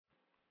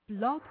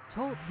Blog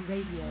Talk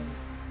Radio.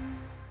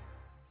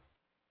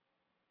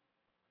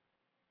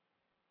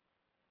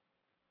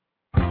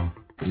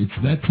 It's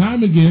that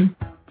time again.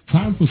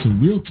 Time for some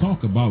real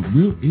talk about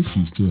real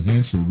issues to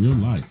enhance your real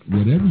life.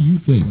 Whatever you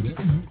think,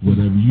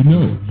 whatever you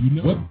know,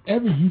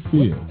 whatever you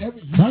feel,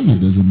 Tanya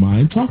doesn't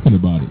mind talking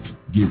about it.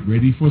 Get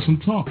ready for some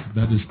talk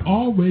that is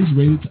always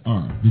rated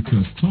R,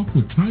 because Talk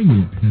with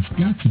Tanya has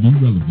got to be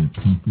relevant.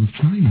 Talk with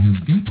Tanya has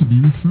got to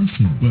be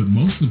refreshing. But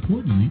most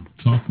importantly,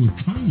 Talk with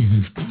Tanya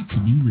has got to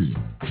be real.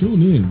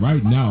 Tune in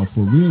right now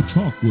for Real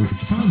Talk with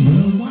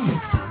Tanya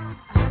White.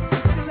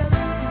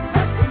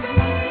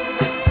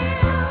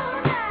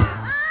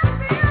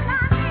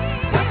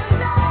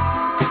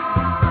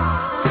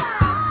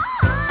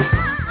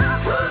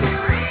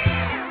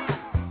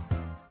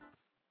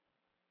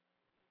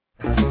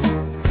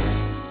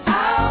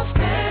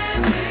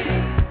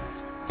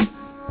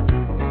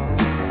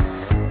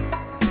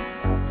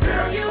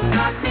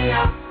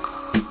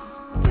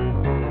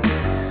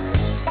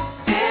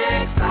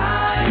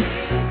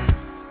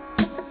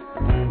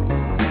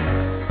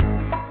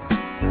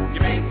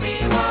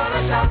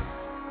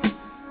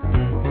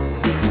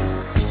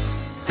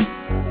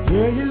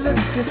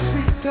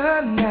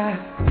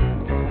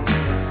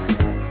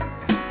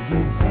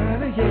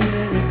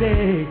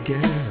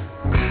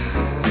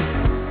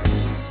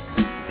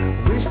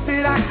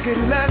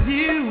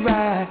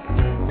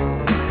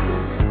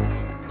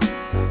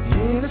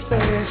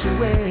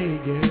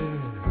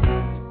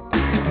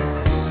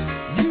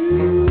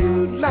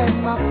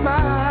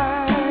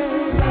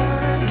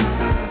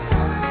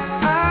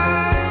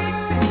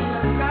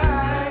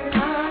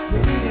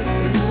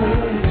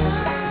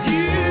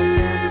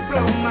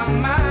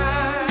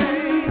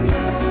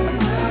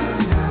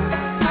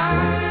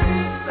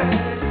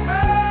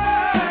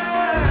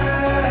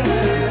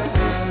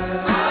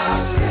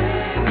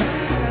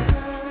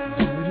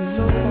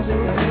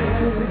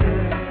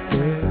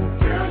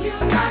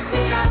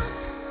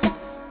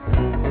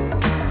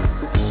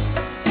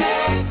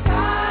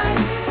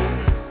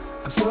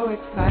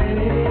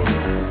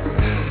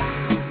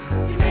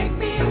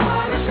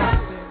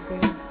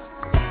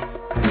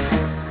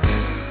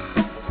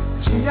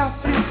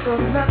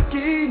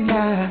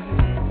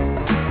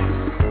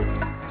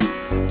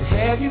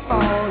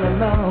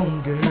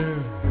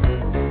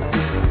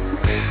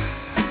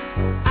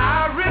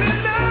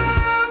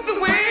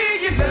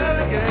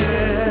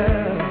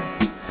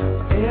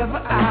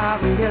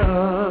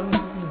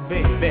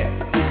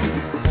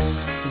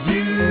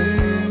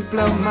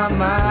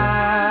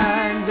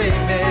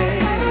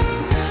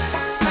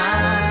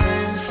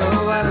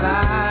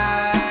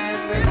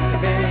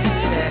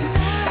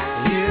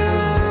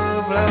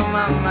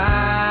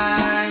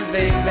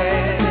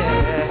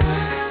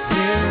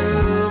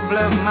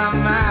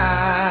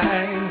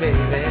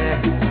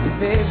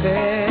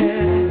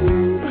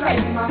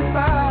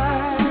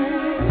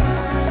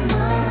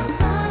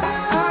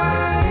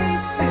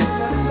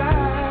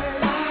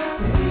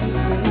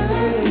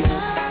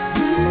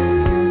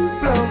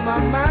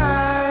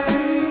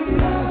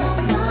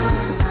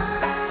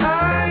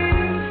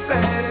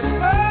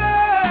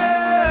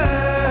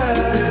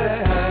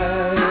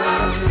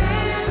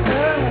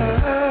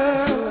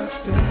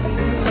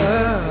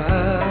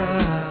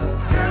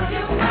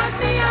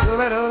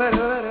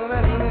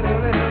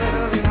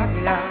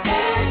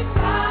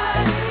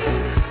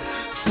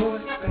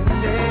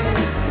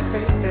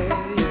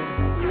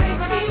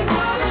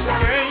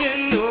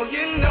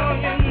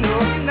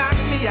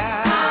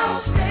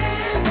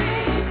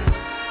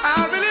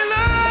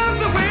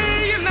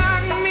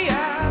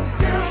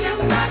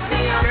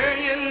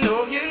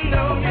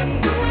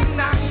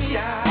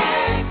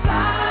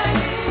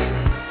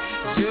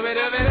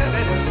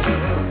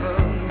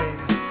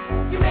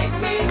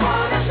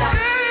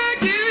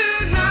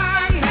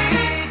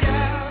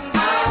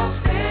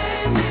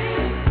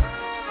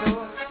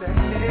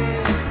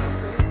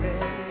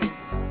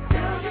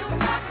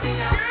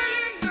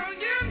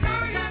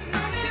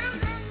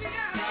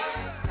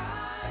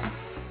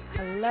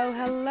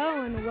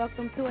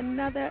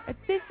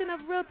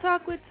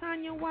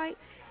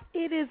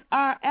 It is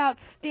our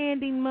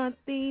outstanding month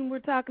theme. We're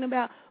talking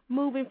about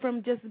moving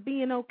from just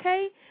being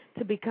okay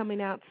to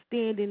becoming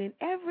outstanding. And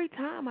every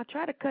time I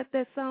try to cut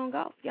that song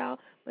off, y'all,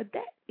 but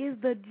that is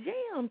the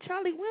jam.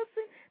 Charlie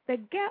Wilson, the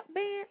Gap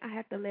Band. I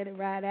have to let it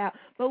ride out.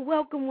 But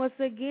welcome once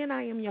again.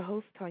 I am your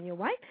host, Tanya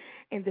White,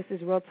 and this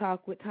is Real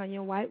Talk with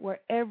Tanya White, where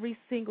every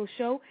single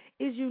show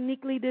is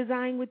uniquely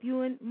designed with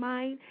you in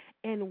mind,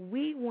 and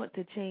we want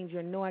to change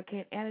your no I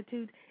can't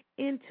attitude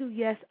into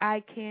yes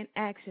I can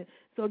action.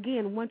 So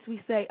again, once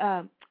we say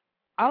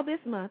all this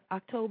month,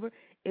 October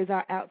is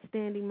our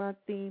outstanding month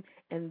theme,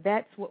 and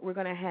that's what we're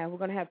going to have. We're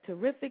going to have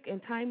terrific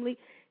and timely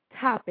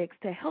topics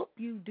to help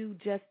you do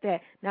just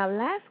that. Now,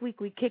 last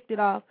week we kicked it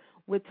off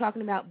with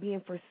talking about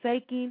being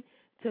forsaken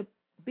to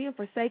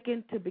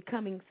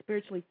becoming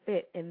spiritually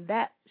fit, and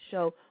that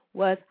show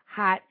was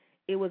hot.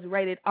 It was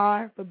rated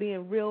R for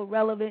being real,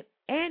 relevant,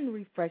 and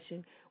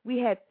refreshing. We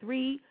had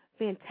 3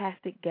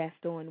 fantastic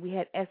guests on. We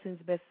had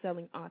Essence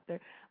best-selling author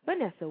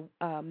Vanessa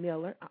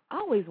Miller. I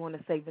always want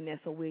to say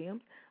Vanessa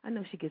Williams. I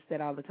know she gets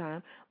that all the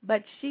time.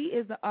 But she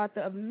is the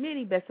author of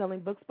many best-selling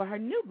books, but her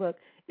new book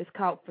is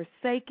called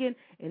Forsaken,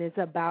 and it's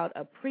about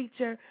a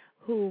preacher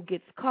who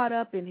gets caught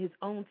up in his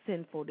own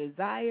sinful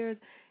desires,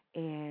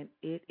 and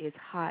it is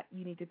hot.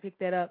 You need to pick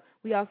that up.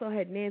 We also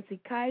had Nancy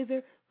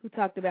Kaiser, who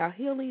talked about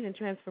healing and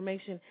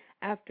transformation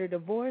after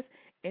divorce,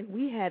 and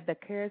we had the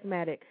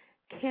charismatic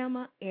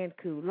Kama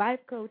Anku,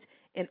 life coach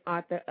and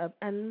author of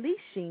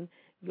Unleashing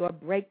Your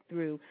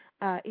Breakthrough.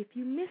 If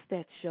you missed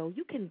that show,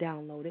 you can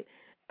download it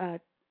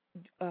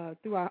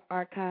through our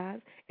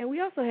archives. And we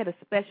also had a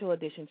special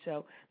edition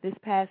show this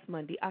past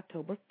Monday,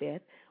 October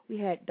 5th. We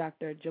had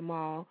Dr.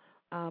 Jamal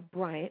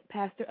Bryant,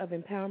 pastor of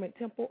Empowerment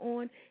Temple,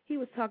 on. He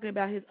was talking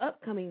about his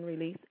upcoming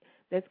release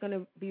that's going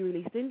to be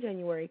released in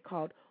January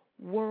called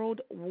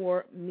World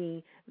War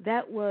Me.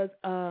 That was,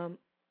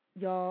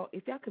 y'all,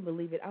 if y'all can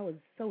believe it, I was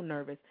so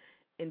nervous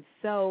and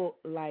so,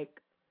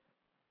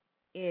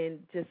 in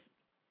just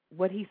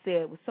what he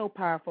said was so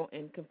powerful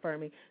and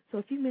confirming. So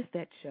if you missed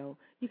that show,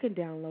 you can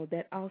download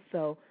that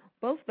also.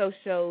 Both those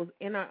shows,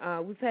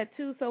 we've had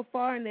two so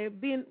far, and they're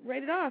being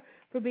rated R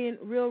for being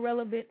real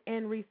relevant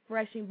and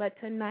refreshing. But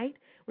tonight,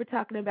 we're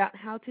talking about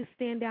how to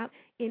stand out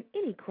in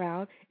any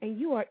crowd, and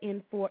you are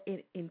in for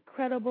an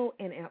incredible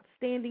and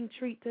outstanding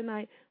treat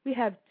tonight. We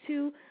have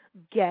two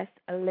guests,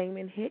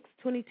 Layman Hicks,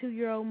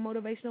 22-year-old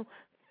motivational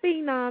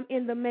phenom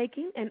in the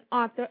making, and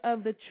author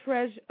of the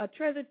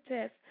Treasure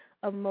Chest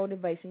of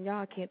Motivation.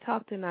 Y'all, I can't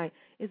talk tonight.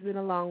 It's been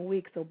a long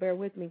week, so bear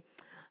with me.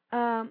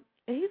 And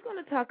he's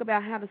going to talk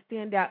about how to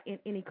stand out in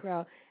any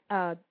crowd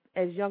as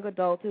young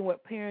adults and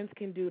what parents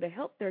can do to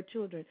help their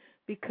children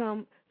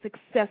become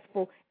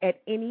successful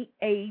at any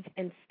age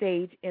and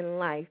stage in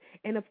life.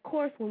 And, of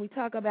course, when we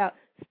talk about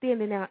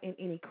standing out in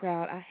any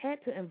crowd, I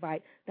had to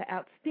invite the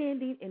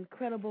outstanding,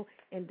 incredible,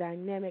 and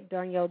dynamic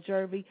Darnyelle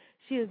Jervey.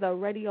 She is a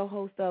radio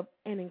host of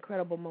An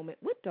Incredible Moment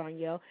with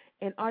Darnyelle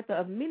and author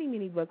of many,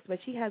 many books, but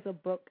she has a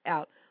book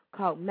out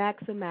called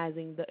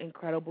Maximizing the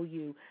Incredible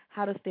You,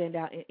 How to Stand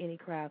Out in Any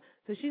Crowd.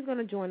 So she's going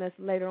to join us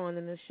later on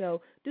in the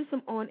show, do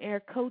some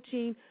on-air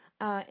coaching,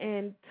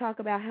 and talk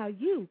about how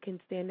you can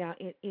stand out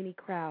in any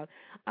crowd.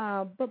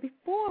 But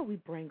before we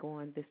bring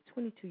on this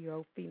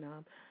 22-year-old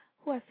phenom,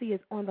 who I see is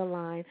on the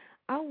line,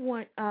 I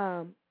want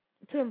to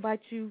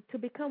invite you to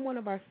become one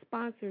of our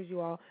sponsors,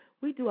 you all.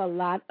 We do a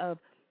lot of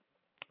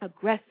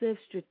aggressive,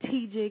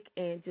 strategic,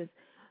 and just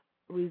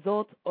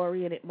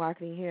results-oriented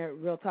marketing here at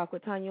Real Talk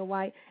with Tanya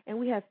White, and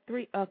we have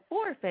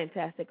four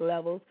fantastic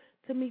levels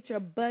to meet your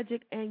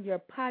budget and your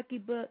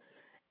pocketbook.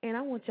 And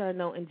I want y'all to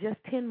know, in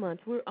just 10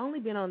 months, we've only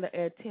been on the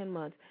air 10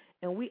 months,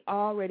 and we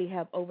already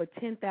have over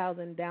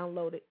 10,000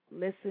 downloaded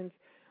listens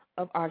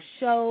of our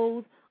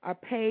shows. Our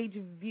page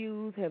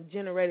views have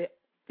generated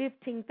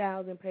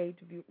 15,000 page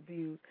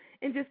views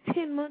in just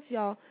 10 months,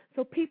 y'all.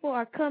 So people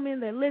are coming,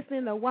 they're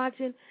listening, they're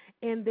watching,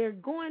 and they're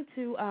going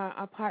to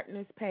our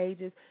partners'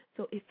 pages.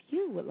 So if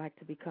you would like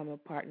to become a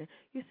partner,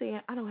 you're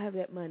saying, I don't have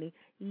that money.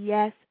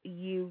 Yes,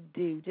 you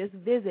do. Just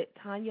visit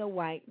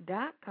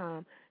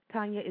TanyaWhite.com.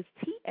 Tanya is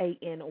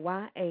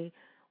Tanya.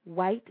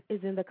 White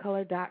is in the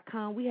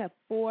color.com. We have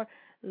 4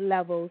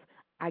 levels.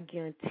 I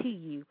guarantee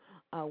you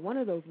one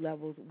of those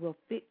levels will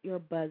fit your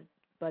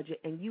budget,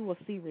 and you will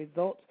see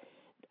results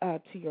to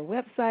your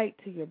website,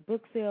 to your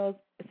book sales,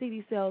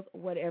 CD sales,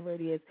 whatever it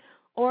is.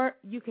 Or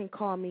you can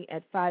call me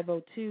at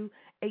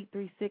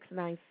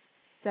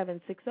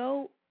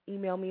 502-836-9760.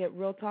 Email me at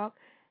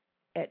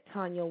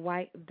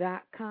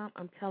realtalk@TanyaWhite.com.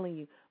 I'm telling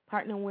you,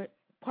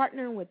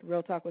 partnering with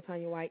Real Talk with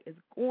Tanya White is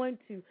going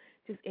to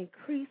just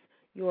increase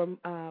your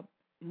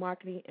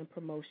marketing and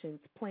promotions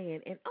plan.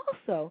 And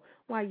also,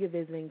 while you're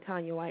visiting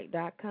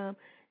TanyaWhite.com,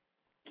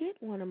 get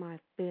one of my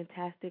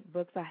fantastic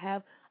books. I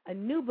have a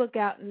new book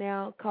out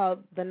now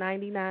called The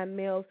 99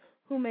 Males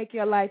Who Make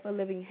Your Life a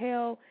Living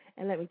Hell.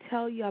 And let me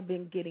tell you, I've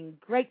been getting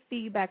great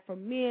feedback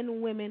from men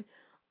and women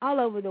all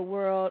over the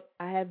world.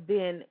 I have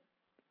been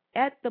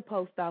at the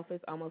post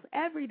office almost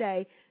every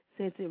day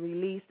since it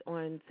released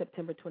on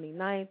September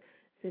 29th,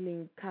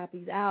 sending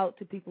copies out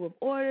to people who have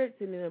ordered,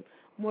 sending them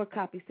more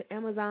copies to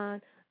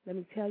Amazon. Let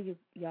me tell you,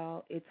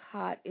 y'all, it's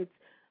hot. It's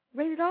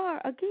rated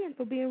R, again,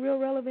 for being real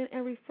relevant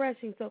and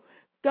refreshing. So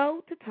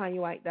go to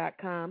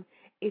TanyaWhite.com.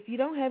 If you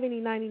don't have any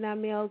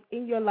 99 males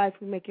in your life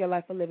who make your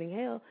life a living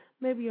hell,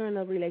 maybe you're in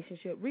a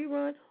relationship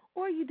rerun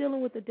or you're dealing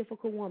with a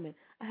difficult woman,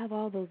 I have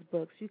all those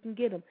books. You can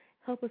get them.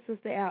 Help a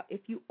sister out.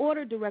 If you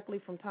order directly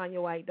from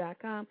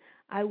TanyaWhite.com,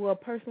 I will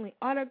personally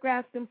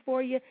autograph them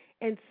for you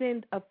and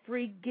send a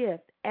free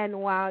gift.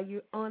 And while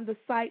you're on the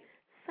site,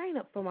 sign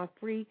up for my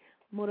free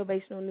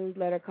motivational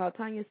newsletter called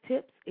Tanya's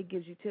Tips. It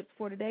gives you tips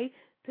for today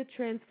to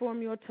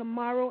transform your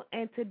tomorrow.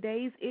 And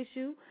today's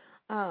issue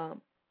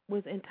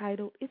was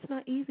entitled, It's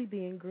Not Easy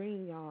Being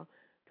Green, y'all.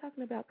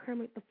 Talking about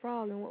Kermit the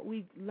Frog and what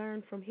we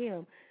learned from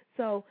him.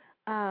 So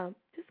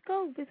just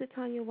go visit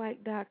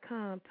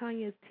TanyaWhite.com.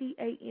 Tanya is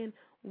TANYA.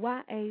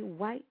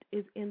 White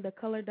is in the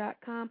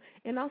color.com.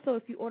 And also,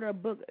 if you order a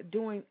book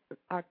during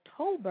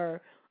October,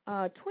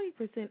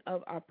 20%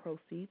 of our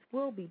proceeds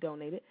will be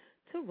donated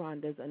to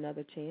Rhonda's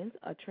Another Chance,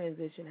 a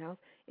transition house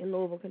in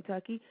Louisville,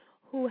 Kentucky,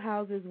 who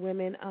houses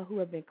women who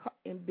have been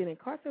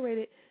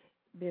incarcerated,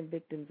 been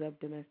victims of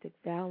domestic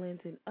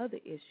violence and other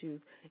issues.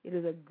 It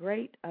is a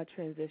great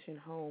transition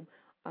home,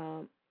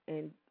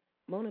 and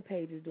Mona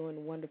Page is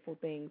doing wonderful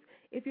things.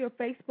 If you're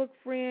a Facebook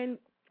friend,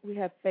 we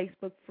have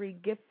Facebook free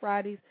gift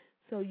Fridays,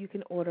 so you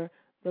can order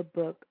the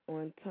book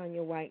on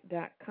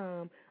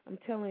TanyaWhite.com. I'm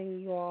telling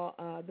you all,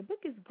 the book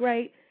is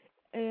great,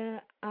 and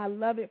I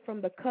love it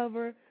from the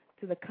cover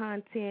to the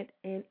content,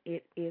 and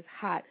it is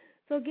hot.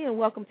 So again,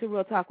 welcome to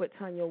Real Talk with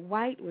Tanya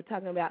White. We're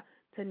talking about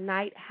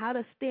tonight how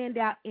to stand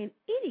out in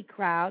any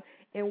crowd,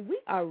 and we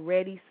are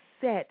ready,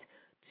 set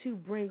to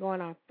bring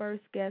on our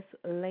first guest,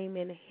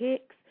 Layman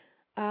Hicks.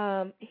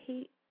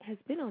 He has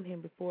been on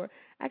him before.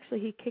 Actually,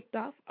 he kicked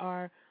off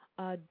our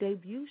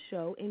debut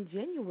show in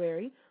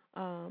January,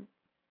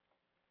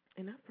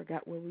 and I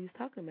forgot what we was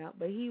talking about,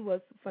 but he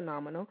was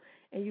phenomenal,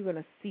 and you're going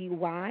to see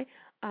why.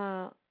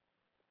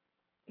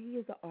 He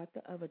is the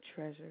author of A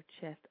Treasure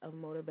Chest of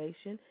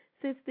Motivation.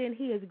 Since then,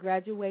 he has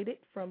graduated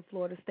from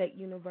Florida State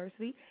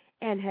University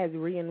and has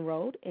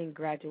re-enrolled in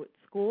graduate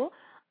school,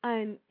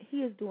 and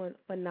he is doing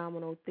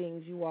phenomenal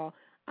things, you all.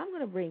 I'm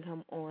going to bring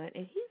him on,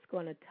 and he's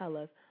going to tell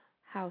us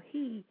how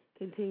he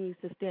continues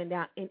to stand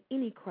out in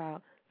any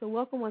crowd. So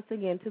welcome once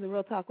again to the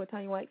Real Talk with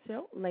Tanya White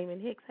show, Layman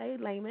Hicks. Hey,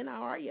 Layman,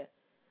 how are you?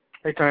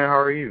 Hey, Tanya, how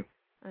are you?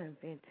 I'm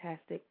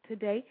fantastic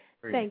today.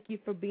 Great. Thank you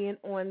for being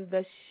on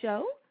the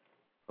show.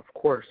 Of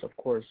course.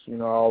 You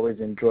know, I always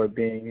enjoy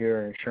being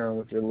here and sharing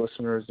with your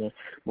listeners, and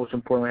most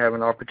importantly,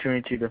 having an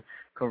opportunity to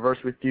converse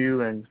with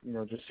you and, you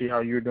know, just see how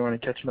you're doing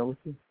and catching up with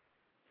you.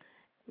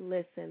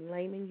 Listen,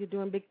 Layman, you're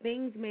doing big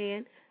things,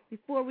 man.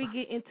 Before we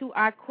get into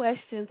our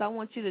questions, I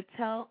want you to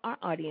tell our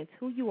audience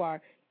who you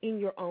are in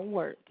your own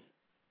words.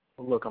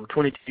 Look, I'm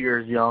 22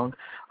 years young,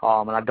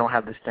 and I don't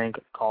have this thing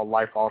called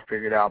life all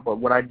figured out. But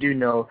what I do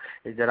know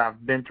is that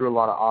I've been through a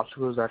lot of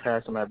obstacles. I've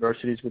had some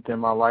adversities within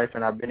my life,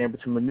 and I've been able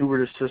to maneuver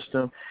the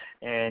system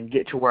and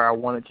get to where I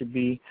wanted to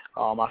be.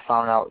 I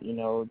found out, you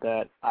know,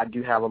 that I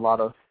do have a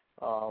lot of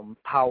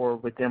power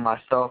within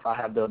myself. I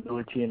have the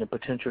ability and the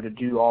potential to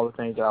do all the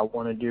things that I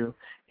want to do,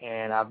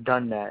 and I've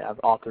done that. I've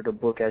authored a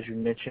book, as you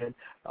mentioned.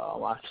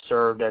 I've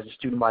served as a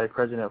student body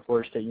president at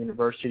Florida State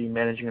University,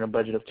 managing a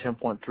budget of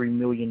 $10.3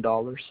 million.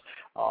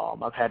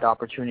 I've had the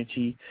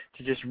opportunity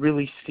to just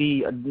really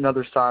see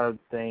another side of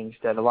things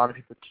that a lot of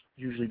people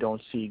usually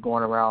don't see,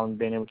 going around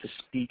being able to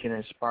speak and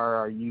inspire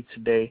our youth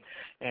today,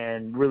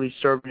 and really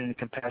serving in the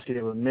capacity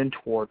of a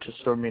mentor to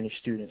so many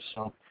students.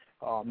 So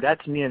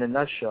that's me in a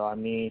nutshell. I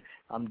mean,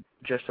 I'm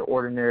just an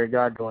ordinary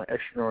guy doing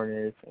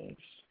extraordinary things.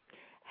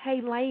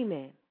 Hey,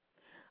 Layman,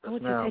 I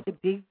want you to Now, take a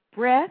deep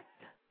breath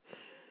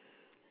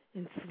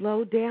and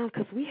slow down,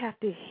 because we have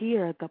to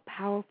hear the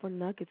powerful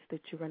nuggets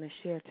that you're going to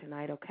share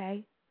tonight,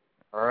 okay?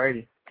 all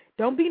righty.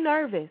 Don't be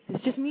nervous.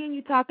 It's just me and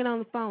you talking on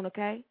the phone,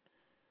 okay?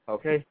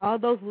 Okay. All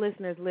those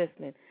listeners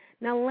listening.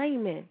 Now,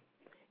 Layman,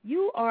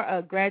 you are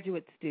a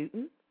graduate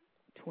student,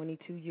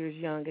 22 years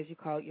young, as you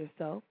call it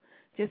yourself.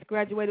 Just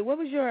graduated. What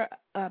was your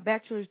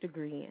bachelor's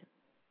degree in?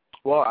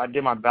 Well, I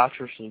did my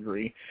bachelor's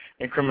degree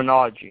in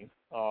criminology.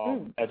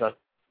 As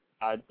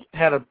I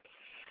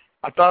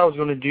thought I was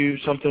going to do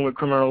something with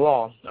criminal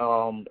law.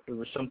 It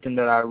was something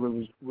that I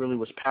really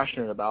was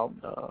passionate about.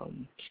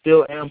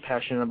 Still am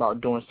passionate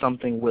about doing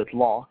something with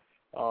law,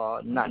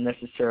 not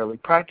necessarily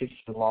practicing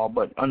law,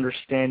 but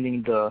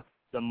understanding the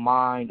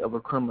mind of a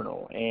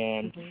criminal.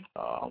 And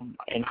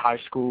in high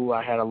school,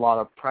 I had a lot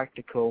of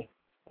practical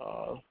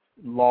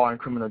law and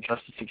criminal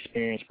justice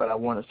experience, but I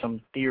wanted some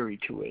theory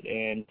to it.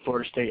 And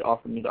Florida State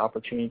offered me the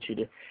opportunity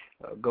to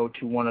go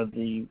to one of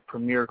the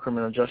premier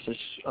criminal justice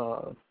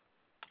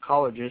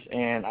colleges,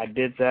 and I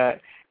did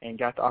that and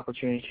got the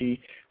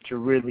opportunity to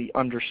really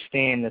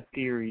understand the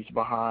theories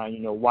behind, you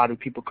know, why do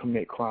people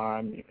commit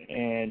crime.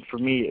 And for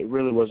me, it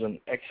really was an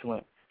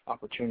excellent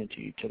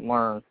opportunity to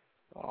learn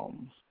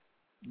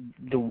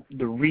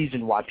the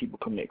reason why people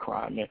commit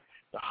crime and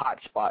the hot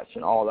spots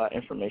and all that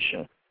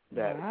information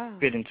that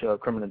fit into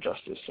criminal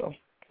justice. So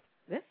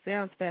that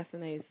sounds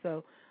fascinating.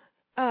 So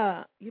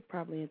you're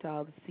probably into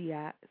all the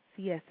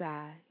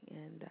CSI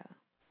and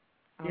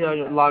yeah,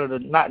 a lot of the,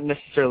 not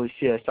necessarily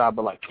CSI,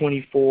 but like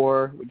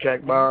 24 with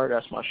Jack Bauer.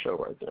 That's my show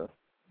right there.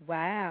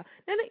 Wow.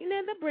 Now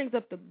that brings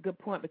up the good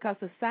point, because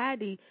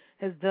society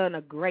has done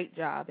a great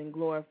job in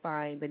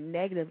glorifying the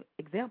negative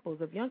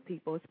examples of young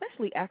people,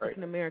 especially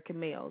African-American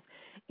males.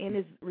 And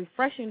it's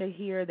refreshing to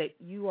hear that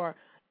you are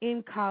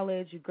in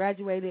college, you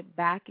graduated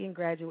back in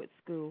graduate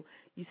school,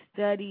 you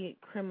studied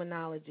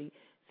criminology.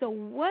 So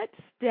what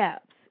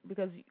steps,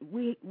 because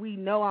we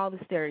know all the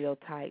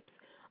stereotypes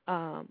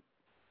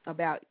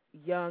about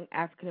young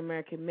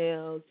African-American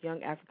males,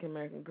 young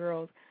African-American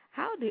girls,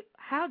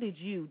 how did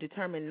you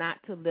determine not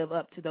to live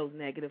up to those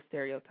negative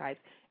stereotypes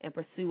and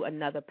pursue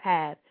another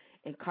path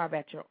and carve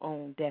out your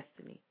own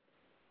destiny?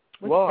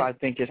 Well, I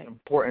think it's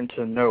important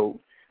to note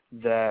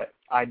that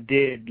I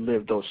did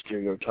live those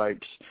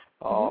stereotypes.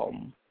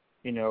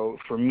 You know,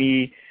 for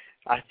me,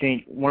 I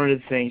think one of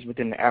the things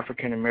within the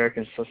African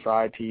American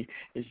society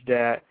is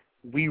that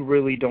we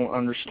really don't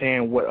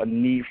understand what a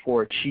need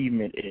for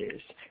achievement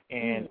is.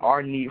 And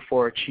our need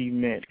for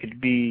achievement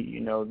could be,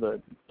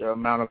 the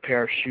amount of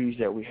pair of shoes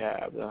that we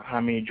have,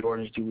 how many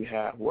Jordans do we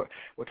have, what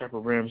type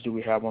of rims do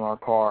we have on our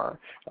car,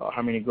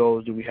 how many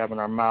goals do we have in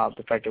our mouth,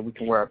 the fact that we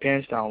can wear our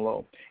pants down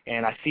low.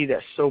 And I see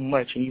that so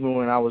much, even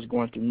when I was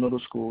going through middle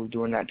school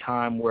during that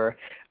time where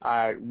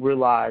I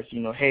realized,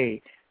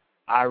 hey,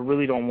 I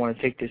really don't want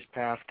to take this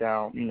path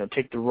down,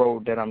 take the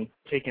road that I'm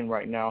taking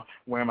right now,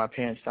 wearing my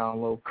pants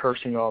down low,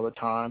 cursing all the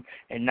time,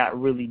 and not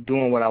really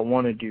doing what I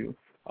want to do.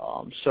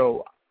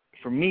 So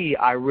for me,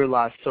 I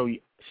realized so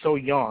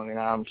young, and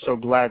I'm so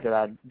glad that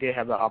I did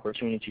have the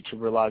opportunity to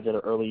realize at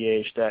an early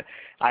age that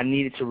I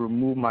needed to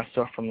remove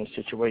myself from the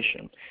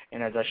situation.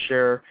 And as I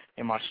share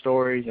in my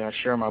stories and I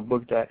share in my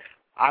book that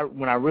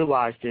when I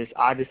realized this,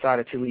 I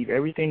decided to leave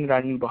everything that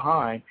I knew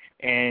behind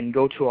and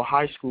go to a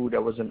high school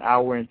that was an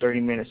hour and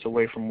 30 minutes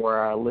away from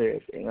where I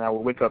lived. And I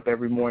would wake up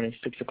every morning,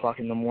 6 o'clock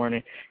in the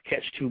morning,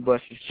 catch 2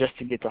 buses just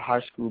to get to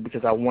high school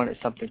because I wanted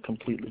something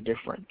completely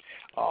different.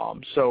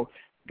 So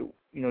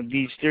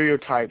these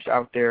stereotypes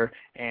out there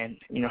and,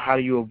 how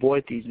do you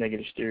avoid these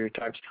negative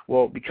stereotypes?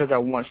 Well, because I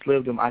once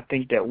lived them, I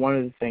think that one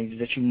of the things is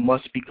that you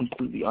must be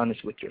completely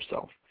honest with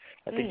yourself.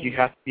 I think you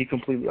have to be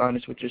completely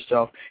honest with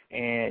yourself,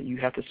 and you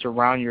have to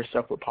surround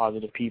yourself with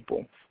positive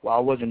people. Well, I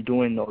wasn't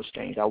doing those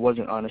things. I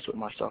wasn't honest with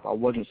myself. I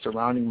wasn't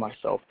surrounding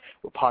myself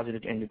with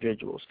positive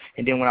individuals.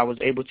 And then when I was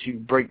able to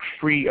break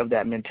free of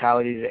that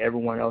mentality that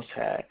everyone else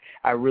had,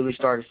 I really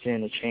started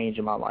seeing a change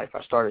in my life.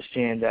 I started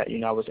seeing that,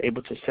 I was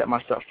able to set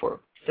myself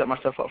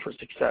up for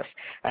success.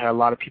 I had a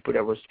lot of people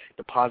that was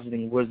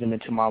depositing wisdom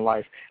into my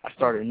life. I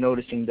started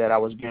noticing that I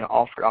was being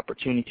offered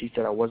opportunities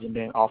that I wasn't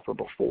being offered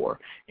before.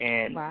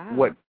 And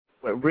what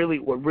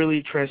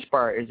really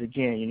transpired is,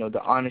 again,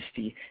 the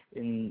honesty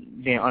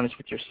and being honest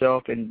with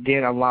yourself, and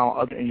then allowing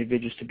other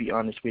individuals to be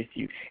honest with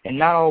you, and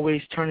not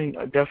always turning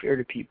a deaf ear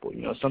to people.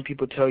 Some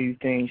people tell you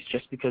things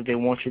just because they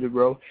want you to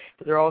grow,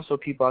 but there are also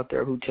people out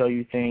there who tell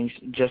you things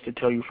just to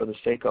tell you for the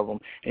sake of them,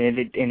 and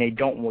they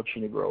don't want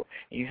you to grow.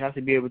 And you have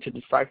to be able to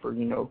decipher,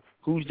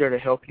 who's there to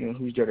help you and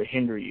who's there to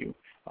hinder you.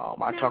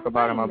 I talk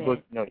about in my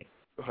book. Go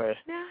ahead.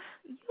 Now,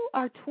 you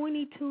are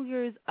 22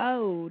 years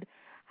old.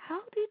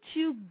 How did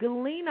you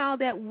glean all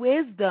that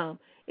wisdom?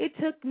 It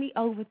took me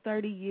over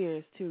 30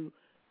 years to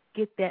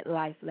get that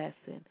life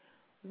lesson.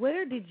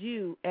 Where did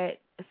you, at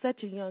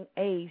such a young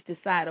age,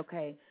 decide,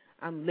 okay,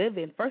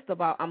 first of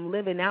all, I'm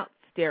living out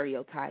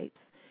stereotypes.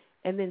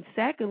 And then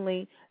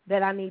secondly,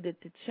 that I needed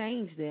to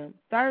change them.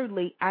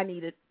 Thirdly, I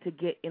needed to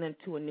get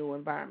into a new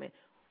environment.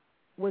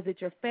 Was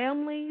it your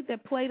family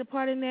that played a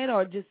part in that,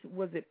 or just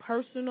was it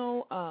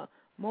personal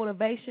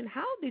motivation?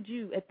 How did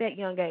you, at that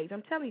young age,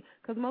 I'm telling you,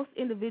 because most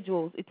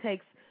individuals, it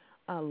takes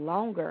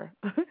longer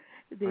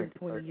than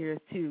 20 years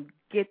to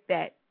get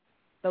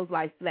those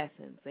life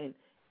lessons and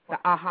the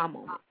aha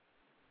moment.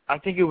 I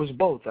think it was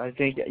both. I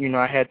think,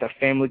 I had the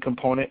family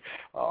component.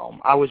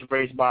 I was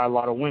raised by a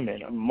lot of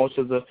women. Most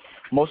of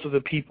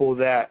the people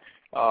that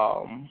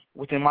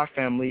within my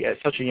family at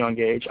such a young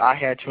age, I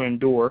had to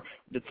endure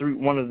three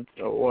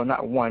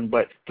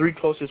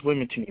closest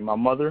women to me: my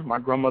mother, my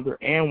grandmother,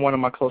 and one of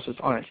my closest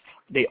aunts.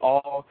 They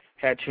all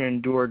had to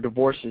endure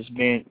divorces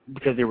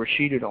because they were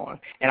cheated on.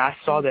 And I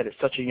saw that at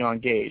such a young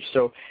age.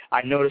 So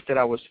I noticed that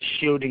I was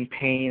shielding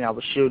pain. I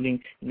was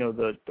shielding,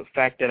 the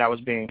fact that I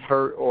was being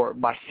hurt, or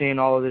by seeing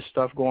all of this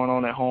stuff going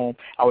on at home.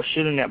 I was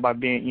shielding that by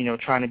being,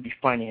 trying to be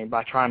funny and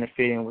by trying to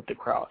fit in with the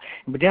crowd.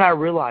 But then I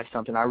realized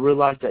something. I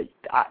realized that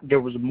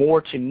there was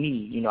more to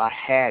me. I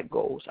had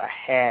goals. I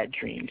had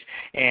dreams.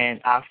 And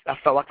I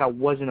felt like I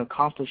wasn't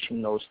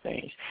accomplishing those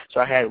things. So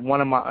I had one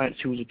of my aunts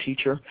who was a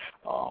teacher.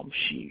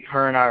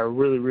 Her and I are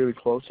really, really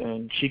close,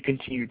 and she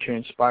continued to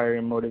inspire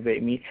and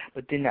motivate me.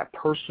 But then that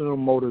personal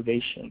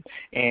motivation,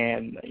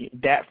 and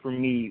that for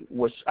me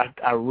was,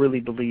 I really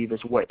believe, is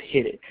what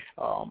hit it.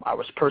 I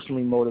was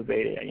personally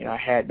motivated. I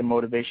had the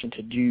motivation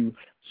to do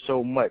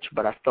so much,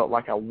 but I felt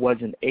like I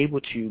wasn't able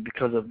to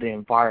because of the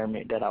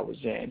environment that I was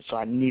in. So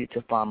I needed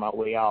to find my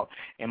way out,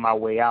 and my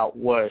way out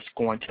was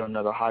going to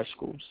another high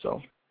school.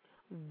 So,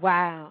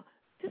 wow,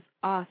 that's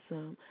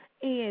awesome.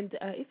 And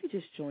if you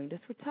just joined us,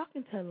 we're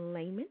talking to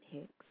Layman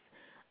Hicks,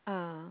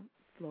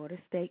 Florida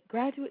State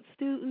graduate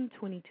student,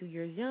 22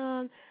 years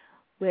young,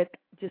 with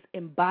just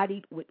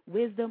embodied with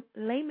wisdom.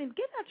 Layman,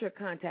 give out your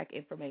contact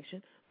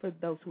information for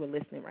those who are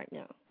listening right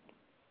now.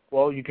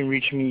 Well, you can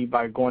reach me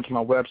by going to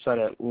my website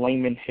at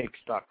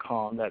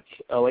laymanhicks.com. That's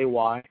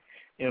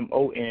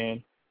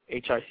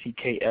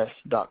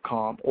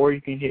LaymonHicks.com. Or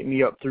you can hit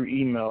me up through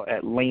email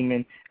at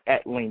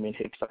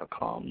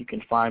layman@laymanhicks.com. You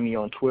can find me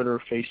on Twitter,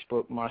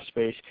 Facebook,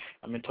 MySpace.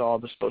 I'm into all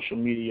the social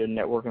media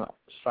networking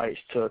sites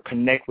to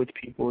connect with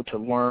people, to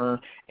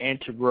learn,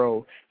 and to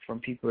grow from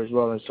people as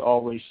well as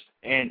always,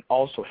 and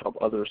also help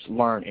others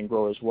learn and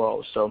grow as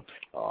well. So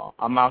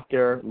I'm out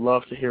there,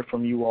 love to hear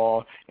from you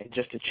all, and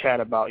just to chat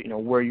about,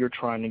 where you're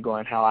trying to go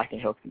and how I can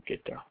help you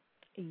get there.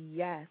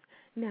 Yes.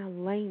 Now,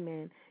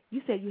 Layman,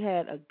 you said you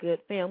had a good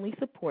family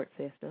support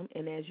system,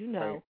 and as you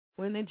know, Right.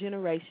 we're in a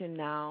generation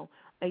now,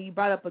 and you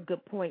brought up a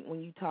good point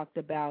when you talked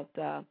about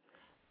that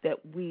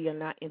we are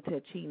not into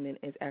achievement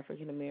as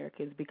African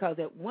Americans, because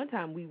at one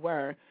time we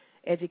were.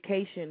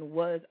 Education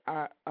was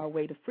our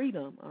way to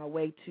freedom, our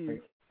way to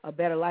Right. a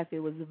better life. It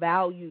was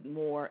valued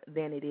more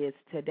than it is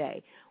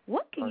today.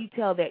 What can Right. you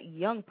tell that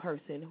young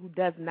person who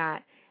does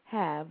not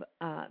have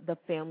the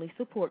family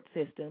support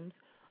systems?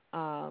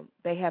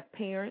 They have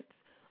parents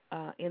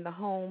in the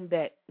home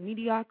that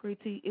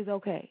mediocrity is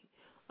okay.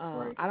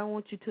 Right. I don't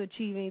want you to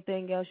achieve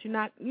anything else. You're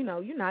not,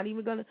 you're not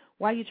even gonna.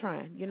 Why are you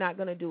trying? You're not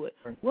gonna do it.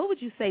 Right. What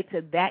would you say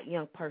to that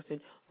young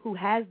person who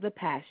has the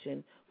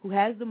passion, who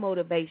has the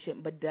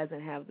motivation, but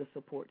doesn't have the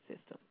support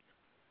system?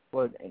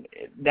 Well,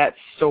 that's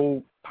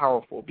so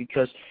powerful,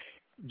 because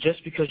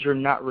just because you're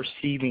not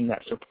receiving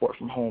that support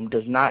from home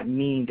does not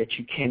mean that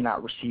you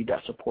cannot receive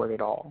that support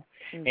at all.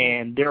 Mm-hmm.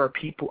 And there are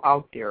people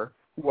out there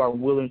who are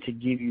willing to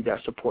give you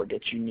that support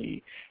that you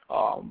need.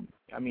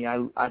 I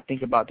mean, I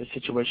think about the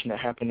situation that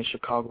happened in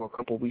Chicago a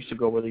couple of weeks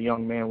ago where the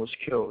young man was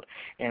killed.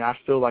 And I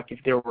feel like if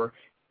there were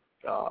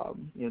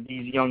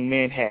these young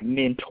men had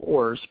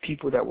mentors,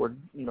 people that were,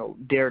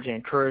 there to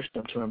encourage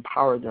them, to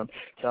empower them,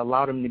 to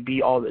allow them to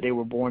be all that they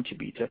were born to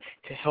be, to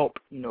help,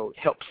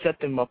 help set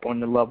them up on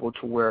the level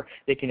to where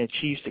they can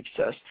achieve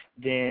success,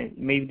 then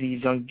maybe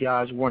these young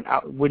guys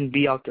wouldn't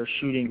be out there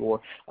shooting or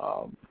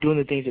doing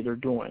the things that they're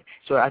doing.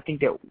 So I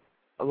think that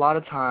a lot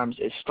of times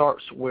it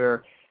starts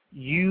where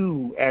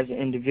you as an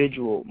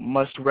individual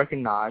must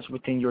recognize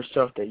within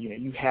yourself that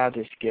you have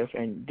this gift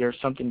and there's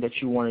something that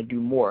you want to do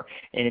more.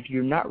 And if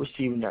you're not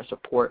receiving that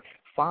support,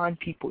 find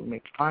people,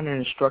 find an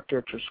instructor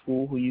at your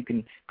school who you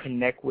can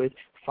connect with,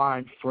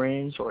 find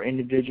friends or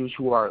individuals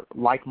who are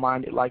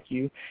like-minded like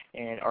you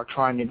and are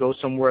trying to go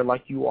somewhere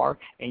like you are,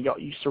 and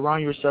you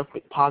surround yourself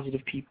with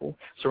positive people,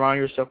 surround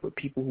yourself with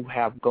people who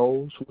have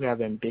goals, who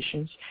have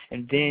ambitions,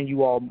 and then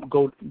you all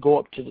go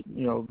up to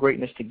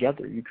greatness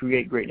together. You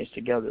create greatness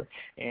together.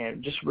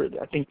 And just really,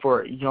 I think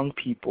for young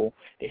people,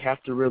 they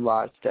have to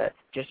realize that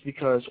just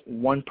because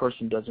one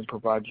person doesn't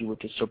provide you with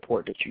the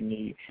support that you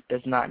need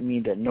does not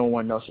mean that no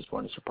one else is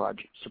going to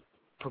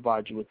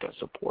provide you with that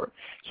support.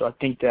 So I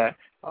think that,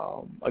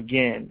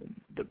 again,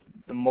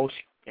 the most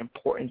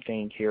important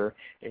thing here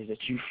is that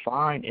you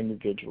find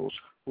individuals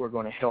who are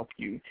going to help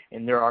you,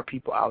 and there are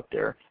people out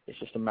there. It's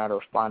just a matter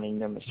of finding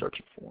them and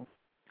searching for them.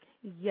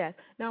 Yes.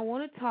 Now I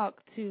want to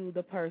talk to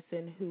the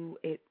person who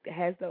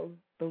has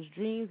those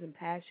dreams and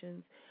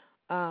passions,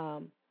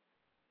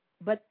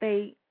 but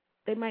they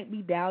might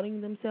be doubting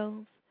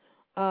themselves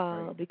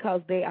Right.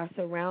 because they are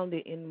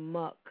surrounded in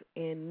muck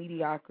and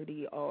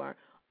mediocrity, or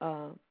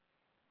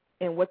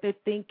and what they're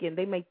thinking.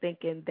 They may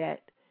thinking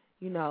that,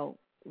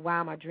 why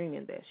am I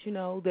dreaming this?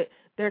 That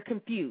they're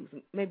confused.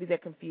 Maybe they're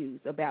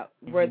confused about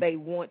where they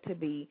want to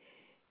be,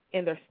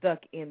 and they're stuck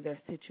in their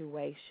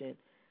situation.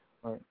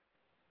 Right.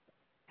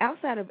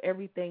 Outside of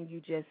everything you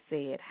just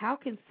said, how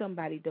can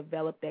somebody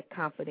develop that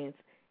confidence?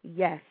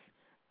 Yes,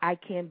 I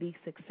can be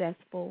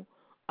successful,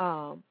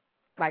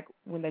 like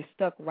when they're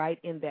stuck right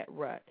in that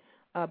rut.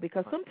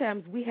 Because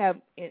sometimes we have,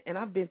 and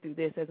I've been through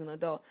this as an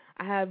adult,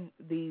 I have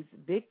these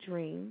big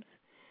dreams,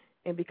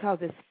 and because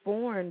it's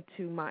foreign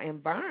to my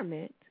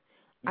environment,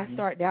 I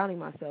start doubting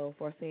myself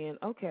or saying,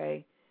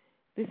 okay,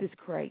 this is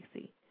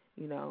crazy.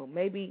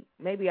 Maybe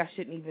I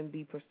shouldn't even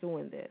be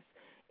pursuing this.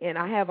 And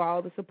I have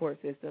all the support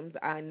systems.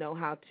 I know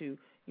how to,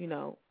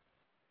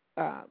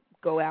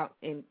 go out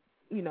and,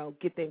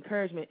 get the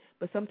encouragement.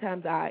 But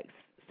sometimes I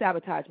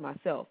sabotage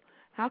myself.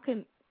 How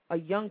can a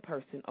young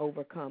person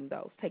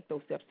take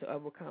those steps to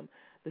overcome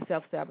the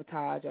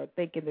self-sabotage or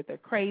thinking that they're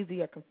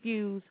crazy or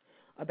confused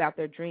about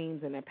their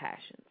dreams and their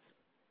passions?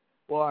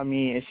 Well, I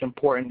mean, it's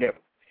important that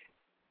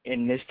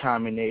in this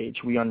time and age,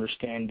 we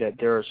understand that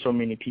there are so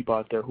many people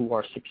out there who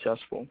are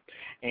successful.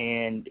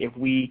 And if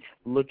we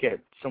look at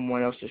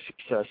someone else's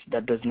success,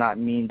 that does not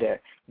mean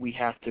that we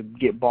have to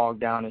get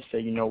bogged down and say,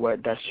 you know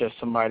what, that's just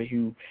somebody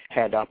who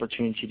had the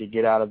opportunity to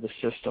get out of the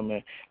system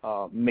and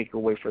make a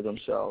way for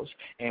themselves.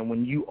 And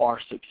when you are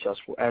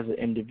successful as an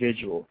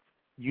individual,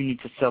 you need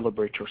to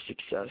celebrate your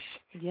success.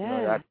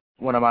 Yeah.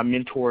 One of my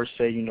mentors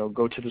say,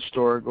 go to the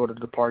store, go to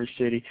the Party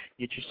City,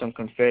 get you some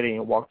confetti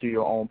and walk through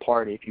your own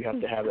party if you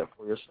have to have that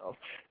for yourself.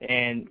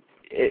 And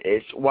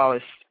while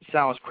it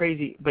sounds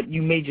crazy, but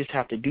you may just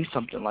have to do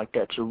something like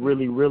that to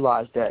really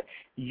realize that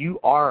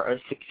you are a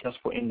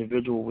successful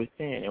individual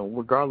within. And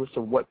regardless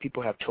of what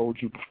people have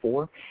told you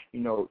before,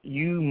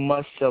 you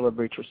must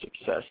celebrate your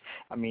success.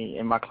 I mean,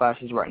 in my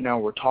classes right now,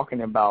 we're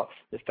talking about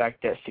the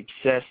fact that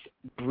success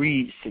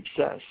breeds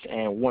success.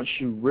 And once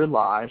you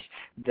realize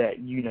that,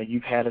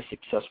 you've had a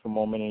successful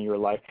moment in your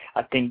life,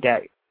 I think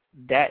that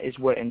that is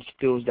what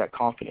instills that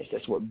confidence.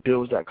 That's what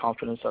builds that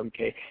confidence of,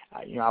 okay,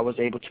 I was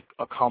able to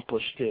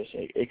accomplish this.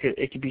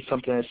 It could be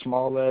something as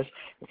small as,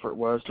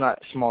 well, it's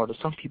not small to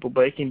some people,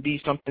 but it can be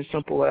something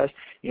simple as,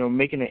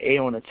 making an A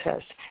on a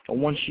test.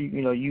 And once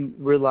you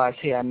realize,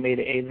 hey, I made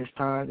an A this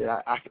time,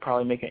 that I could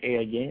probably make an A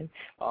again,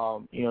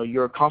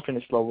 your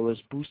confidence level is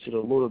boosted a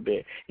little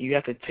bit. You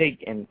have to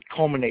take and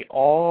culminate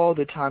all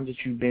the times that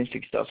you've been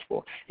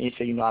successful. And you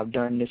say, I've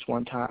done this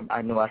one time,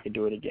 I know I could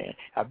do it again.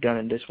 I've done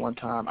it this one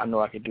time, I know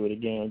I could do it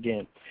again and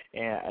again.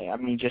 And I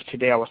mean, just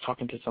today I was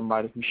talking to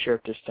somebody who shared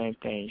the same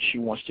thing. She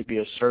wants to be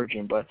a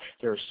surgeon, but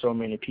there are so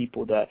many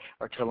people that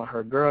are telling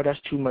her, girl, that's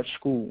too much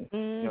school.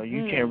 Mm-hmm.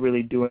 You can't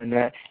really do it in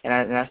that. And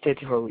I said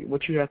to her,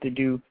 what you have to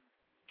do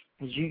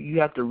is you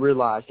have to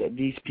realize that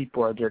these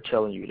people are there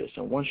telling you this.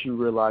 And once you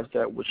realize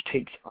that, which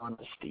takes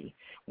honesty,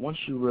 once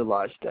you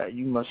realize that,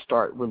 you must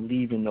start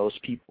relieving those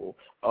people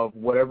of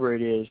whatever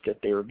it is that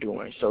they are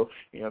doing. So,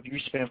 if you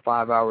spend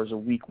 5 hours a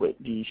week with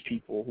these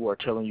people who are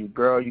telling you,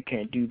 girl, you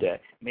can't do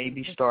that,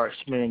 maybe start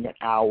spending an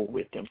hour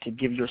with them to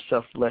give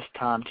yourself less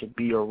time to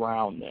be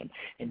around them.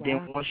 And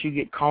then once you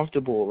get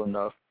comfortable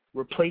enough,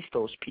 replace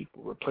those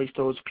people. Replace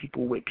those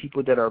people with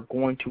people that are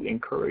going to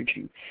encourage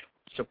you,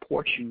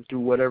 support you through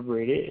whatever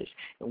it is.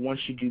 And once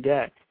you do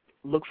that,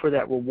 look for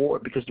that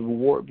reward, because the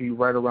reward will be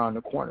right around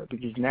the corner,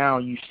 because now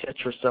you set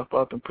yourself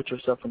up and put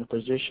yourself in a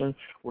position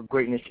where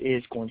greatness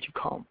is going to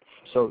come.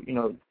 So,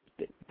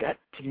 that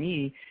to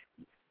me,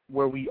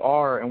 where we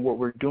are and what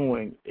we're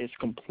doing is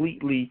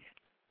completely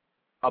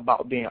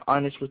about being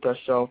honest with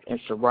ourselves and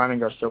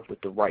surrounding ourselves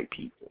with the right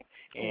people.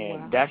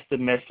 And that's the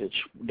message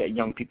that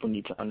young people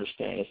need to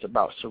understand. It's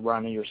about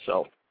surrounding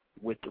yourself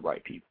with the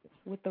right people.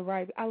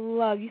 I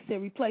love you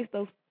said replace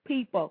those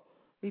people.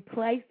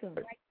 Replace them.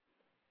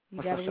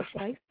 You got to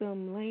replace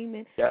them,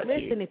 Layman.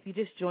 Listen, if you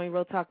just joined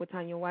Real Talk with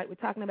Tanya White, we're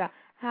talking about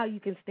how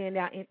you can stand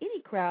out in any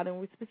crowd, and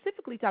we're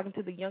specifically talking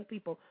to the young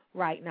people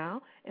right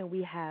now. And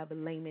we have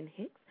Layman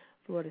Hicks,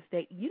 Florida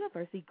State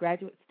University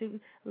graduate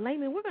student.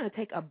 Layman, we're going to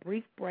take a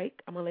brief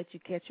break. I'm going to let you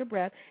catch your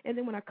breath, and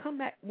then when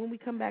we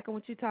come back, I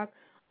want you to talk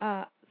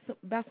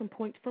about some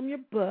points from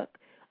your book,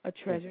 A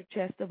Treasure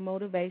Chest of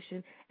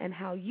Motivation, and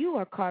how you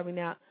are carving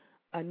out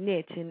a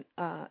niche and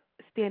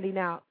standing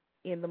out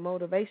in the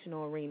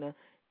motivational arena.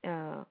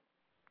 And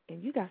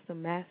you got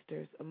some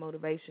masters of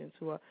motivations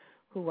who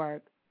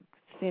are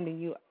sending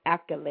you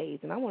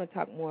accolades, and I want to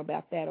talk more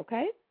about that,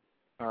 okay?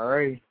 All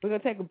right. We're going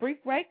to take a brief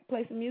break,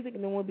 play some music,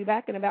 and then we'll be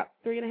back in about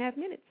 3.5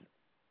 minutes.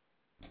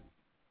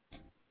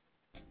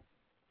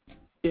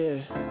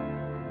 Yeah.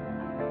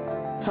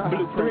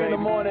 Blueprint, 3 in the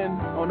morning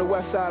on the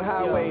West Side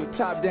Highway,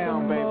 top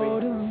down, baby.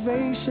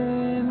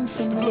 Motivation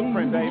for me,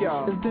 Blueprint, baby.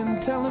 Has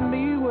been telling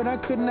me what I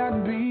could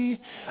not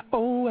be.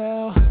 Oh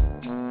well.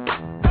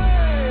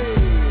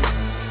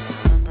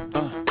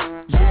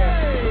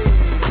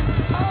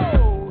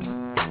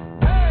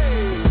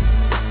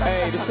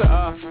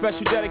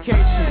 Special dedication.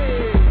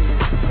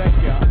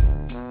 Thank y'all.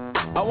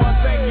 I want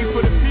to thank you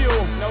for the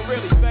fuel. No,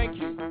 really, thank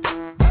you.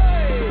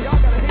 Hey,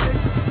 y'all gotta hit it.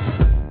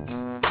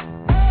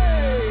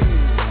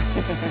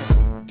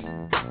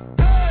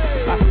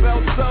 Hey. I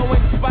felt so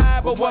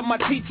inspired by what my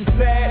teacher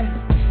said.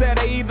 Said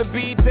I either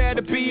be there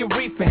to be a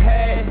reaper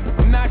head.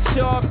 I'm not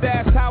sure if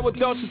that's how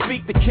adults should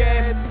speak to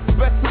kids,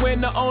 especially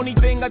when the only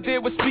thing I did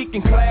was speak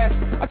in class.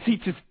 I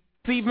teach us.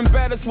 Even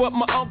better's what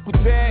my uncle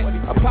did.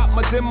 I popped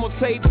my demo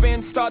tape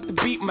and start to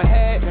beat my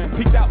head.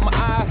 Peeked out my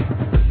eye,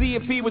 see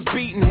if he was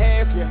beating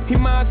heads. He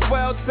might as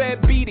well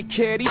said be the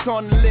kid, he's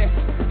on the list.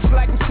 It's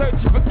like I'm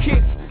searching for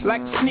kids, like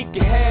a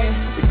sneaker head.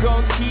 They're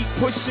gonna keep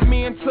pushing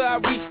me until I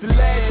reach the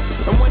ledge.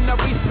 And when I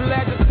reach the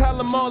ledge, I tell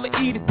them all to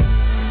eat it.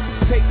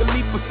 Take a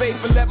leap of faith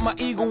and let my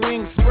eagle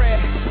wings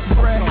spread.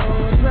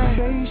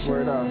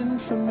 Motivation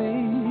for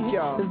me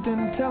has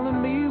been telling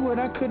me what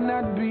I could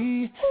not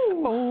be.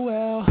 Oh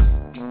well.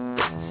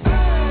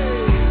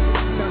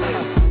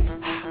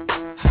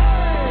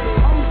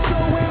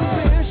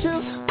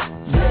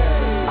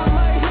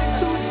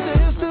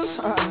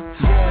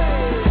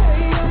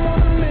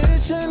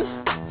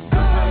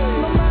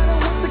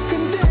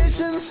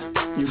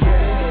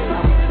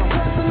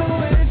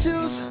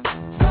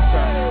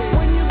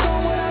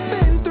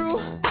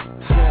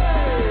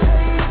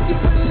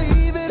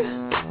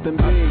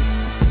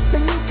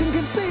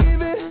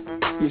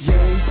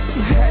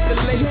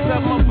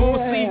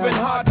 Even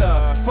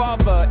harder,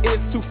 father is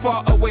too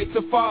far away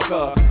to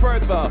father.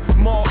 Further,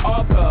 more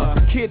other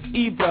kids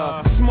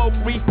either smoke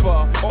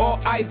reefer or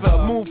either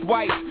move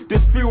white.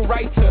 There's few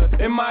writers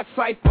in my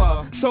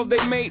cipher, so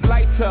they made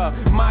lighter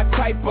my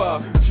type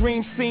of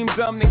dreams seem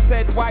dumb. They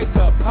said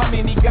wiser. How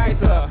many guys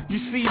are you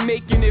see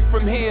making it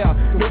from here?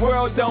 The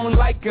world don't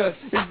like us.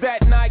 Is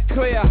that not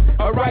clear?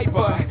 Alright,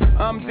 but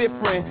I'm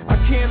different. I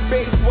can't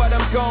base what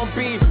I'm gonna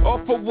be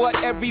off of what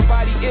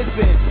everybody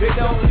isn't. They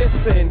don't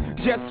listen,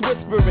 just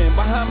whispering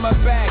behind my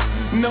back.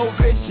 No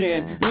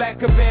vision,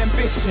 lack of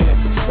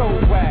ambition. So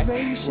whack.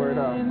 Word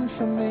up.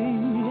 For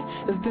me,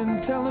 has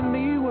been telling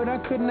me what I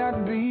could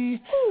not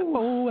be.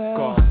 Oh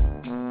well.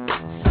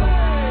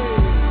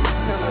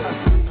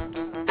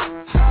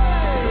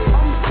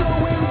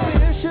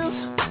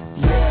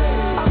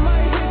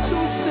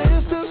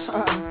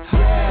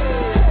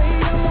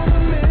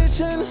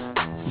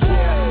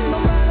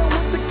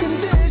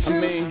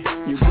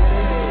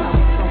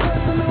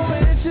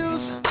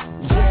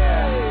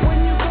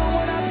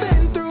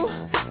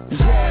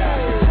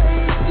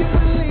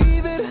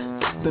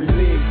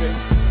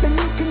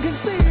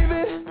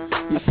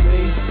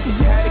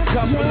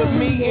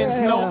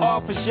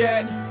 offers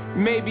yet.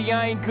 Maybe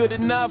I ain't good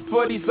enough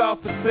for these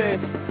officers.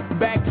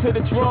 Back to the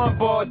drawing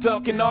board,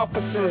 ducking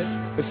officers.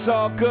 It's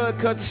all good,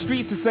 cause the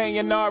streets is saying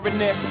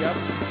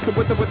RNF. So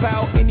with or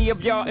without any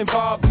of y'all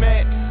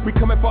involvement, we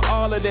coming for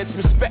all of this,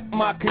 respect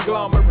my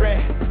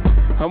conglomerate.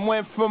 I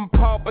went from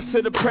pauper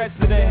to the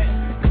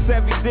president, cause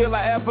every deal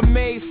I ever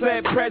made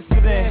said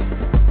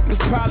president.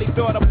 Just probably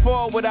thought I'd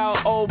fall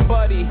without old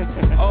buddy.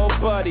 Old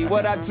buddy,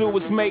 what I do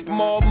is make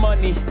more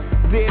money.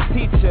 Dear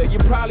teacher,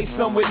 you're probably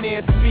somewhere near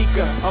a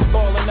speaker. I'm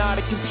falling out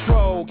of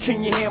control,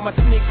 can you hear my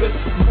sneakers?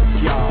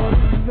 Y'all.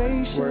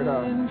 Word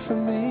up. For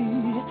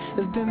me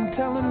has been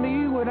telling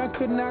me what I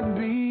could not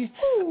be.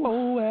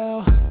 Oh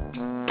well.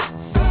 I'm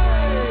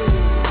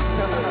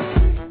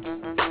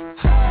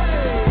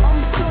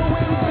so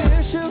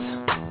ambitious.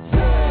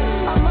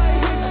 I might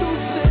hit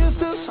 2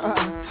 sisters.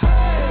 Hey,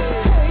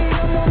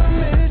 I'm on a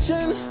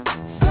mission.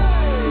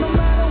 No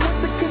matter what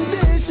the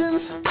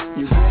conditions.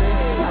 You get it?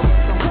 I got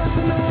some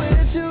personal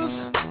issues.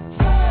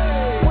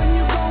 When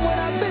you go what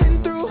I've been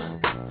through.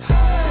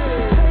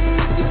 Hey,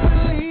 if you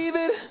believe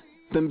it,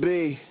 then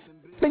be.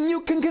 Then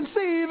you can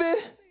conceive it.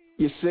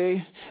 You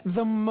see,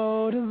 the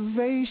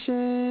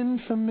motivation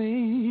for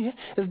me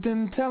has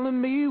been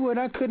telling me what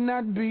I could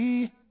not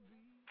be.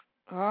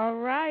 All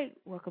right.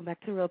 Welcome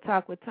back to Real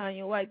Talk with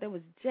Tanya White. That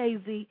was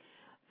Jay-Z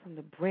from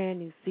the brand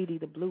new CD,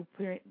 The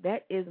Blueprint.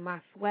 That is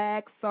my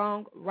swag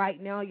song right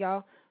now,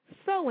 y'all.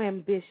 So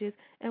ambitious.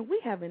 And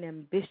we have an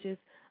ambitious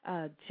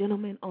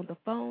gentleman on the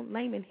phone,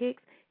 Layman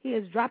Hicks. He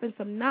is dropping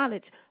some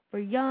knowledge for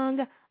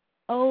young,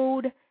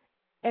 old,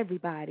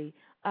 everybody.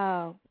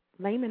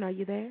 Layman, are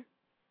you there?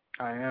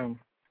 I am.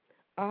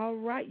 All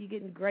right. You're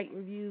getting great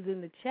reviews in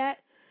the chat,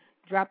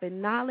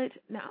 dropping knowledge.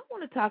 Now, I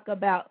want to talk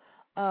about,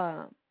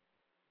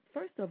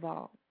 first of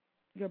all,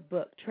 your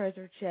book,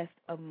 Treasure Chest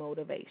of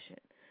Motivation.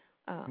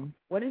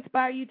 What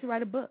inspired you to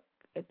write a book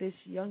at this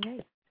young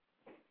age?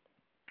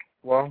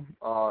 Well,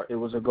 it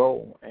was a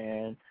goal,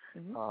 and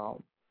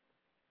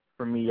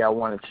for me, I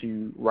wanted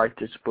to write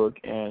this book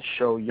and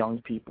show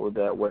young people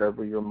that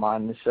whatever your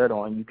mind is set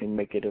on, you can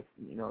make it,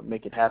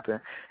 make it happen,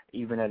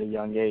 even at a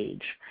young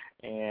age.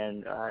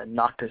 And I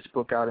knocked this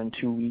book out in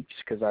 2 weeks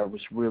because I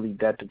was really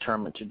that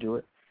determined to do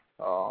it.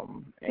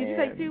 Did you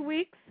take 2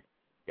 weeks?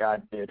 Yeah, I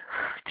did.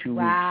 2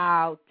 weeks.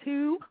 Wow,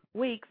 2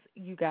 weeks,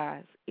 you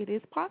guys. It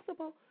is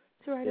possible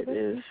to write a book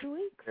in 2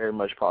 weeks. Very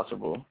much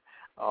possible.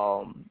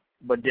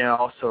 But then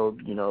also,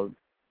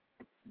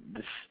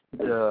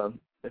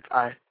 if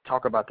I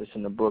talk about this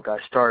in the book, I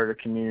started a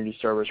community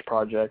service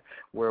project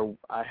where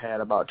I had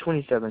about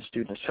 27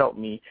 students help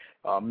me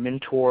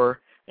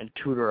mentor and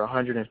tutor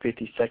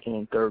 150 second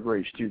and third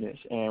grade students.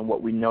 And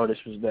what we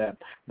noticed was that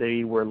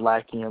they were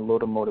lacking a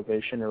little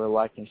motivation. They were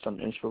lacking some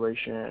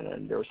inspiration,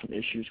 and there were some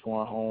issues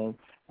going on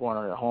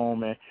at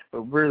home. But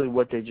really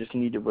what they just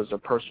needed was a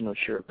personal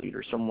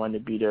cheerleader, someone to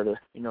be there to,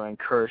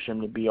 encourage them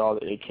to be all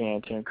that they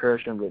can, to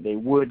encourage them that they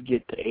would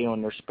get the A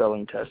on their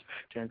spelling test,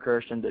 to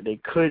encourage them that they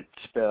could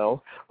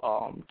spell,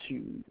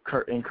 to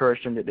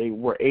encourage them that they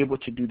were able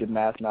to do the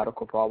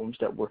mathematical problems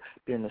that were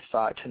being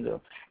assigned to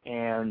them.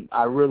 And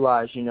I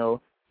realized,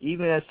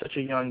 even at such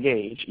a young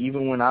age,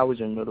 even when I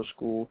was in middle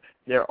school,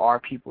 there are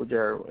people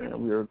there, and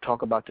we'll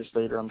talk about this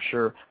later, I'm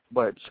sure,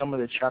 but some of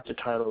the chapter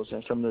titles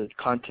and some of the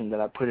content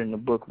that I put in the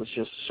book was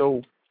just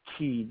so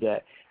key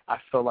that I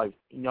felt like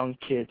young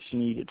kids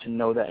needed to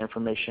know that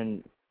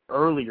information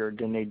earlier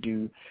than they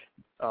do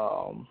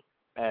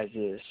as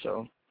is.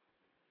 So.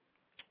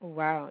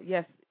 Wow,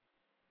 yes.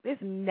 It's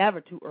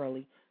never too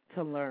early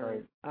to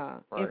learn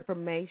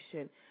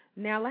information.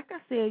 Now, like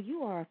I said,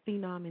 you are a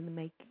phenom in the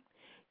making.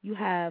 You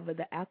have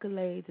the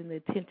accolades and the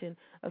attention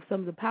of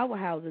some of the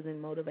powerhouses in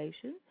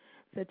motivation,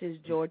 such as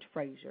George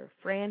Fraser,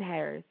 Fran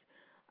Harris,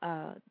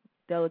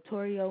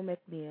 Delatorio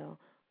McNeil.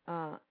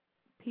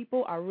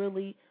 People are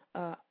really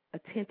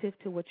attentive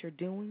to what you're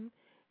doing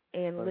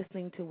and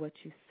listening to what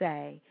you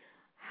say.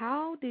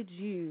 How did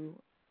you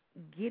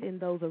get in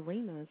those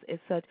arenas as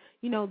such?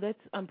 That's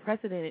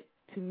unprecedented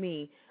to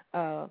me.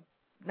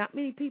 Not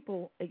many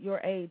people at your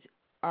age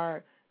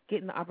are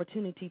getting the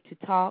opportunity to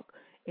talk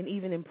and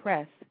even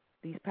impress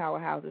these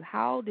powerhouses.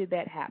 How did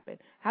that happen?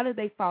 How did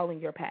they fall in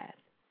your path?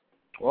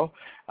 Well,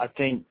 I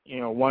think,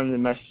 one of the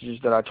messages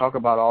that I talk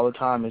about all the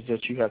time is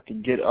that you have to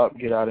get up,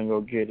 get out, and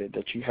go get it,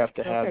 that you have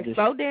to have this.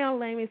 Slow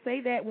down, Layman.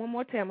 Say that one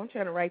more time. I'm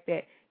trying to write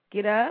that.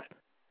 Get up,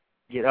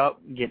 get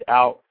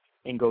out,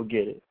 and go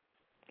get it.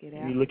 Get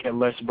out. You look at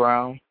Les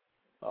Brown.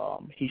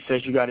 He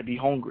says you got to be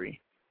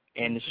hungry,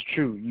 and it's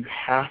true. You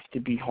have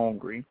to be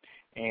hungry.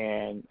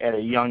 And at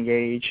a young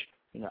age,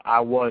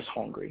 I was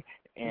hungry.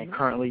 And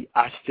currently,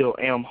 I still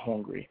am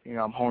hungry.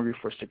 I'm hungry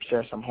for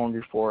success. I'm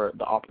hungry for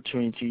the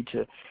opportunity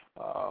to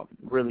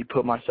really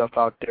put myself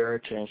out there,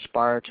 to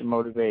inspire, to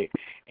motivate.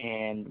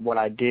 And what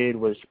I did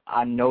was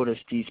I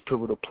noticed these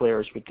pivotal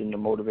players within the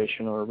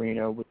motivational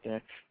arena,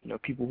 within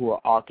people who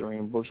are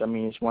authoring books. I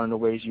mean, it's one of the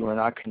ways you and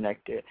I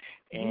connected.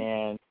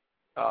 And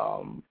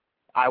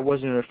I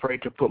wasn't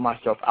afraid to put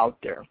myself out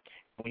there.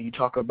 When you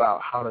talk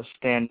about how to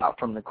stand out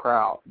from the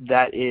crowd,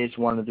 that is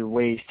one of the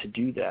ways to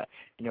do that.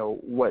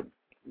 What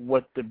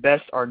what the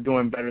best are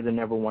doing better than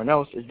everyone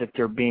else is that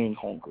they're being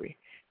hungry,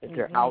 that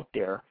they're out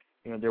there,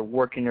 they're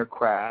working their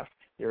craft,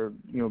 they're,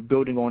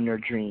 building on their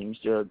dreams,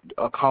 they're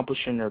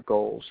accomplishing their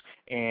goals,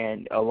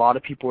 and a lot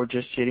of people are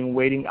just sitting,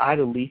 waiting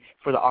idly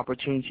for the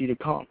opportunity to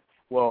come.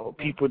 Well,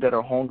 people that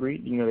are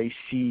hungry, they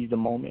seize the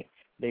moment.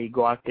 They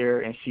go out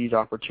there and seize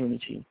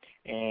opportunity.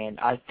 And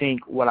I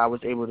think what I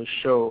was able to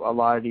show a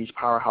lot of these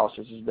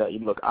powerhouses is that,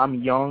 look,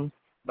 I'm young,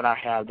 but I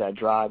have that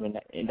drive and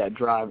that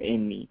drive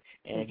in me.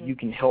 And if you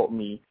can help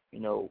me,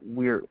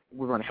 we're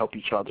going to help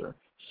each other.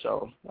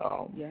 So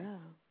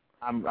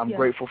I'm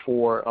grateful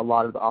for a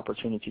lot of the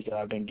opportunities that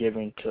I've been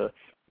given to,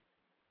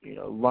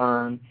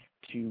 learn,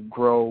 to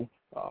grow,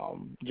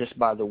 just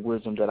by the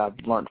wisdom that I've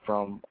learned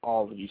from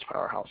all of these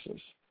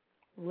powerhouses.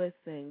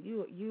 Listen,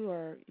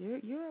 you're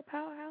a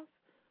powerhouse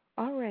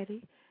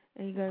already,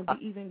 and you're going to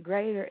be even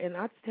greater. And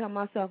I tell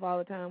myself all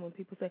the time when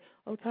people say,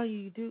 "Oh, Tanya,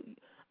 you do."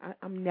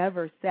 I'm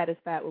never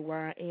satisfied with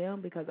where I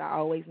am because I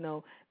always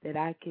know that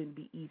I can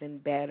be even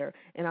better.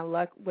 And I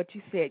like what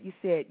you said. You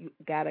said you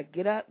got to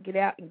get up, get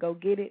out, and go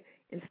get it,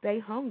 and stay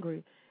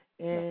hungry.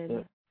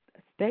 And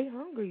stay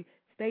hungry.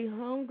 Stay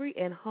hungry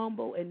and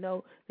humble and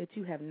know that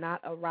you have not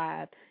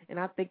arrived. And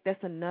I think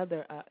that's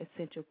another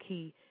essential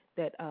key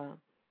that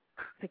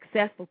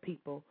successful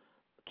people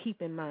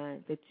keep in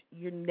mind, that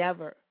you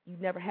never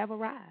have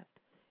arrived.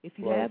 If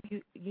you have,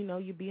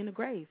 you'll be in the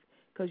grave.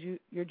 Because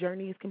your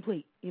journey is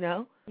complete,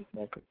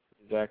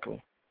 Exactly.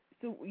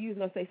 So you was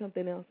going to say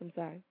something else? I'm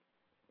sorry.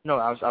 No,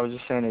 I was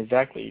just saying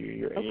exactly.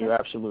 You're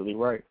absolutely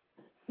right.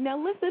 Now,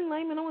 listen,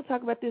 Layman, I want to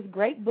talk about this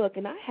great book,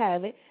 and I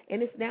have it,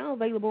 and it's now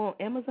available on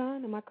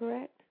Amazon. Am I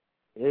correct?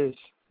 It is.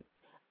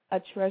 A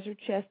Treasure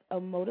Chest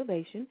of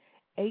Motivation,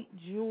 8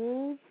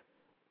 Jewels.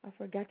 I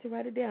forgot to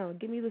write it down.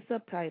 Give me the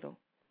subtitle.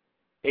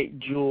 8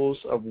 Jewels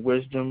of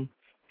Wisdom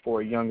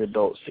for Young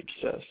Adult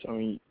Success. I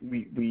mean,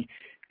 we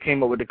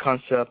came up with the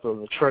concept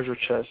of a treasure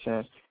chest,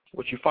 and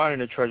what you find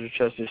in a treasure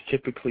chest is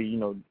typically,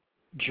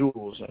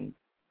 jewels and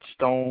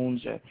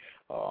stones. And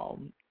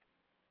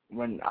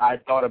when I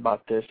thought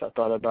about this, I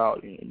thought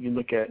about, you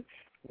look at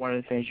one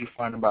of the things you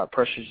find about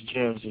precious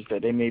gems is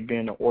that they may be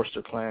in the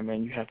oyster clam,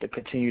 and you have to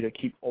continue to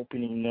keep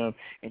opening them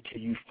until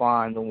you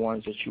find the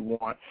ones that you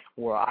want.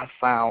 Where I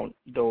found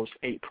those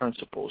 8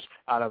 principles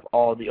out of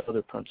all the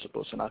other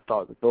principles, and I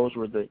thought that those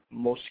were the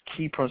most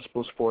key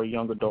principles for a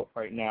young adult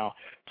right now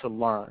to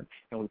learn,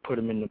 and we put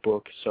them in the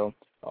book. So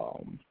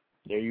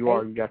there you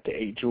are. You got the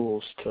 8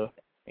 jewels to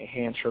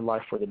enhance your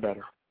life for the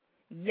better.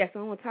 Yes, I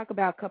want to talk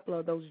about a couple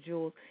of those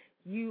jewels.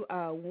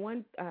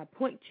 One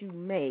point you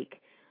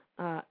make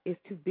is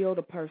to build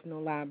a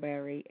personal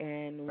library.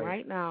 And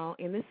right now,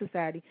 in this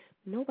society,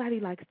 nobody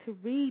likes to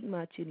read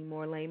much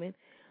anymore, Layman.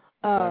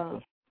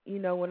 Exactly.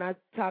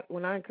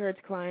 When I encourage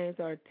clients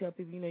or tell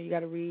people, you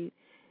got to read,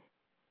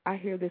 I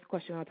hear this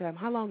question all the time: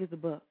 how long is the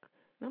book?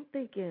 And I'm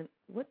thinking,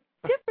 what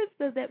difference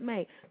does that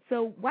make?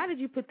 So why did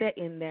you put that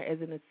in there as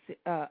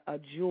a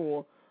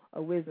jewel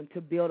of wisdom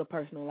to build a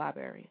personal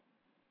library?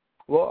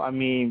 Well, I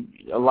mean,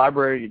 a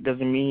library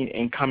doesn't mean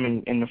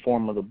income in the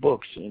form of the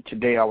books. And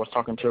today I was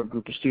talking to a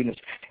group of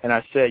students, and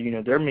I said,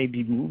 there may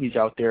be movies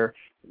out there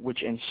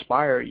which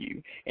inspire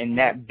you, and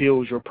that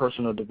builds your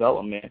personal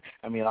development.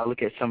 I mean, I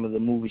look at some of the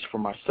movies for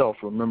myself.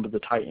 Remember the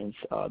Titans.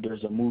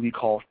 There's a movie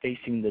called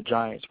Facing the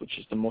Giants, which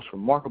is the most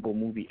remarkable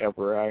movie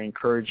ever. I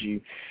encourage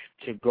you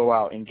to go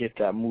out and get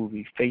that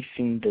movie,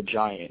 Facing the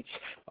Giants.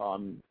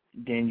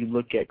 Then you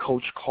look at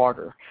Coach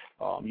Carter.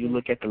 You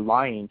look at The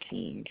Lion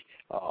King.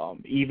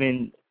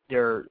 Even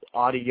there are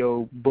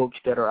audio books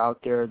that are out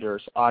there.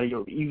 There's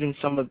audio, even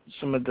some of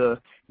the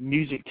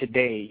music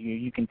today.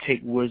 You can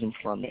take wisdom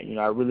from it.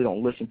 I really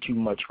don't listen too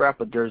much rap,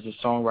 but there's a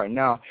song right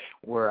now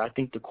where I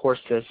think the chorus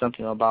says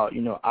something about,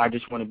 I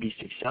just want to be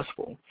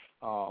successful.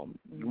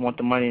 You want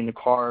the money in the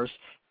cars,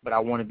 but I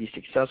want to be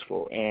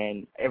successful.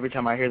 And every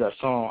time I hear that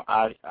song,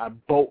 I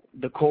bolt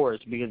the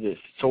chorus because it's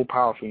so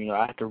powerful.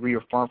 I have to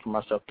reaffirm for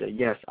myself that,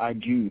 yes, I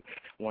do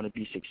want to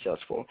be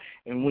successful.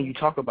 And when you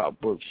talk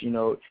about books,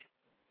 you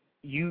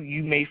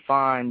may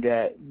find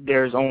that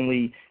there's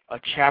only a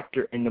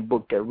chapter in the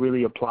book that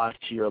really applies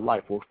to your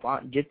life.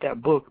 Well, get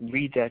that book,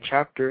 read that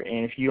chapter,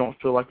 and if you don't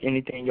feel like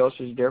anything else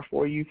is there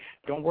for you,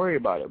 don't worry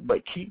about it.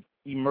 But keep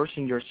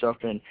immersing yourself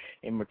in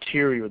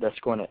material that's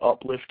going to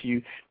uplift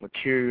you,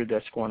 material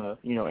that's going to,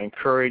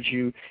 encourage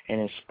you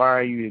and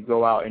inspire you to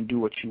go out and do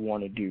what you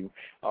want to do.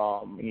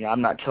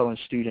 I'm not telling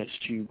students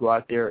to go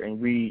out there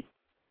and read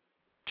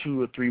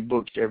 2 or 3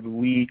 books every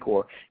week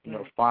or,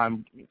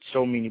 find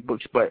so many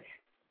books, but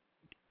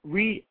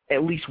read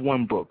at least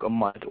 1 book a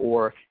month,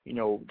 or,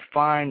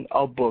 find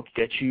a book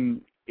that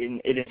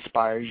it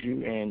inspires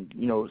you, and,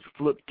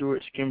 flip through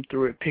it, skim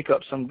through it, pick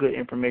up some good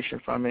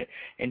information from it,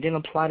 and then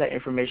apply that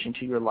information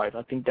to your life.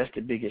 I think that's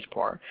the biggest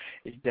part,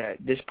 is that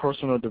this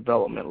personal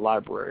development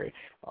library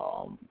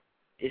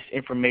is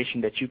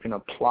information that you can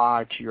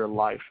apply to your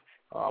life.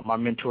 My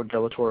mentor,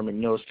 Delatora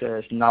McNeil,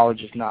 says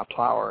knowledge is not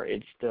power.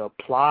 It's the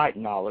applied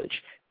knowledge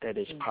that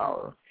is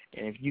power.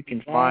 And if you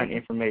can find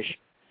information,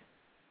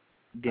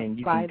 then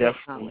you can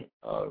definitely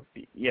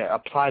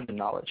apply the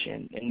knowledge,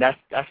 and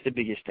that's the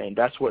biggest thing.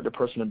 That's what the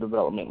personal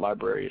development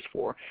library is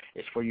for.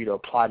 It's for you to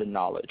apply the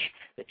knowledge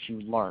that you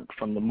learned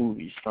from the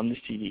movies, from the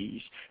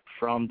CDs,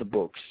 from the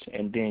books,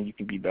 and then you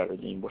can be better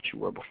than what you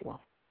were before.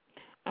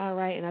 All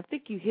right, and I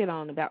think you hit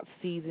on about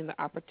seizing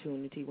the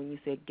opportunity when you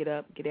said get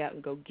up, get out,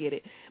 and go get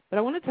it. But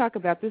I want to talk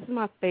about, this is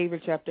my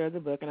favorite chapter of the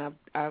book, and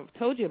I've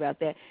told you about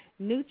that,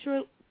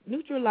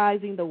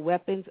 neutralizing the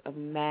weapons of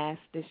mass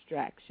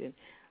distraction.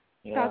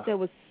 I thought that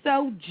was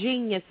so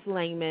genius,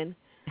 Layman.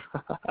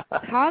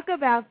 Talk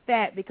about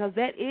that, because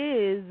that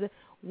is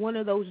one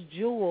of those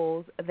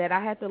jewels that I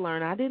had to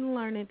learn. I didn't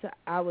learn it until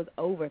I was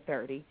over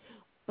 30.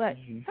 But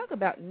talk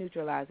about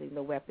neutralizing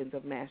the weapons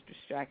of mass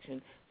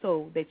distraction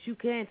so that you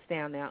can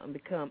stand out and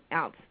become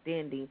an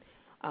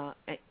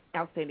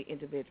outstanding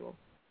individual.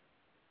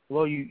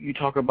 Well, you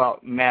talk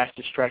about mass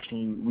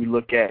distraction. We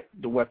look at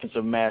the weapons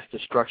of mass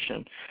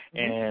destruction,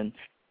 and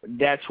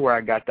that's where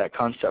I got that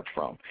concept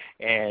from.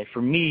 And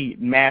for me,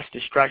 mass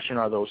distraction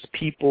are those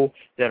people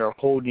that are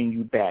holding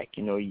you back.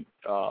 You know,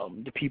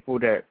 the people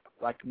that,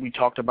 like we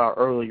talked about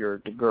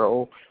earlier, the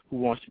girl who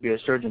wants to be a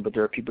surgeon, but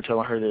there are people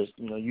telling her that,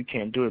 you know, you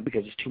can't do it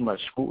because it's too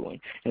much schooling.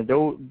 And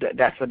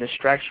that's a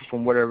distraction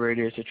from whatever it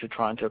is that you're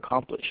trying to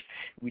accomplish.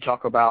 We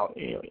talk about,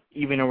 you know,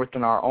 even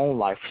within our own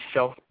life,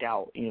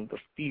 self-doubt, you know, the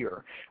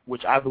fear,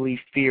 which I believe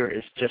fear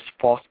is just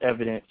false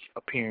evidence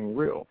appearing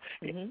real.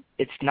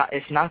 It's not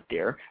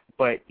there,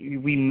 but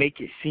we make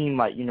it seem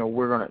like, you know,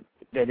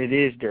 that it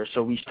is there,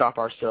 so we stop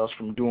ourselves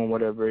from doing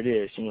whatever it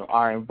is, you know,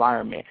 our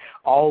environment.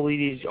 All of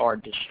these are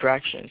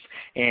distractions,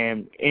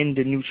 and in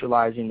the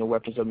neutralizing the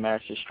weapons of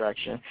mass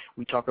distraction,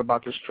 we talk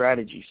about the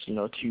strategies, you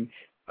know, to,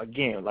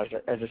 again, like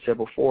as I said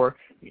before,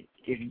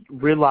 if you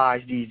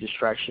realize these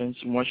distractions,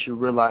 once you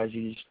realize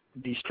these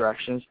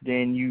distractions,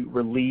 then you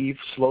relieve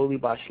slowly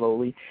by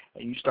slowly,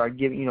 and you start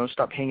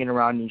stop hanging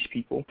around these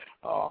people.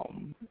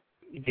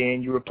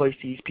 Then you replace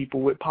these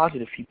people with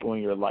positive people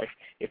in your life.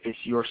 If it's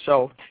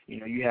yourself, you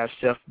know, you have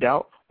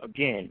self-doubt,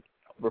 again,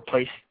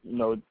 replace, you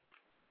know,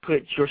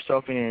 put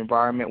yourself in an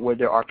environment where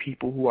there are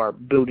people who are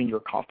building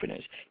your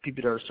confidence,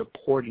 people that are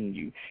supporting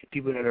you,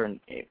 people that are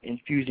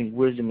infusing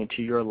wisdom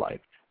into your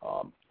life.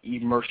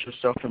 Immerse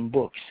yourself in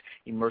books,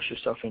 immerse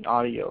yourself in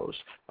audios,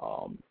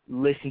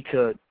 listen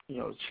to, you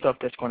know, stuff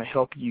that's going to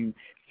help you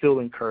feel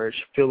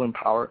encouraged, feel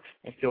empowered,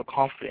 and feel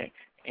confident.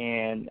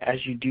 And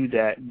as you do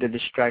that, the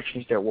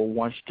distractions that were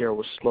once there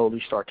will slowly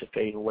start to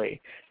fade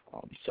away.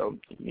 So,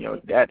 you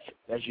know, that's,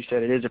 as you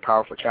said, it is a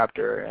powerful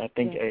chapter. I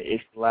think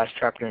it's the last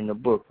chapter in the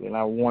book, and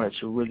I wanted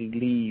to really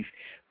leave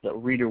the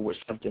reader with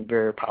something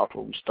very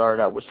powerful. We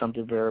started out with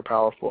something very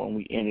powerful, and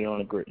we ended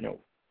on a great note.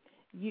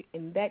 You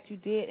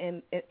did,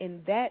 and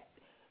that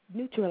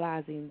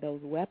neutralizing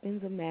those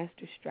weapons of mass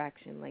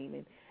distraction,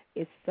 Layman,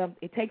 it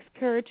takes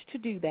courage to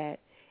do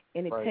that,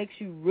 and it takes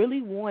you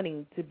really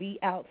wanting to be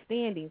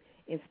outstanding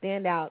and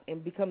stand out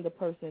and become the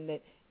person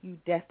that you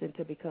destined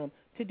to become.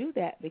 To do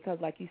that, because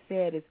like you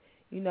said, is,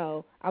 you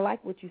know, I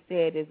like what you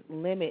said, is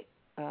limit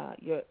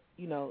your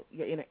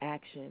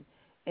interaction,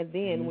 and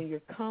then when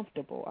you're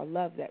comfortable, I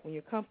love that, when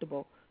you're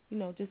comfortable, you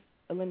know, just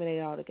eliminate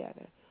it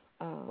altogether.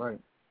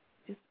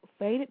 Just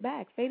fade it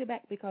back,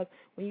 because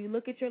when you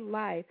look at your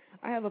life,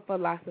 I have a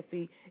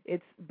philosophy,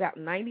 it's about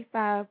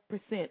 95%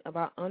 of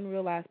our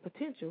unrealized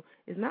potential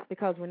is not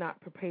because we're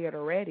not prepared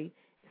already,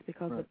 it's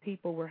because of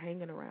people we're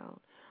hanging around.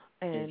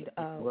 And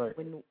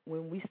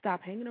when we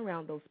stop hanging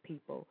around those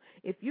people,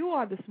 if you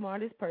are the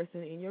smartest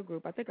person in your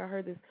group, I think I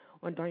heard this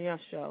on Darnell's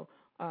show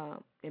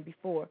and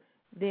before,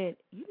 then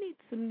you need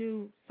some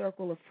new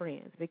circle of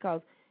friends,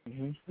 because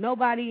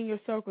nobody in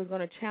your circle is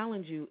going to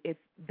challenge you if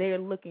they're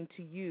looking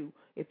to you,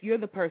 if you're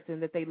the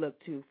person that they look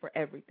to for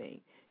everything.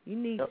 You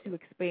need to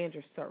expand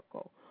your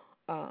circle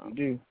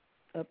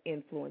of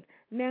influence.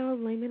 Now,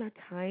 Layman, our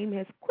time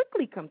has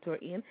quickly come to an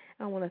end.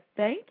 I want to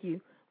thank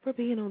you for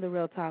being on the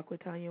Real Talk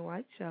with Tanya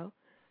White show.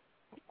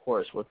 Of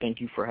course. Well, thank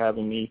you for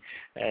having me.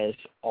 As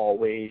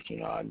always,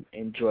 you know, I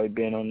enjoy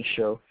being on the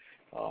show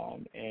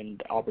and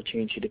the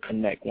opportunity to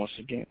connect once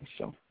again.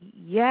 So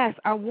yes,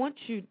 I want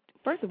you,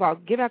 first of all,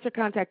 give out your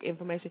contact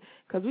information,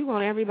 because we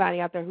want everybody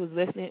out there who's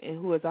listening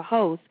and who is a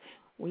host,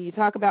 when you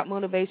talk about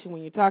motivation,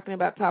 when you're talking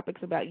about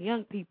topics about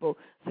young people,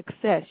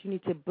 success, you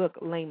need to book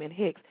Layman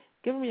Hicks.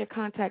 Give them your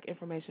contact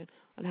information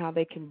on how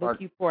they can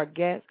book you for a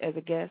guest,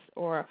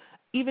 or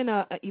even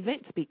an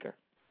event speaker.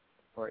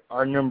 All right.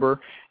 Our number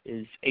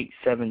is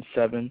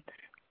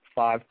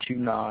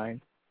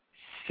 877-529-6660.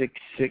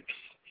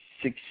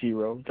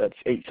 That's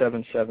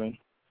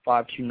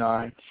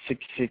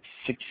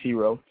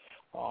 877-529-6660.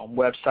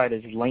 Website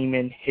is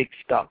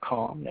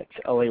laymanhicks.com. That's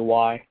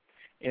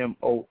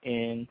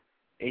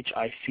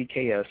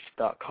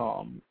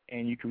LaymonHicks.com.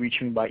 And you can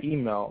reach me by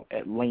email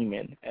at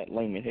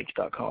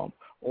laymanhicks.com.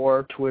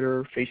 Or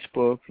Twitter,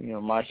 Facebook, you know,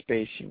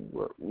 MySpace.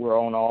 We're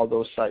on all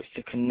those sites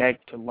to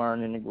connect, to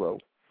learn, and to grow.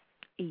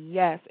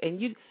 Yes, and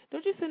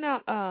don't you send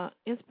out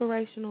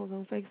inspirationals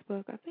on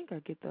Facebook? I think I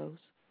get those.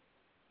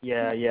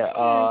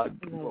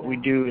 What we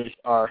do is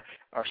our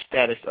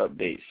status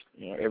updates.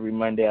 Every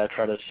Monday I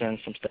try to send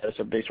some status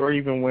updates, or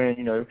even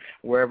when,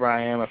 wherever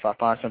I am, if I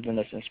find something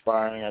that's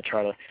inspiring, I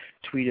try to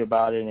tweet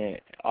about it, and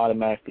it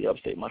automatically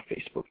updates my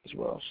Facebook as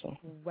well. So.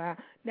 Wow.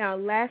 Now,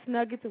 last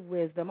nuggets of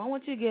wisdom. I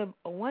want you to give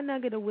one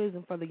nugget of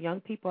wisdom for the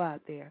young people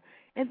out there,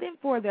 and then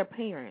for their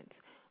parents,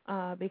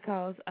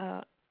 because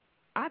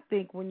I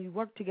think when you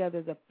work together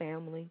as a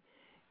family,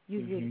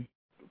 you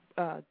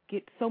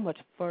get so much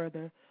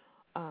further.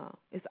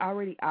 It's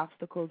already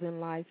obstacles in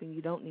life, and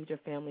you don't need your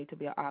family to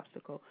be an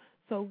obstacle.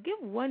 So give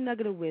one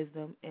nugget of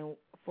wisdom and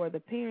for the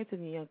parents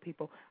and the young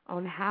people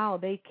on how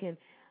they can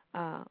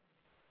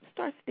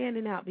start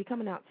standing out,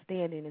 becoming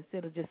outstanding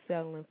instead of just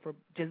settling for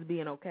just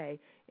being okay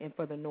and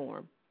for the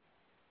norm.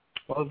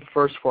 Well, the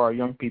first for our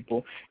young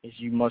people is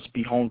you must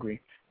be hungry.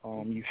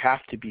 You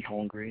have to be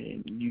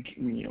hungry,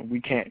 and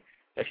we can't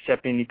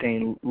accept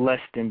anything less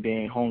than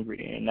being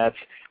hungry, and that's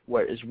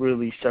what is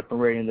really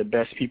separating the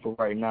best people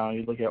right now.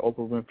 You look at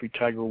Oprah Winfrey,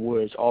 Tiger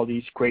Woods, all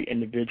these great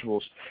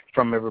individuals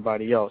from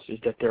everybody else, is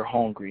that they're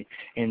hungry.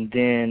 And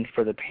then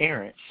for the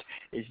parents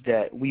is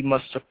that we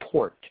must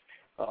support,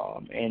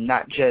 and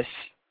not just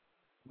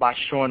by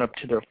showing up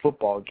to their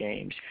football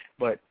games,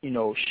 but,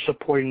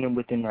 supporting them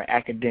within their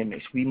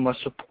academics. We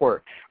must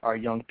support our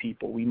young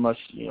people. We must,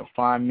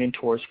 find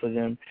mentors for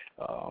them,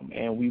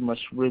 and we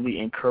must really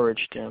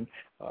encourage them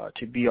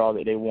to be all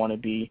that they want to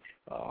be.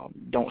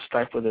 Don't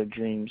stifle their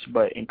dreams,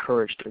 but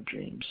encourage their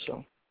dreams.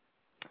 So.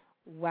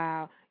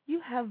 Wow. You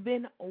have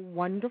been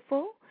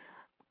wonderful.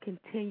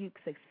 Continued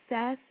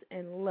success.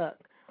 And look,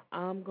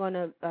 I'm going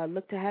to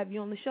look to have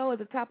you on the show at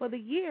the top of the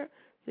year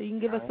so you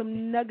can give us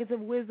some nuggets of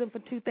wisdom for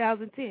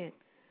 2010.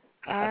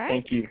 All right?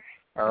 Thank you.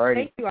 All right.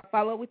 Thank you. I'll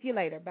follow up with you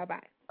later. Bye-bye.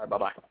 All right,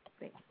 bye-bye.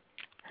 Thanks.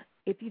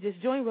 If you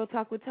just joined Real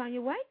Talk with Tanya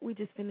White, we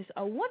just finished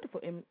a wonderful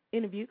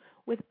interview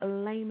with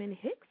Layman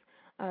Hicks,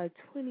 a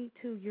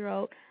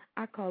 22-year-old.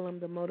 I call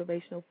him the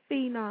motivational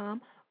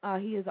phenom.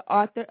 He is the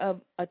author of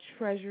A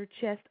Treasure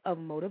Chest of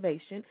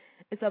Motivation.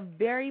 It's a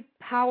very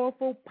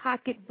powerful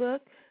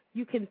pocketbook.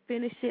 You can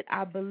finish it,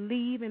 I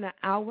believe, in an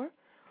hour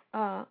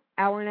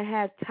and a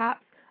half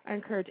tops. I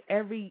encourage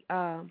every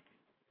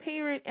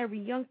parent, every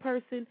young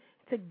person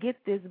to get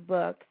this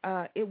book.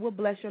 It will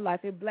bless your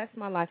life. It blessed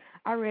my life.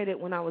 I read it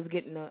when I was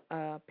getting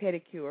a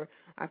pedicure.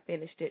 I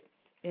finished it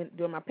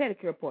during my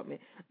pedicure appointment.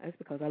 That's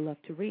because I love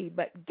to read.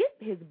 But get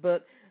his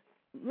book.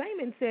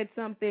 Layman said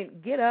something,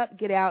 get up,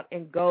 get out,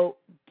 and go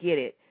get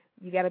it.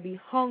 You got to be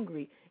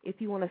hungry if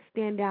you want to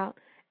stand out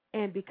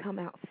and become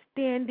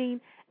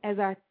outstanding. As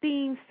our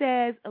theme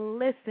says,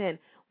 listen,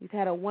 we've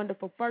had a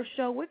wonderful first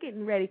show. We're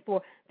getting ready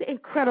for the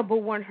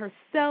incredible one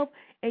herself.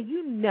 And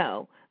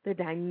the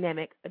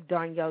dynamic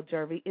Darnyelle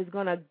Jervey is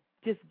going to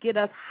just get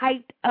us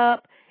hyped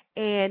up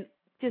and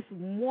just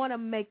want to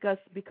make us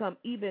become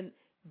even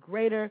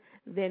greater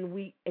than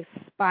we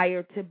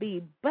aspire to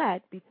be.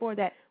 But before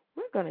that,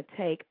 we're going to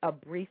take a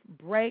brief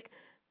break.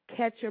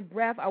 Catch your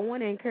breath. I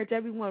want to encourage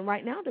everyone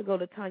right now to go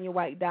to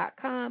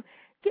TanyaWhite.com,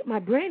 get my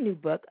brand new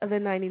book, The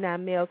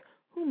 99 Males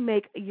Who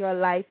Make Your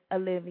Life a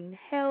Living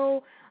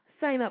Hell.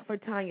 Sign up for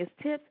Tanya's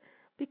Tips.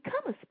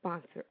 Become a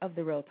sponsor of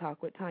the Real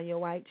Talk with Tanya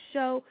White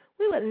show.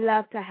 We would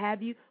love to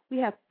have you. We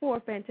have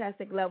 4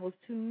 fantastic levels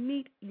to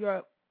meet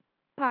your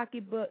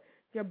pocketbook,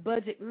 your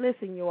budget.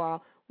 Listen, you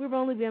all, we've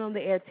only been on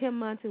the air 10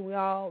 months, and we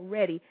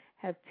already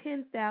have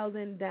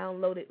 10,000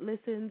 downloaded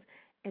listens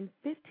and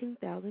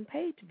 15,000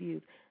 page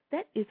views.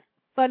 That is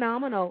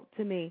phenomenal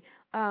to me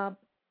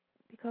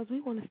because we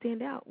want to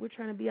stand out. We're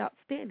trying to be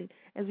outstanding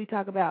as we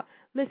talk about.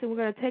 Listen, we're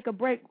going to take a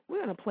break.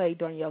 We're going to play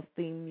Darnyelle's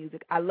theme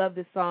music. I love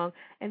this song.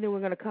 And then we're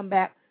going to come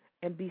back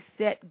and be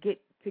set,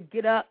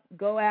 get up,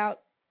 go out,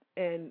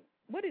 and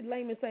what did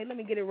Layman say? Let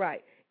me get it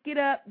right. Get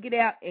up, get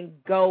out, and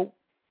go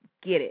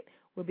get it.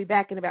 We'll be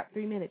back in about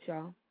 3 minutes,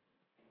 y'all.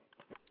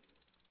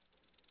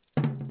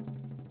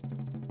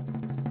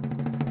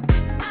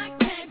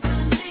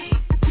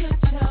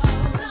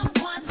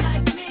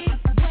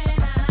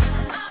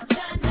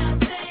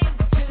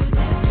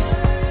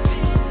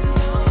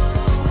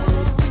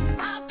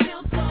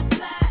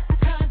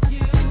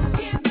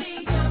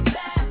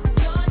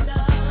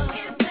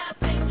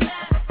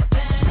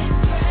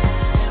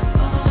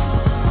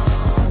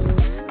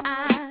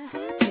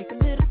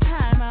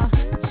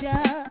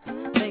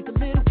 Think a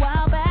little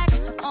while back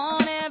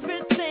on it.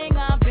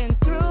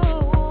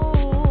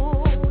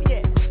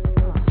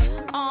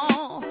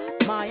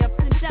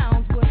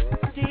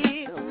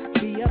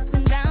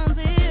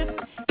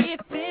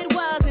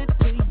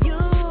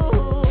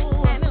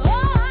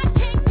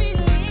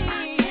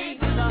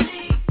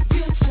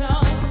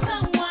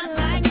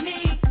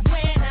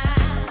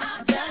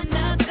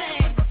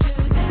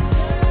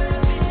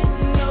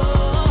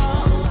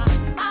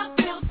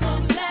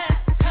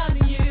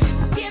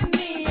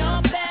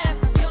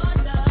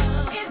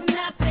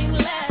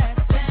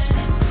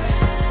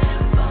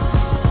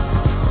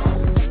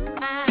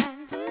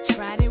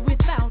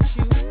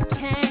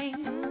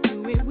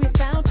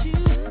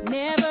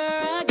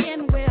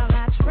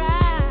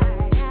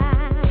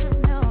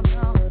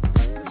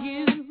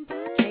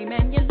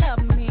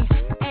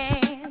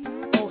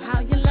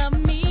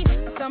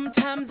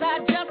 Sometimes I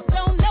just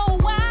don't know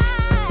why.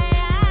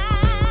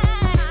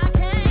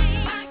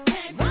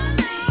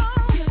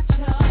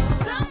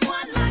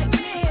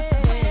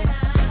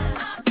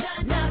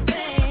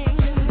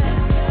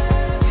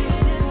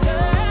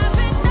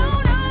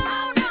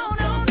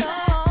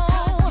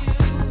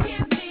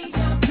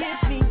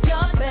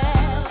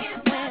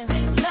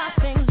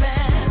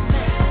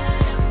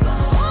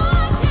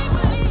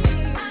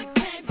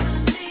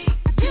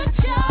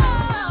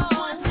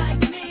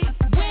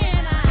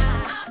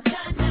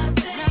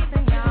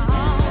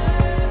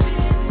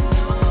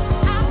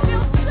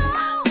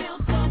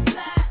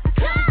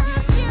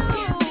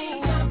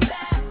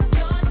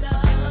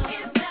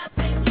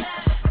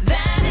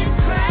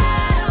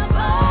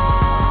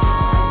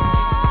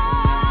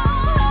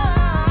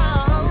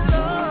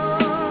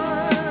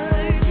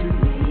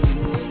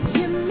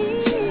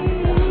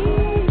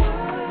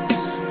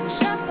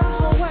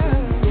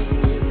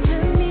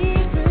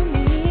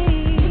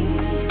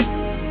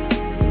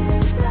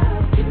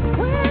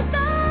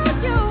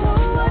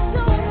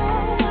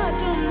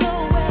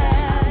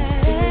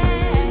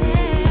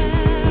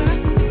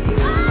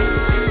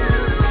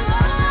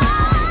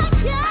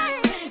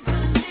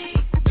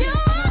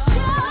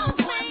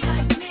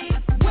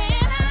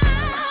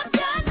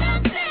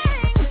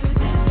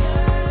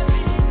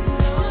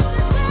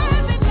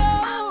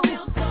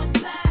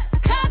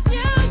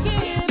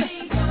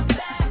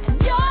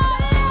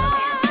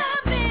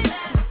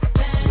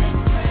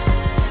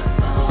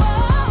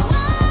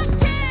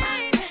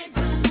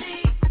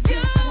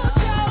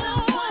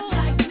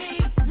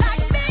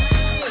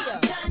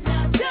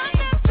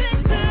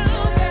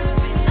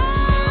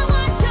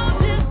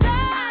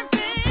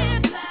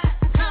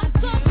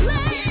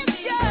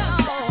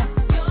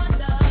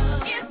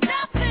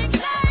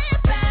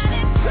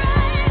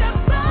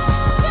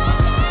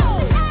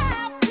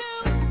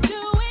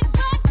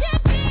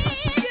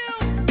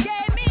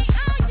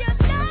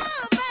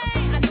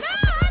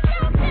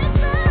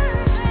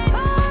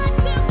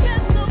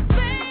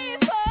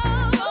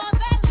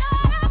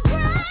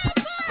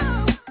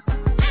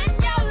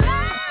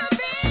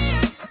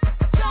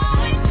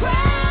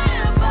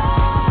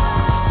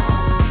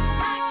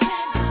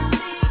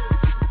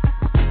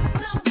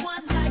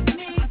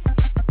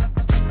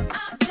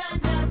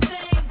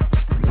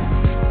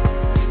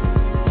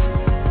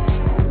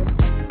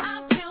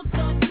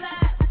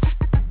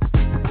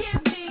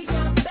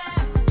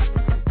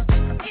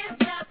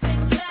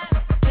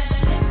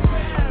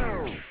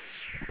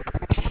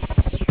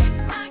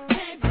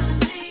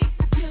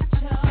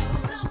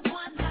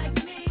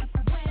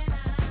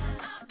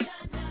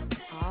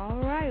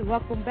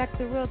 Welcome back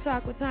to Real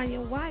Talk with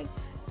Tanya White.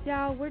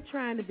 Y'all, we're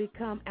trying to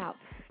become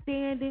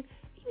outstanding.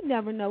 You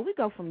never know. We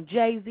go from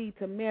Jay-Z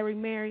to Mary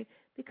Mary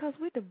because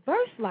we're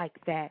diverse like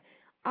that.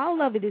 All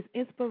of it is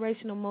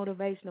inspirational,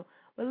 motivational.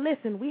 But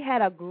listen, we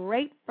had a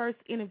great first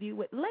interview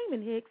with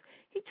Layman Hicks.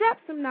 He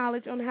dropped some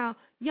knowledge on how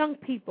young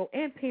people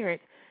and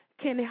parents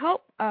can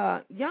help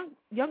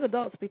young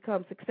adults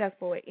become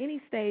successful at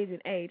any stage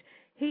and age.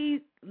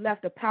 He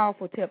left a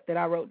powerful tip that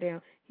I wrote down.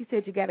 He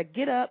said you got to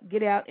get up,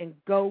 get out, and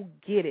go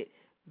get it.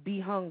 Be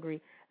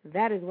hungry.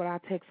 That is what I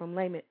take from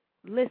Layman.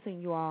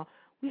 Listen, you all,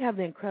 we have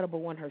the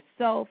Incredible One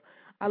herself.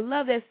 I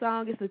love that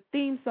song. It's a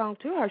theme song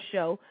to her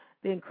show,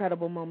 The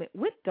Incredible Moment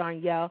with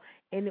Darnyelle.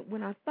 And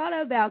when I thought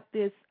about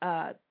this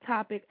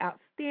topic,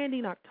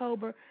 Outstanding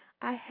October,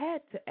 I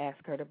had to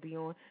ask her to be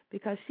on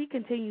because she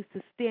continues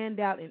to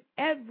stand out in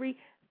every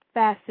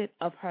facet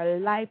of her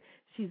life.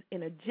 She's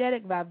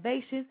energetic,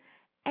 vivacious,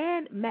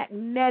 and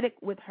magnetic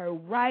with her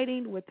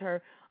writing, with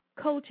her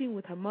coaching,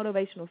 with her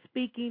motivational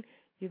speaking.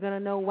 You're going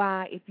to know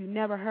why. If you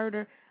never heard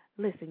her,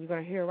 listen, you're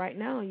going to hear her right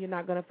now, and you're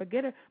not going to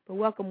forget her. But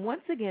welcome once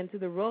again to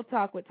the Real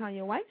Talk with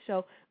Tanya White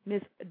show,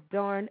 Miss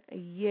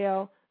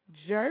Darnyelle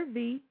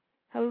Jervey.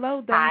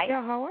 Hello,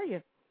 Darnyelle. How are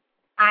you?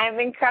 I am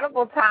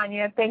incredible,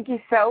 Tanya. Thank you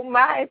so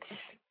much.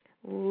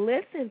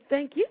 Listen,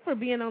 thank you for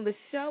being on the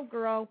show,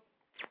 girl.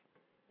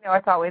 No,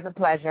 it's always a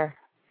pleasure.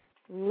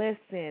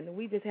 Listen,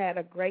 we just had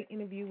a great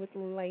interview with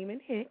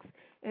Layman Hicks,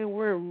 and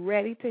we're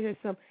ready to hear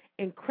some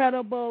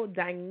incredible,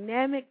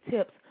 dynamic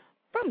tips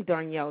from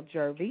Darnyelle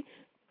Jervey.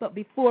 But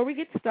before we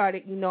get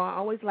started, you know I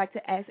always like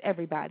to ask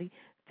everybody,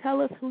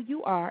 tell us who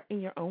you are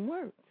in your own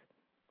words.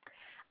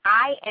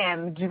 I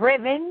am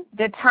driven,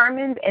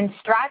 determined, and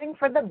striving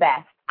for the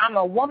best. I'm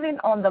a woman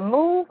on the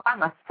move.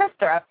 I'm a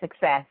sister of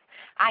success.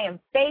 I am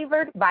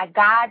favored by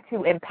God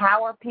to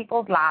empower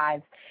people's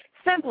lives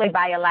simply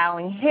by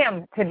allowing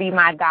Him to be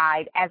my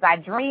guide as I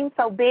dream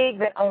so big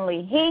that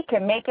only He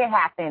can make it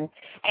happen.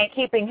 And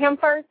keeping Him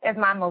first is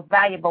my most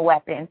valuable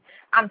weapon.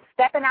 I'm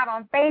stepping out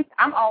on faith.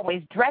 I'm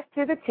always dressed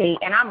to the T,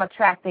 and I'm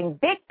attracting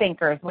big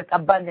thinkers with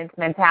abundance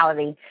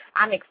mentality.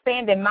 I'm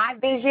expanding my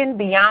vision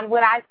beyond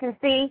what eyes can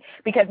see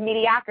because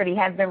mediocrity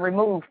has been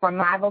removed from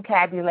my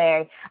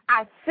vocabulary.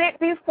 I sit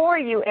before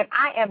you, and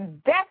I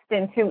am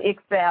destined to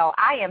excel.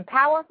 I am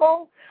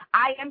powerful.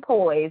 I am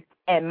poised.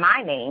 And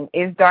my name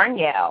is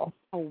Darnyelle.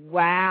 Oh,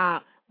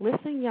 wow.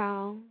 Listen,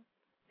 y'all,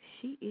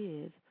 she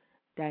is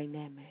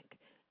dynamic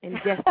and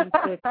destined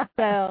to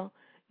excel.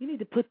 You need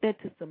to put that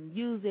to some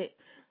music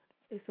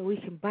so we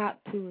can bop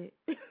to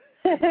it.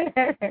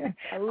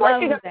 I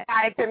love that.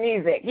 I have it to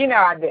music. You know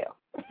I do.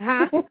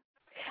 Huh?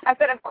 I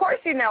said, of course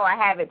you know I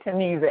have it to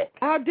music.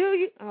 Oh, do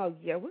you? Oh,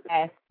 yeah.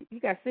 Yes. You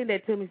got to send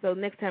that to me so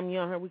next time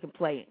you're on her, we can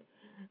play it.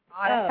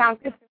 Oh, that sounds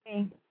good to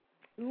me.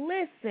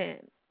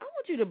 Listen, I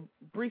want you to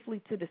briefly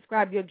to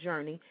describe your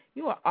journey.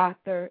 You're an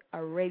author,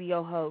 a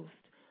radio host,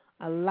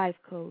 a life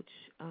coach,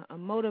 a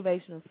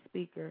motivational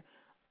speaker,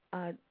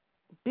 a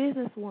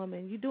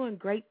businesswoman. You're doing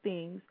great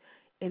things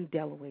in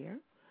Delaware.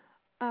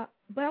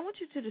 But I want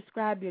you to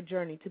describe your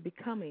journey to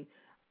becoming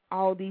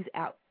all these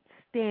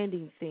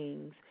outstanding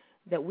things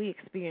that we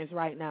experience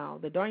right now,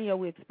 the Darnyelle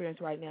we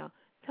experience right now.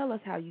 Tell us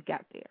how you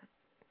got there.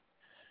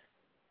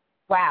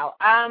 Wow.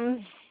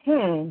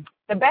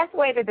 The best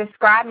way to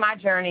describe my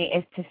journey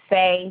is to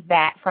say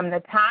that from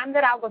the time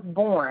that I was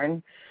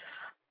born,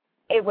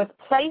 it was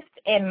placed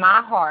in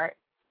my heart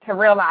to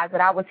realize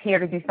that I was here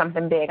to do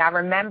something big. I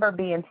remember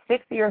being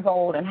 6 years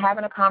old and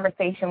having a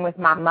conversation with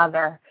my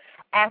mother,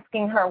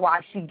 asking her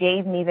why she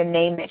gave me the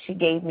name that she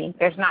gave me.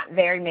 There's not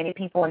very many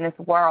people in this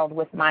world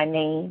with my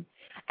name.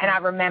 And I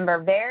remember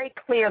very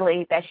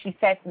clearly that she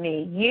said to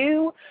me,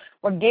 you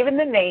were given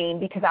the name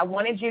because I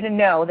wanted you to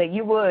know that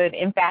you would,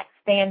 in fact,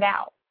 stand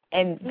out.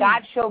 And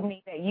God showed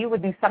me that you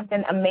would do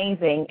something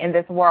amazing in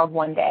this world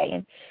one day.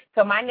 And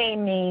so my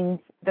name means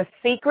the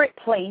secret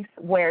place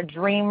where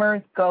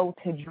dreamers go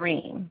to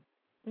dream.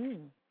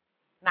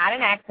 Not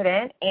an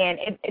accident, and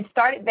it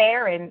started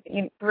there and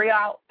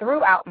throughout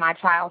my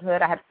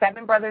childhood. I have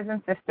 7 brothers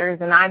and sisters,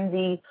 and I'm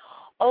the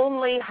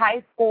only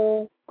high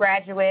school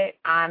graduate.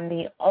 I'm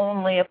the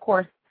only, of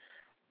course,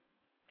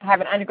 have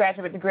an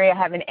undergraduate degree. I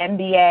have an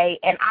MBA,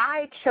 and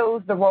I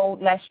chose the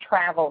road less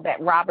traveled that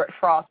Robert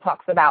Frost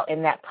talks about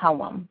in that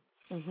poem.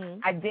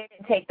 I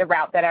didn't take the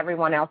route that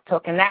everyone else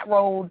took, and that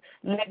road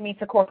led me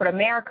to corporate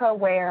America,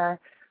 where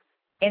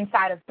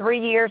inside of 3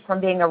 years from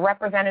being a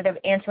representative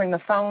answering the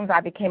phones,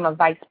 I became a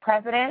vice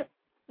president.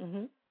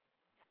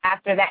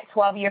 After that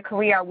 12-year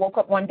career, I woke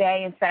up one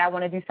day and said I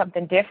want to do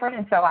something different,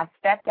 and so I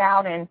stepped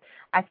out and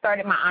I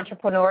started my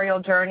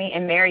entrepreneurial journey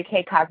in Mary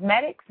Kay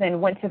Cosmetics and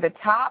went to the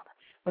top,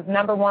 was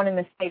 #1 in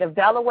the state of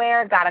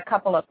Delaware, got a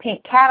couple of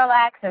pink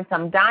Cadillacs and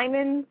some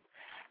diamonds.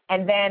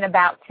 And then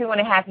about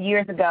 2.5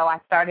 years ago, I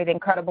started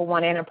Incredible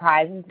One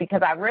Enterprises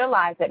because I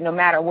realized that no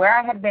matter where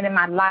I had been in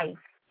my life,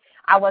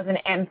 I was an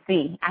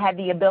MC. I had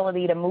the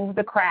ability to move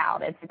the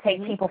crowd and to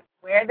take people from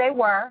where they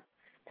were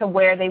to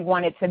where they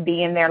wanted to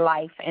be in their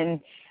life. And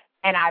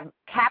I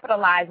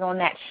capitalized on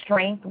that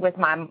strength with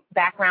my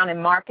background in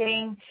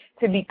marketing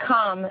to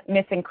become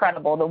Miss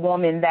Incredible, the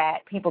woman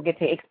that people get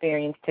to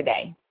experience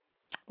today.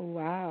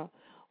 Wow.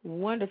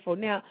 Wonderful.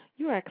 Now,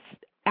 you're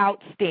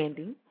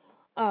outstanding.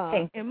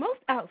 And most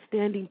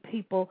outstanding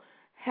people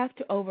have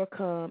to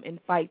overcome and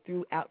fight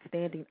through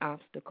outstanding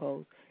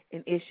obstacles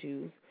and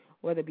issues,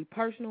 whether it be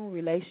personal,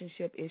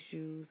 relationship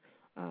issues,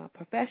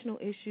 professional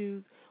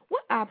issues.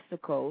 What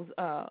obstacles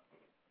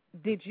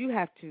did you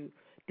have to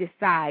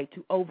decide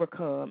to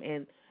overcome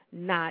and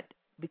not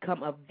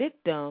become a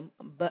victim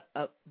but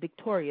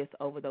victorious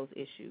over those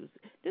issues?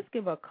 Just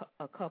give a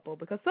couple,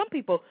 because some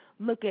people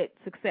look at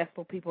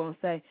successful people and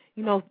say,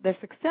 you know, they're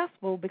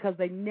successful because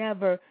they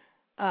never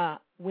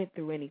went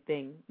through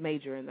anything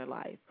major in their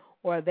life,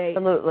 or they've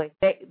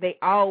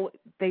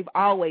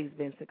always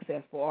been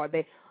successful, or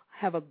they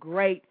have a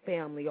great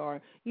family,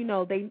 or you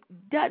know they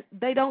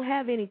don't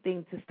have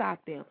anything to stop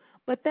them.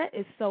 But that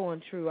is so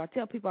untrue. I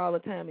tell people all the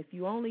time, if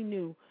you only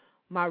knew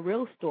my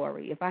real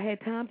story, if I had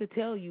time to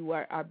tell you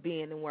where I've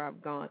been and where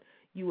I've gone,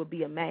 you would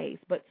be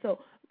amazed. But so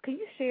can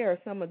you share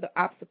some of the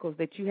obstacles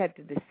that you had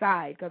to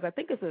decide? Because I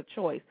think it's a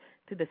choice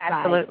to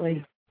decide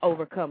to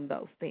overcome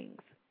those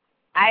things.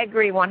 I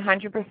agree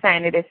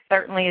 100%. It is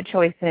certainly a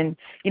choice. And,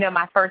 you know,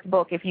 my first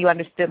book, if you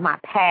understood my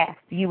past,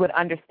 you would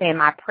understand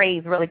my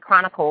praise really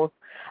chronicles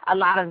a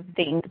lot of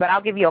things. But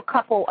I'll give you a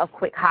couple of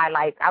quick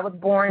highlights. I was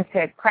born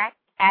to crack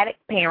addict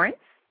parents.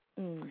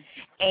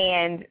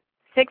 And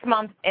 6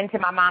 months into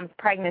my mom's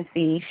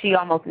pregnancy, she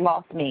almost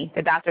lost me.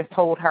 The doctors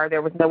told her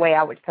there was no way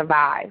I would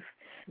survive.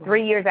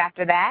 3 years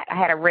after that, I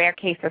had a rare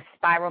case of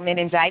spiral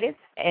meningitis,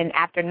 and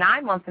after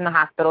 9 months in the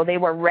hospital, they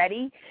were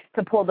ready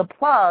to pull the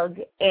plug,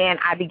 and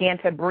I began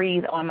to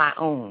breathe on my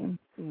own.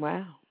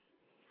 Wow.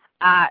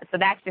 So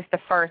that's just the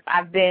first.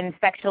 I've been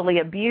sexually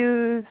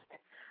abused.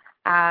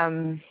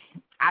 I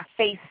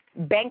faced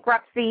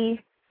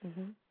bankruptcy.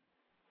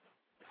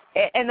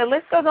 And the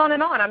list goes on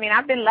and on. I mean,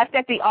 I've been left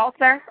at the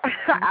altar.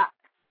 I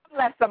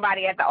left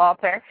somebody at the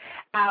altar.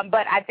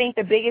 But I think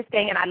the biggest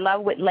thing, and I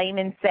love what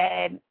Layman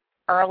said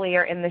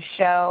earlier in the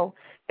show,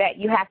 that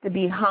you have to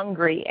be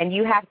hungry and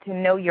you have to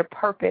know your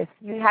purpose.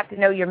 You have to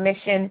know your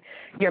mission,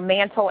 your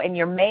mantle, and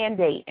your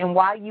mandate, and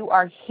why you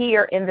are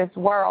here in this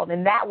world.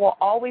 And that will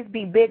always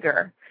be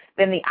bigger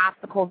than the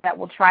obstacles that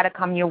will try to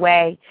come your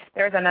way.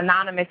 There's an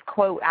anonymous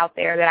quote out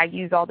there that I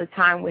use all the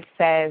time which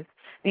says,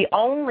 the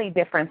only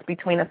difference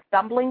between a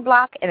stumbling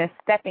block and a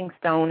stepping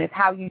stone is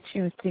how you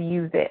choose to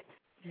use it.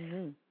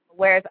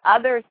 whereas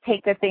others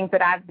take the things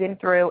that I've been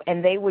through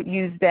and they would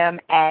use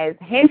them as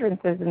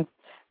hindrances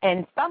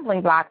and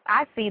stumbling blocks.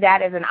 I see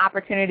that as an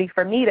opportunity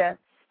for me to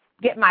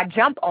get my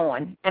jump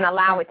on and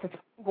allow it to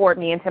springboard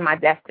me into my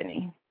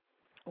destiny.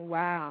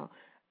 Wow.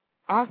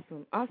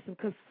 Awesome.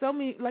 Because so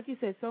many, like you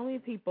said, so many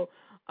people,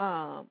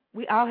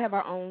 we all have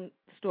our own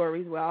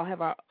stories. We all have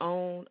our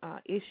own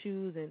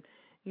issues and,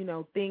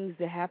 things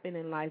that happen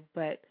in life.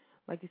 But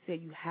like you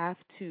said, you have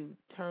to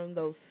turn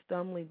those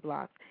stumbling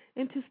blocks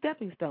into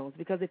stepping stones,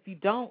 because if you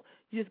don't,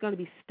 you're just going to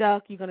be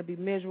stuck. You're going to be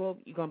miserable.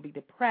 You're going to be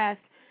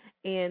depressed.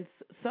 And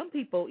some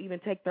people even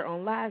take their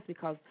own lives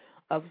because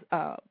of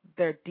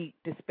their deep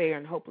despair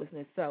and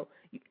hopelessness. So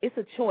it's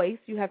a choice.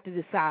 You have to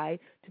decide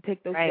to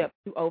take those steps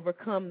to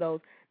overcome those,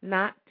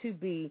 not to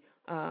be,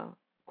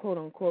 quote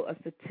unquote, a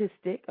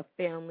statistic, a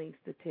family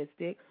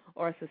statistic,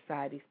 or a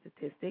society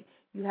statistic.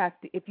 You have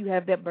to, if you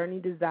have that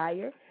burning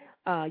desire,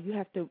 you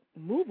have to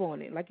move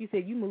on it. Like you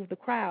said, you move the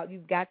crowd.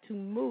 You've got to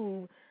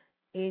move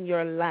in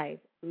your life.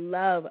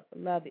 Love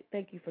it.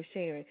 Thank you for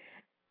sharing.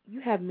 You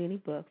have many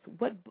books.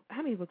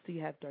 How many books do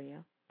you have,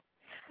 Darnell?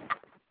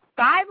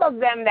 5 of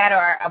them that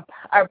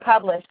are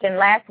published. And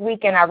last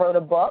weekend I wrote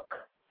a book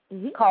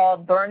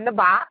called Burn the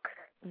Box.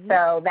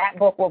 So that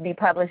book will be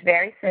published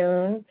very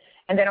soon.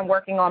 And then I'm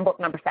working on book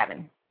number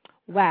 7.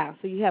 Wow.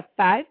 So you have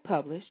 5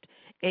 published.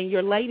 And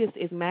your latest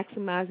is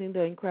Maximizing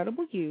the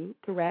Incredible You,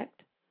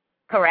 correct?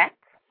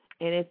 Correct.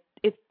 And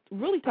it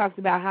really talks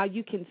about how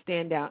you can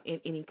stand out in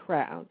any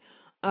crowd.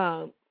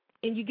 And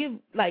you give,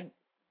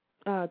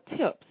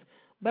 tips.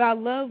 But I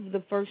love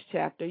the first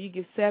chapter. You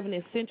give 7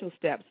 essential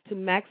steps to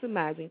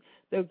maximizing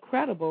the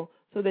incredible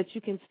so that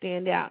you can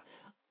stand out.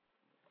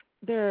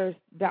 There's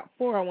about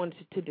 4 I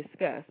wanted to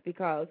discuss,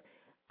 because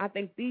I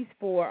think these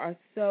 4 are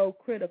so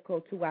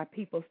critical to why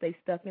people stay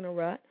stuck in a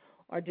rut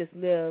or just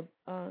live,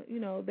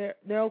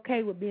 they're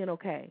okay with being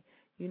okay,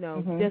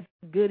 just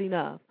good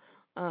enough.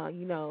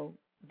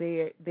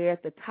 They're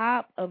at the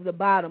top of the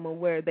bottom of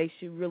where they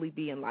should really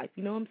be in life.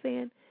 You know what I'm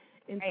saying?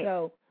 And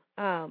so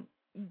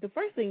the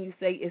first thing you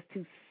say is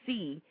to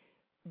see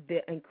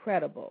the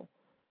incredible.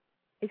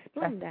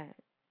 Explain that.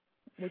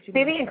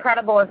 See, the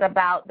incredible is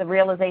about the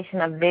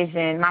realization of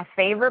vision. My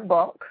favorite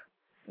book,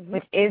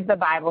 which is the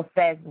Bible,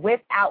 says,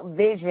 without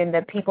vision,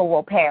 the people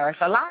will perish.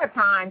 A lot of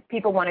times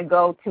people want to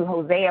go to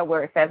Hosea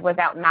where it says,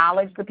 without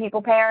knowledge, the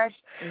people perish.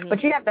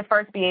 But you have to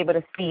first be able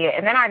to see it.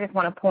 And then I just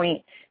want to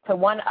point to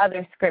one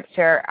other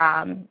scripture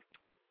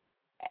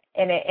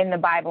in the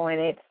Bible,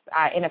 and it's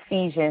in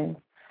Ephesians.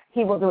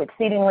 He will do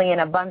exceedingly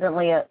and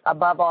abundantly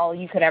above all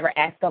you could ever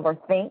ask of or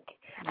think.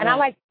 And I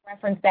like to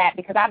reference that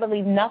because I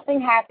believe nothing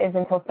happens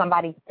until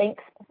somebody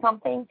thinks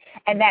something,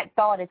 and that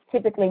thought is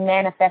typically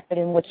manifested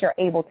in what you're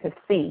able to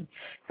see.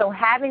 So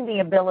having the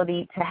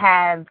ability to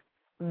have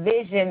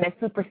vision that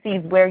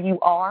supersedes where you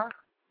are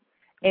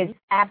is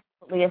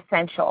absolutely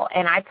essential.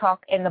 And I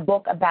talk in the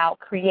book about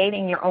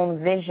creating your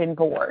own vision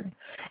board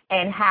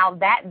and how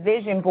that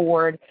vision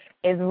board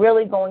is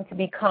really going to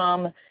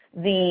become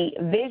the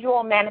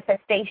visual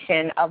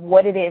manifestation of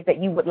what it is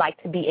that you would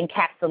like to be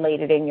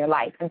encapsulated in your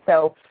life. And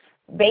so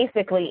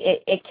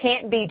basically it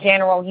can't be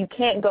general. You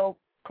can't go,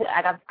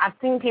 I've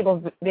seen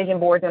people's vision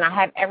boards, and I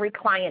have every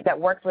client that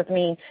works with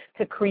me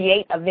to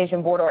create a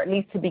vision board, or at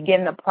least to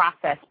begin the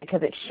process,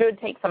 because it should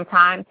take some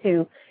time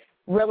to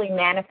really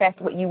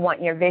manifest what you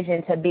want your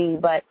vision to be.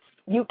 But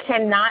you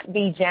cannot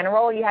be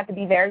general. You have to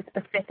be very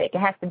specific. It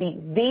has to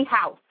be the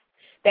house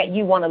that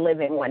you want to live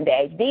in one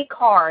day, the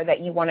car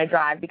that you want to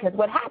drive. Because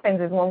what happens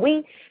is when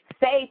we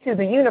say to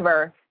the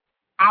universe,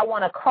 I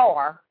want a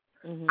car,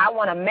 I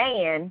want a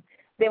man,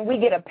 then we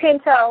get a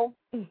Pinto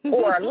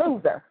or a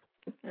loser.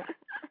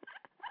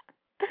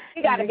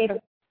 We got to be,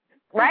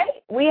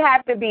 right? We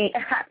have to be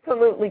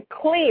absolutely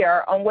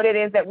clear on what it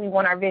is that we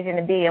want our vision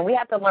to be. And we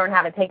have to learn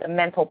how to take a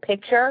mental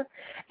picture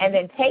and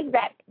then take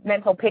that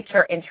mental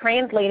picture and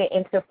translate it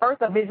into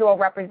first a visual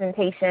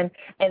representation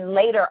and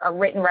later a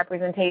written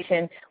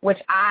representation, which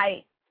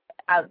I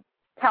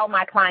tell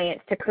my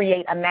clients to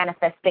create a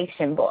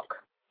manifestation book.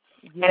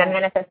 Yeah. And a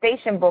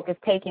manifestation book is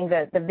taking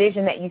the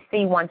vision that you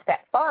see one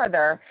step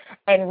farther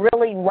and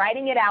really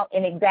writing it out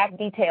in exact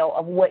detail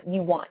of what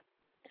you want.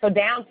 So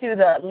down to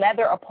the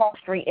leather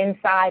upholstery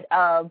inside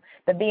of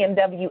the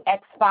BMW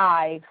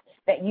X5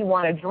 that you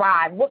want to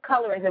drive. What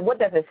color is it? What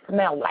does it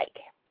smell like?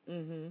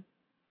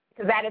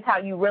 Because that is how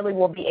you really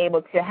will be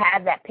able to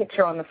have that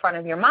picture on the front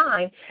of your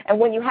mind. And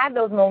when you have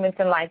those moments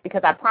in life,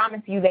 because I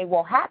promise you they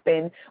will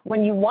happen,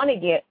 when you want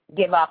to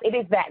give up, it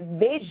is that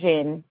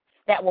vision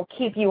that will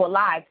keep you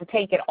alive. To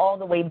take it all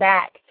the way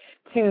back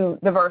to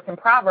the verse in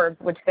Proverbs,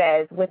 which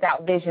says,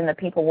 without vision, the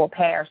people will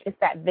perish. It's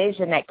that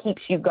vision that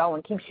keeps you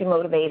going, keeps you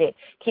motivated,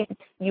 keeps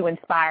you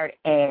inspired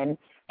and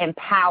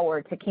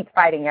empowered to keep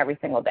fighting every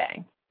single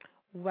day.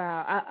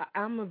 Wow.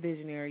 I'm a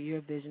visionary. You're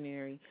a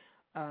visionary.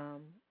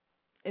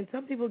 And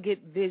some people get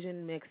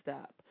vision mixed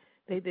up.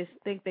 They just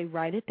think they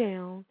write it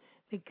down.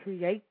 They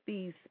create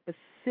these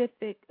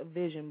specific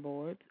vision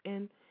boards,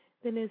 and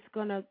then it's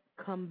going to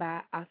come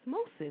by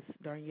osmosis,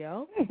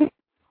 Darnell.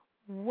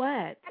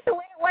 What? That's the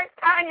way it works,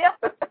 Tanya.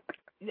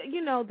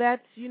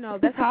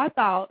 that's how I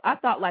thought. I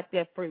thought like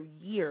that for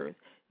years,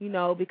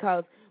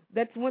 because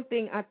that's one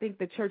thing I think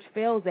the church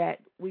fails at.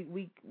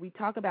 We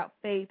talk about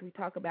faith, we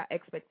talk about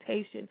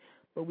expectation,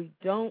 but we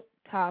don't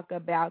talk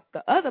about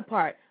the other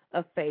part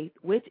of faith,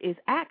 which is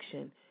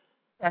action.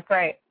 That's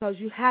right. Because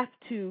you have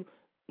to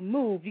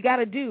move. You got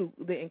to do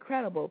the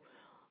incredible.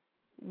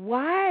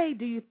 Why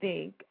do you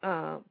think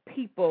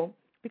people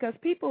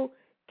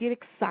get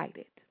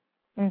excited?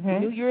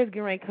 New Year's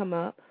getting ready to come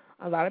up.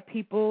 A lot of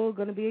people are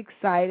going to be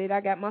excited.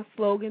 I got my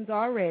slogans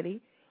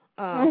already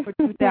for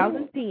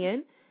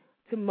 2010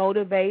 to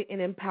motivate and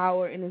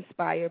empower and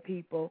inspire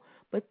people.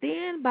 But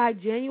then by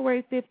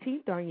January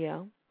 15th,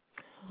 Darnyelle,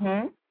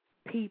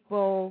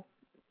 people,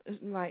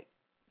 like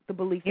the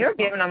belief. You're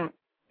giving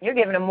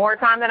them more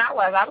time than I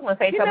was. I was going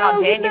to say something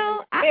about January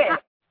 5th.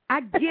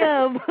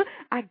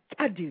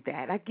 I do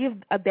that. I give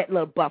that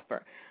little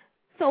buffer.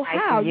 So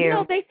how?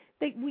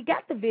 We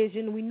got the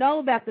vision. We know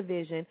about the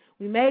vision.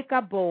 We make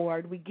our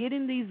board. We get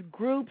in these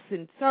groups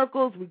and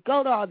circles. We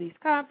go to all these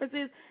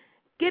conferences,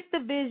 get the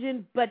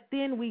vision, but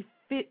then we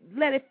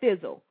let it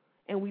fizzle,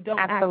 and we don't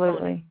act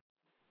on it.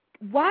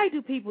 Why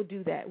do people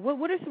do that?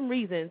 What are some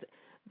reasons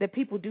that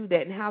people do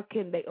that, and how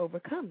can they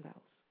overcome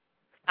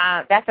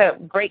those? That's a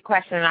great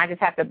question, and I just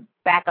have to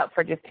back up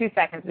for just 2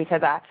 seconds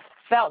because I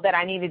felt that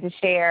I needed to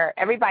share.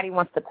 Everybody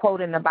wants to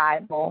quote in the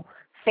Bible,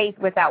 faith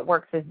without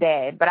works is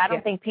dead, but I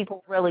don't think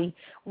people really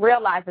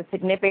realize the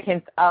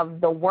significance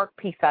of the work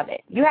piece of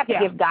it. You have to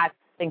give God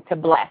something to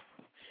bless.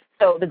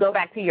 So to go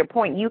back to your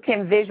point, you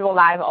can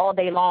visualize all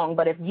day long,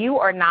 but if you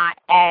are not,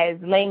 as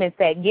Layman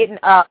said, getting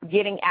up,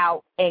 getting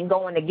out, and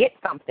going to get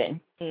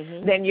something,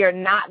 then you're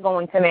not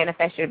going to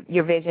manifest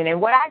your vision. And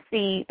what I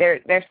see,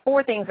 there's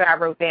 4 things that I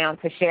wrote down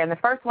to share, and the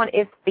first one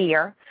is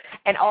fear.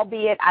 And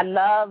albeit I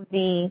love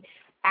the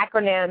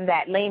acronym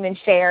that Layman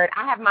shared,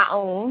 I have my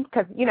own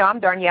because, I'm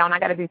Darnyelle and I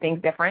got to do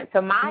things different.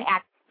 So my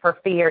acronym for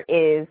fear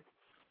is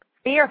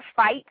fear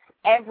fights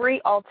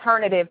every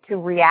alternative to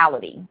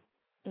reality.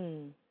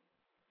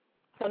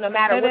 So no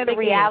matter what the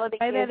reality is,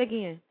 say that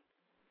again.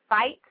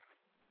 Fights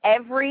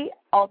every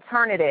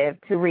alternative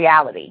to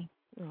reality.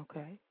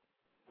 Okay.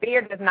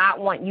 Fear does not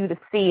want you to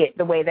see it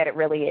the way that it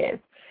really is.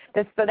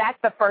 So that's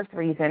the first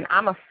reason.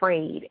 I'm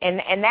afraid. And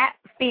that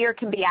fear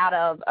can be out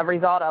of a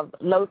result of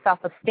low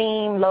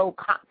self-esteem, low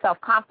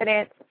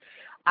self-confidence,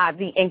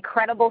 the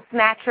incredible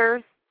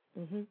snatchers.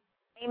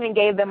 Layman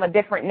gave them a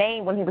different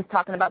name when he was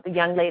talking about the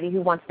young lady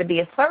who wants to be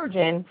a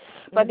surgeon.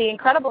 But the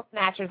incredible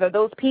snatchers are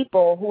those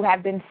people who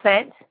have been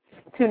sent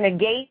to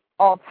negate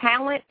all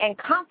talent and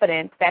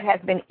confidence that has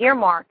been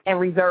earmarked and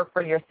reserved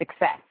for your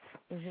success.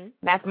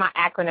 That's my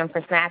acronym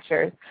for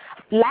snatchers.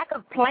 Lack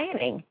of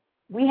planning.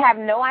 We have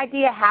no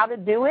idea how to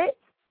do it,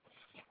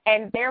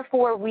 and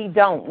therefore we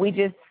don't. We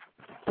just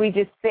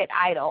sit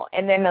idle.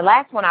 And then the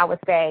last one I would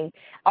say,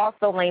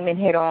 also Layman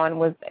hit on,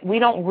 was we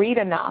don't read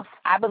enough.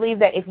 I believe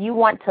that if you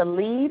want to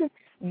lead,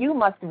 you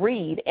must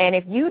read. And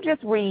if you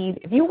just read,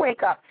 if you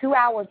wake up 2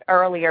 hours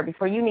earlier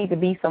before you need to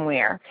be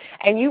somewhere,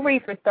 and you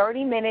read for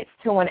 30 minutes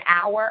to an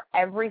hour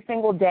every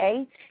single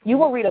day, you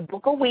will read a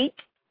book a week.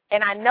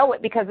 And I know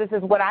it because this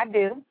is what I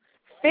do.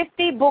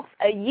 50 books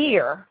a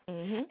year,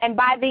 and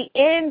by the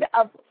end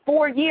of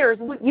 4 years,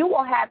 you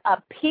will have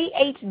a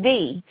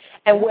PhD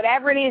in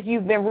whatever it is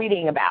you've been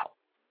reading about.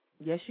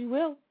 Yes, you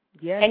will.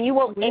 Yes, and you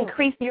will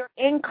increase your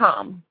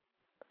income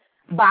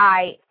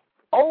by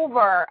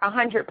over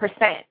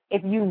 100%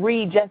 if you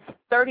read just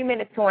 30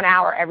 minutes to an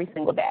hour every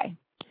single day.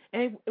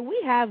 And we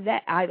have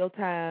that idle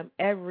time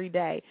every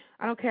day.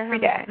 I don't care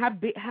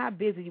how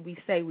busy we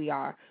say we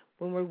are.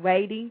 When we're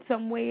waiting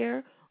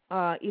somewhere,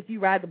 if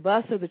you ride the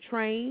bus or the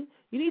train,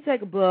 you need to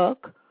take a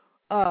book.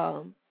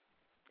 And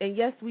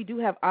yes, we do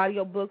have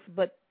audio books,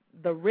 but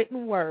the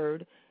written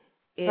word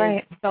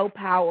is so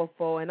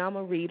powerful. And I'm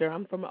a reader.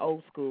 I'm from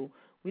old school.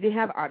 We didn't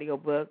have audio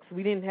books.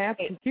 We didn't have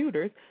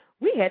computers.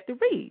 We had to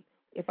read.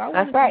 If I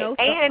wanted to know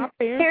something, and my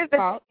parents here's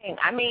the thing.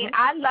 I mean,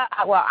 I'm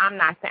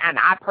not saying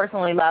I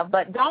personally love,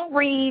 but don't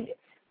read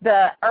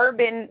the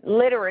urban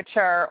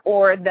literature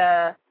or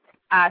the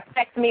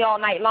sex me all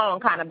night long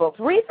kind of books.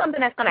 Read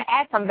something that's going to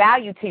add some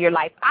value to your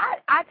life.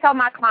 I tell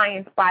my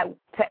clients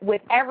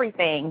with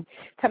everything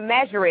to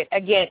measure it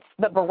against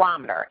the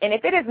barometer. And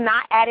if it is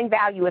not adding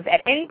value, if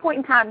at any point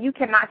in time you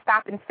cannot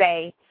stop and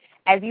say,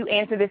 as you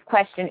answer this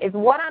question, is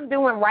what I'm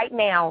doing right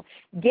now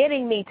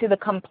getting me to the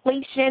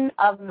completion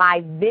of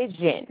my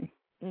vision?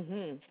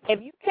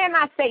 If you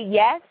cannot say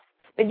yes,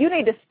 then you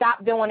need to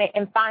stop doing it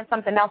and find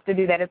something else to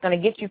do that is going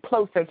to get you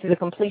closer to the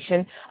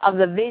completion of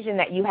the vision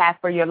that you have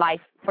for your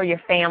life, for your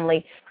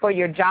family, for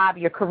your job,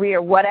 your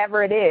career,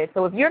 whatever it is.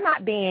 So if you're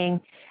not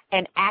being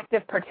an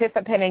active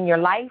participant in your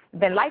life,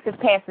 then life is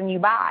passing you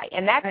by.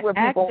 And that's where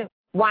people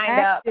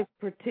wind up. Active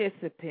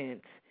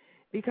participants.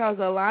 Because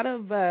a lot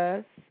of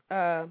us,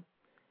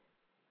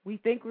 we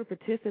think we're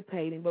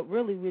participating, but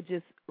really we're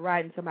just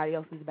riding somebody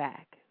else's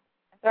back.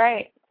 That's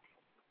right.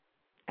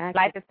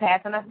 Life is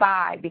passing us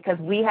by because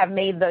we have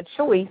made the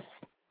choice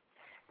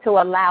to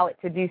allow it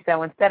to do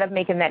so instead of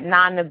making that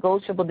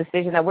non-negotiable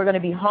decision that we're going to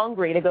be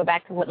hungry, to go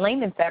back to what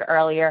Layman said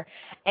earlier,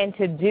 and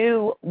to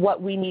do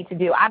what we need to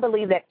do. I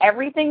believe that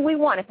everything we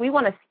want, if we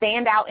want to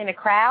stand out in a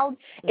crowd,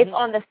 it's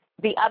on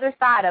the other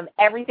side of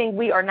everything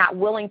we are not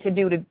willing to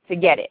do to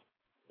get it.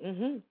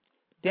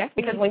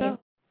 Definitely. Because when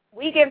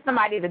we give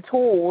somebody the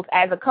tools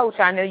as a coach,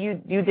 I know you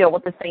deal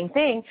with the same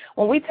thing.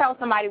 When we tell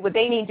somebody what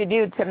they need to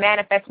do to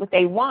manifest what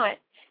they want,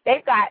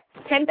 they've got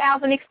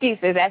 10,000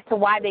 excuses as to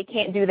why they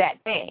can't do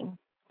that thing.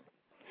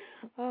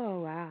 Oh,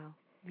 wow.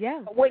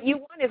 Yeah. But what you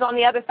want is on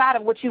the other side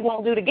of what you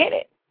won't do to get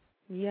it.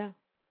 Yeah.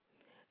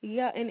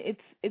 Yeah, and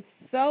it's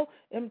so,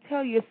 I'm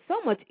telling you, it's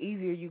so much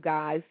easier, you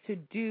guys, to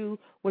do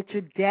what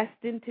you're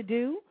destined to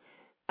do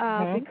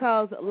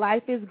because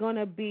life is going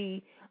to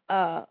be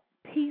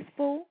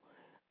peaceful.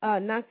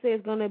 Not say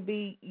it's going to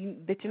be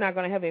that you're not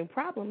going to have any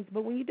problems,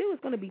 but when you do,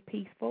 it's going to be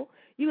peaceful.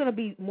 You're going to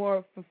be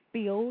more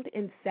fulfilled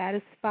and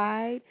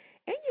satisfied,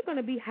 and you're going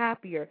to be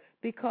happier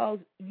because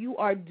you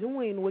are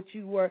doing what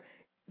you were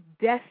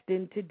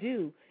destined to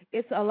do.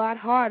 It's a lot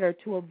harder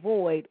to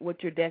avoid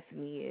what your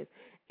destiny is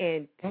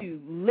and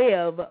to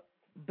live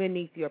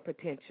beneath your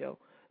potential,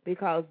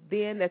 because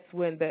then that's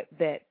when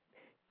that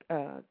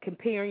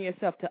comparing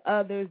yourself to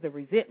others, the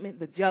resentment,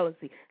 the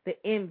jealousy, the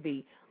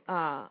envy,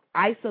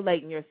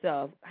 isolating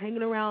yourself,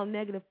 hanging around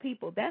negative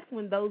people, that's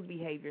when those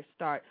behaviors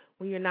start,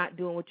 when you're not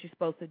doing what you're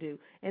supposed to do.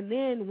 And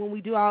then when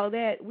we do all of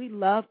that, we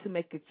love to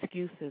make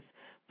excuses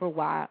for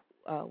why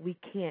we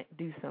can't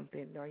do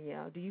something.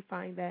 Danielle, do you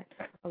find that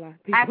a lot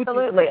of people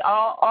Absolutely,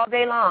 all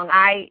day long.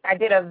 I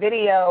did a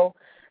video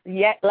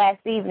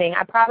last evening.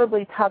 I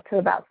probably talked to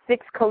about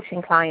 6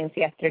 coaching clients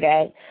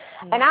yesterday,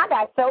 and I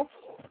got so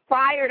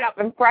fired up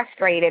and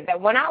frustrated that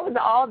when I was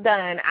all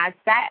done, I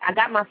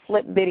got my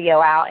flip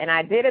video out, and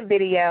I did a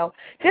video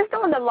just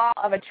on the law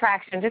of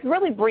attraction, just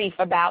really brief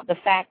about the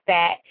fact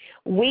that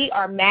we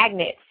are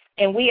magnets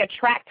and we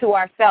attract to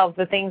ourselves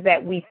the things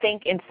that we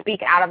think and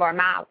speak out of our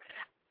mouths.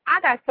 I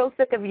got so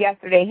sick of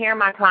yesterday hearing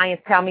my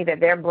clients tell me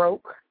that they're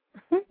broke.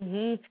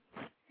 You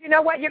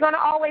know what? You're going to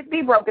always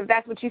be broke if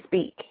that's what you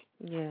speak.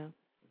 Yeah. You know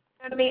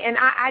what I mean? And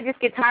I just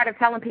get tired of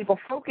telling people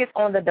focus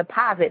on the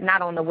deposit,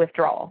 not on the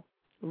withdrawal.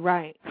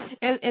 Right.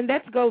 And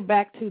let's go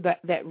back to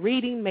that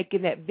reading,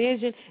 making that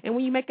vision. And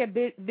when you make that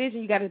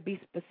vision, you got to be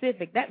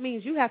specific. That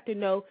means you have to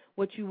know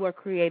what you were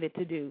created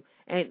to do.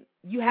 And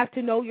you have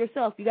to know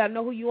yourself. You got to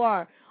know who you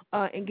are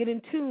and get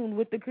in tune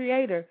with the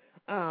Creator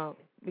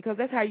because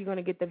that's how you're going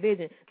to get the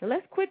vision. Now,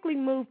 let's quickly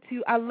move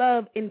to, I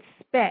love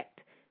inspect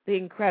the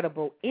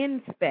incredible.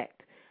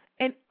 Inspect.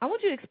 And I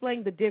want you to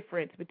explain the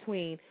difference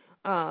between,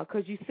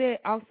 because you said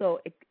also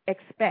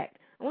expect.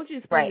 I want you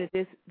to explain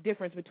this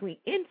difference between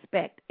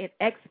inspect and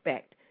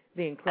expect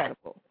the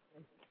incredible.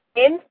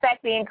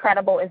 Inspect the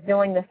incredible is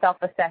doing the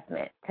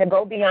self-assessment, to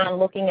go beyond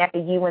looking at the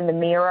you in the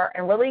mirror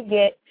and really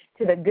get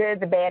to the good,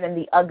 the bad, and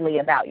the ugly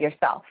about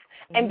yourself.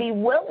 And be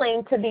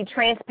willing to be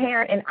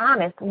transparent and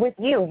honest with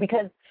you,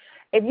 because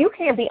if you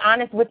can't be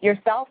honest with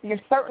yourself, you're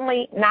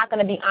certainly not going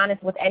to be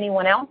honest with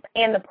anyone else.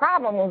 And the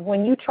problem is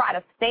when you try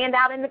to stand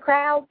out in the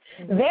crowd,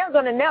 they're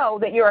going to know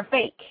that you're a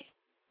fake.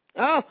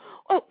 Oh,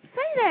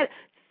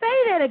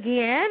 say that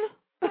again.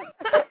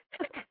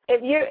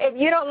 If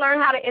you don't learn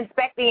how to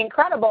inspect the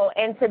incredible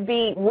and to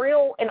be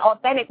real and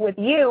authentic with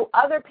you,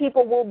 other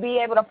people will be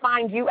able to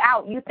find you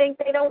out. You think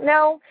they don't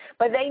know,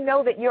 but they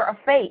know that you're a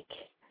fake.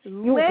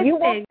 You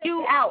won't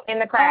stand out in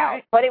the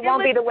crowd, but it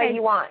won't be the way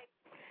you want.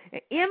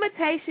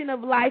 Imitation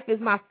of Life is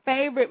my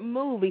favorite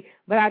movie,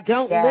 but I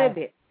don't live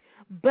it.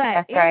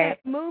 But in that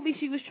movie,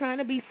 she was trying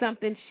to be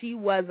something she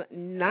was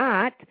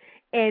not,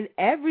 and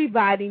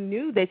everybody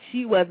knew that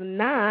she was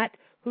not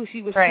who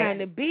she was trying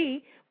to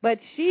be, but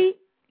she,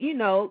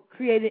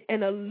 created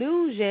an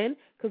illusion,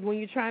 because when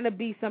you're trying to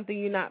be something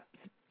you're not,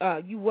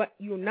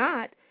 you're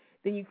not,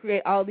 then you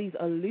create all these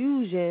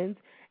illusions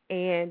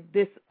and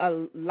this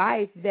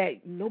life that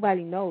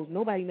nobody knows.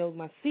 Nobody knows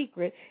my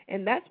secret,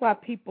 and that's why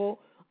people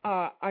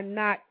are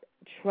not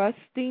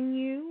trusting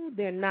you.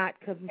 They're not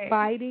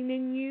confiding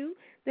in you.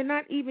 They're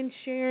not even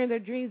sharing their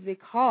dreams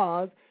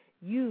because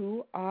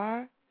you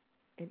are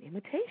an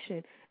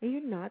imitation and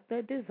you're not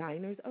the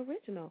designer's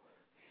original.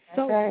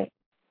 So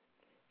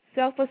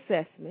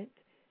self-assessment.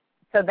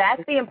 So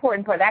that's the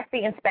important part. That's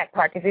the inspect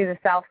part, because it's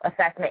a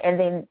self-assessment. And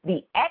then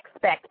the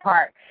expect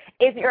part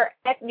is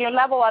your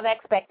level of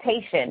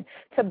expectation,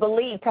 to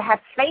believe, to have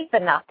faith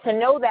enough to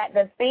know that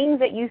the things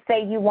that you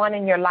say you want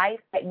in your life,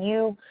 that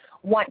you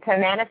want to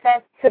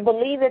manifest, to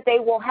believe that they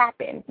will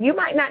happen. You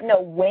might not know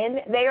when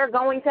they are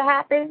going to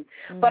happen,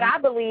 but I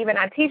believe, and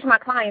I teach my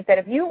clients, that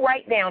if you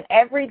write down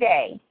every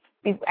day,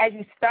 as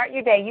you start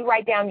your day, you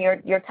write down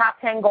your top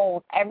 10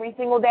 goals every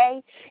single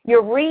day,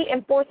 you're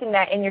reinforcing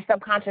that in your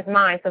subconscious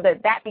mind so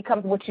that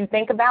becomes what you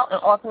think about and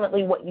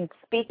ultimately what you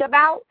speak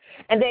about.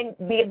 And then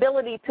the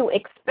ability to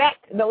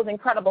expect those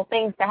incredible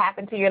things to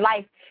happen to your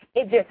life,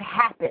 it just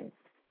happens.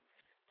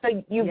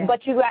 So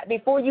but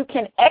before you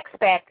can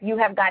expect, you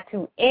have got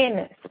to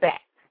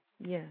inspect.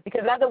 Yeah.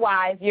 Because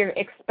otherwise you're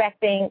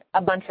expecting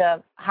a bunch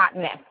of hot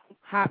mess.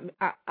 Hot,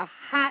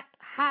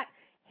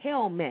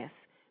 hell mess.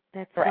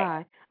 That's Right.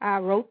 why I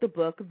wrote the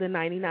book, The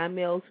 99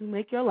 Males Who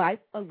Make Your Life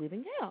a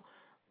Living Hell.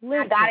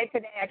 I got it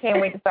today. I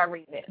can't wait to start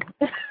reading it.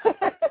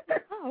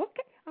 Oh,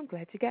 okay. I'm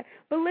glad you got it.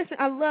 But listen,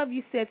 I love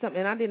you said something,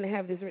 and I didn't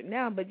have this written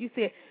down, but you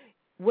said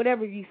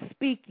whatever you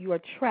speak, you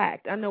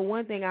attract. I know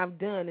one thing I've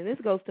done, and this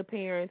goes to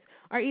parents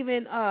or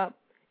even,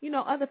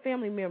 other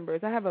family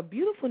members. I have a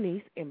beautiful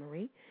niece,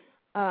 Emery,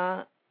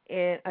 and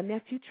a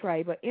nephew,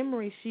 Trey. But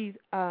Emery, she's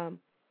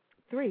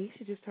 3.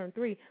 She just turned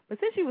 3. But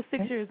since she was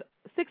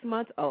 6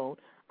 months old,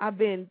 I've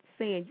been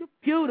saying, you're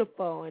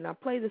beautiful, and I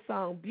play the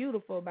song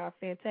Beautiful by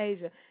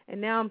Fantasia,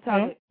 and now I'm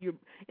talking,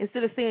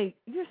 instead of saying,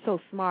 you're so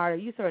smart, or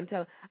you're so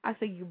intelligent, I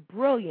say, you're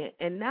brilliant,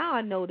 and now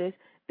I notice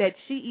that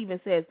she even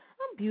says,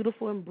 I'm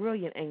beautiful and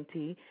brilliant,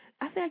 Auntie.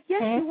 I said,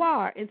 yes, you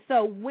are, and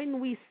so when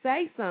we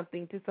say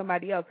something to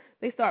somebody else,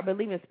 they start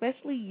believing,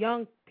 especially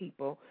young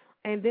people,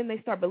 and then they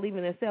start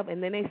believing themselves,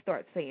 and then they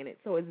start saying it,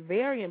 so it's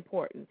very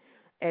important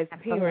as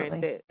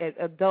parents, as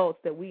adults,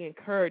 that we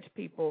encourage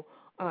people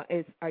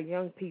as our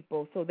young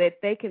people so that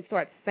they can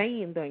start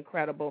saying the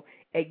incredible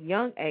at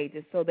young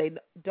ages so they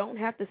don't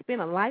have to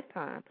spend a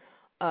lifetime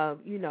of,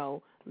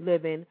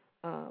 living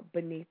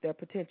beneath their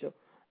potential.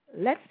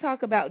 Let's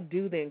talk about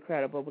do the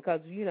incredible because,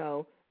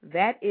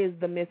 that is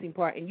the missing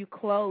part. And you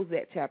close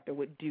that chapter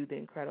with do the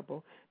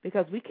incredible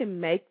because we can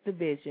make the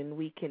vision,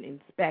 we can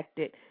inspect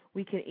it,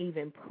 we can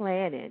even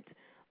plan it.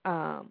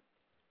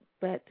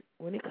 But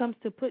when it comes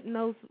to putting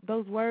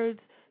those words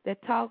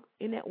that talk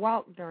in that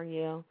walk,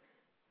 Darnyelle,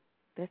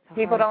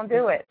 people don't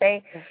do it.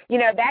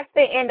 That's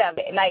the end of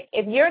it. Like,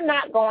 if you're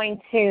not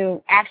going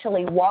to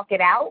actually walk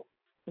it out,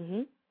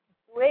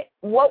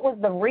 what was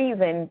the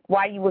reason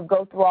why you would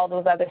go through all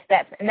those other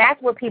steps? And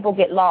that's where people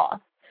get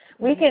lost.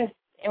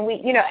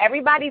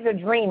 Everybody's a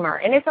dreamer,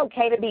 and it's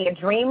okay to be a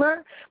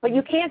dreamer, but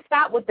you can't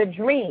stop with the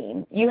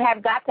dream. You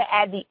have got to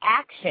add the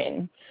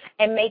action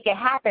and make it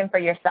happen for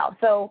yourself.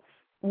 So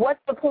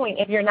what's the point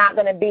if you're not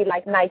going to be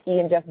like Nike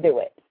and just do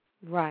it?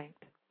 Right.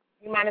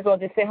 You might as well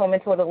just sit home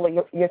and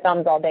twiddle your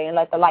thumbs all day and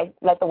let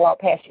the world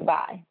pass you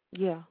by.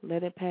 Yeah,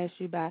 let it pass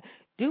you by.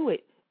 Do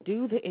it.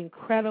 Do the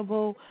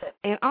incredible.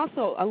 And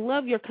also, I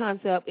love your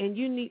concept. And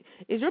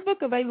is your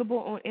book available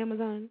on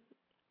Amazon?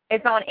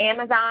 It's on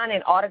Amazon,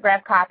 and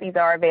autographed copies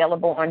are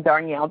available on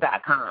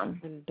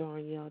Darnyelle.com. And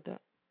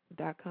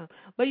Darnyelle.com.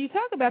 But you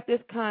talk about this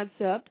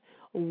concept,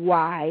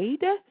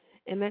 wide,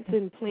 and that's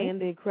in Plan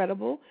the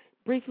Incredible.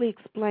 Briefly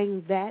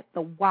explain that,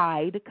 the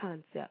wide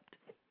concept.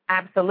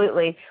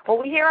 Absolutely.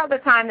 Well, we hear all the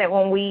time that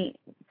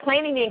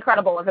planning the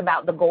incredible is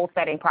about the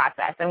goal-setting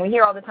process, and we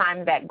hear all the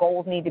time that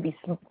goals need to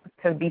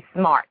be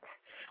smart.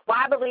 Well,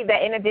 I believe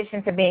that in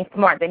addition to being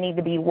smart, they need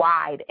to be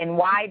wide, and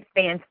wide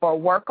stands for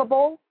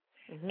workable,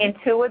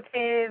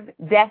 intuitive,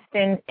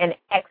 destined, and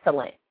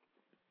excellent.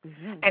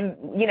 And,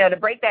 to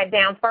break that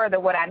down further,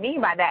 what I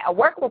mean by that, a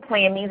workable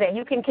plan means that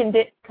you can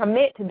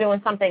commit to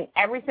doing something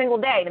every single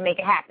day to make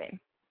it happen.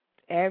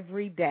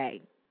 Every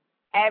day.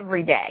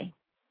 Every day.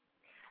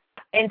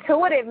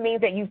 Intuitive means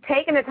that you've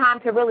taken the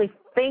time to really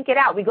think it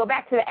out.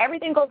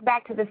 Everything goes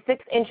back to the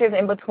 6 inches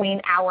in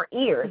between our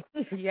ears.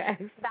 Yes.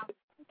 It's about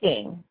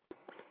thinking.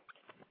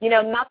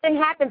 Nothing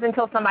happens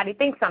until somebody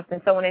thinks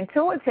something. So an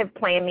intuitive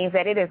plan means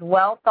that it is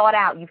well thought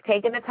out. You've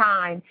taken the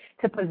time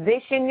to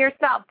position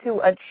yourself to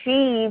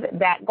achieve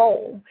that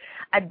goal.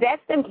 A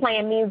destined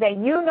plan means that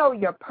you know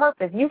your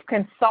purpose. You've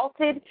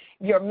consulted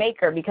your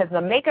maker because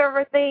the maker of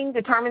a thing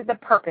determines the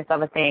purpose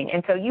of a thing.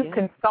 And so you've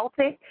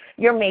consulted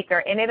your maker,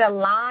 and it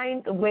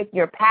aligns with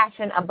your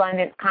passion,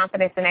 abundance,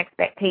 confidence, and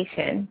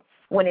expectation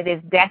when it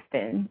is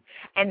destined.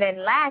 And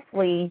then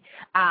lastly,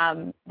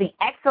 the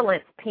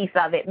excellence piece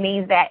of it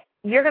means that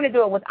you're going to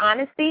do it with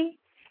honesty,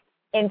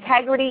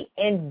 integrity,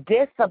 and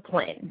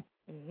discipline.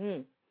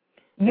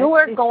 You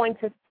are going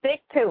to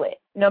stick to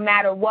it no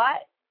matter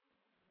what,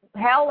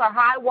 hell or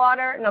high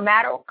water, no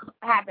matter what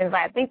happens.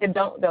 I think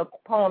the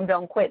poem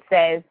Don't Quit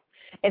says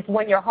it's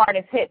when your heart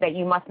is hit that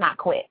you must not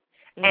quit.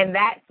 And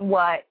that's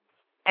what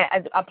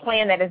a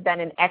plan that is done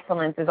in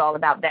excellence is all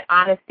about, that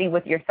honesty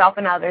with yourself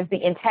and others,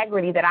 the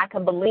integrity that I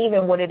can believe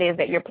in what it is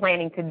that you're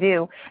planning to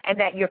do, and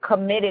that you're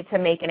committed to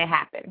making it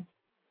happen.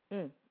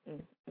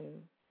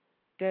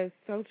 That's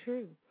so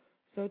true.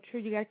 So true.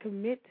 You got to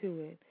commit to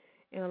it.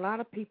 And a lot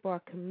of people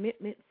are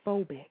commitment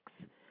phobics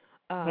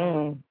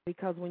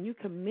because when you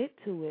commit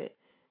to it,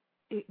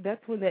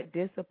 that's when that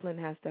discipline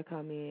has to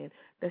come in,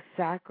 the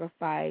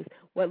sacrifice,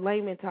 what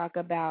laymen talk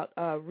about,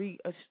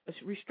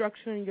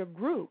 restructuring your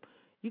group.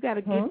 You got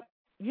to get,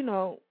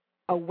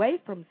 away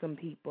from some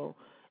people.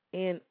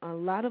 And a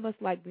lot of us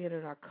like being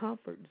in our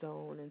comfort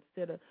zone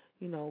instead of,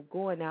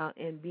 going out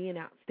and being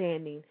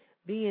outstanding,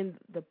 being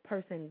the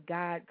person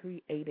God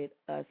created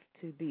us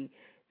to be.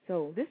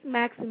 So this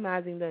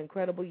maximizing the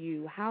incredible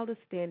you, how to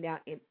stand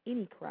out in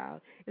any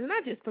crowd. It's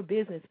not just for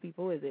business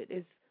people, is it?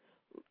 It's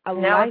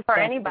it's for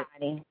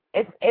anybody.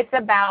 It's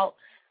about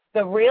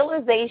the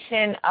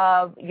realization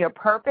of your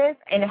purpose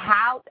and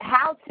how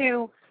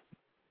to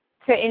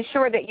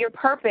ensure that your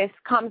purpose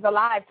comes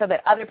alive so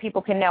that other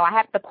people can know.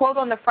 The quote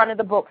on the front of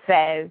the book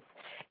says,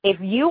 if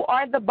you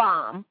are the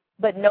bomb,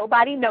 but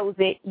nobody knows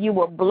it, you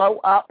will blow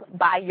up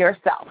by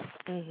yourself.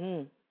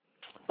 Mhm.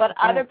 But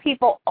other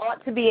people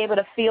ought to be able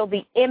to feel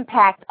the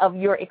impact of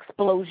your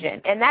explosion.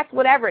 And that's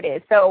whatever it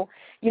is. So,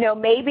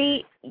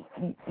 maybe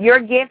your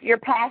gift, your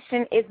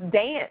passion is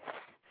dance.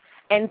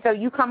 And so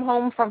you come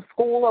home from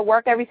school or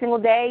work every single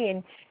day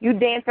and you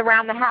dance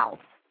around the house.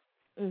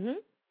 Mhm.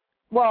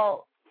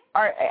 Well,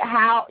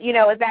 how,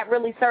 is that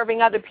really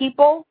serving other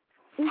people?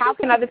 How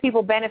can other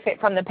people benefit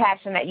from the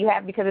passion that you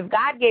have? Because if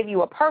God gave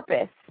you a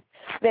purpose,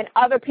 then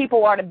other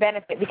people are to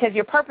benefit, because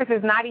your purpose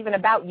is not even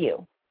about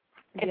you.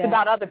 It's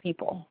about other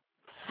people.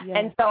 Yeah.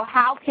 And so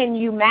how can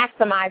you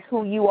maximize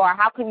who you are?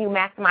 How can you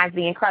maximize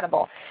the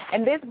incredible?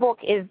 And this book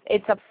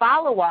it's a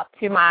follow-up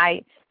to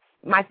my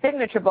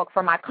signature book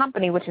for my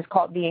company, which is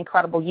called The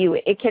Incredible You.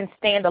 It can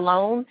stand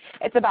alone.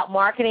 It's about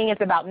marketing.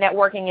 It's about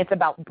networking. It's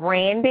about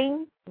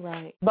branding.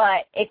 Right.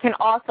 But it can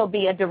also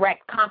be a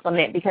direct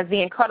complement, because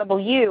The Incredible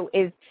You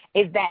is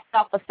that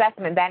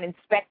self-assessment, that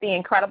inspect the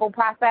incredible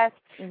process.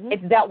 Mhm.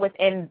 It's dealt with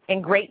in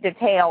great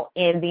detail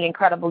in The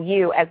Incredible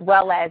You, as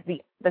well as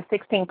the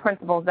 16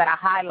 principles that I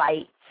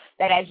highlight,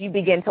 that as you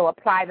begin to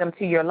apply them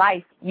to your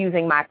life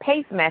using my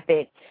PACE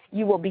method,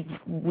 you will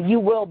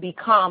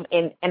become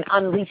and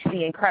unleash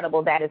the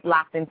incredible that is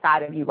locked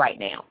inside of you right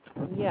now.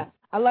 Yeah.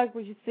 I like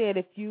what you said.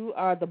 If you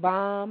are the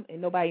bomb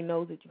and nobody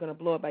knows it, you're going to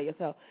blow it by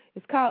yourself.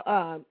 It's called,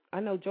 I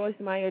know Joyce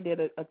Meyer did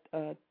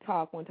a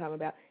talk one time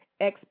about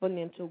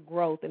exponential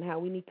growth and how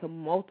we need to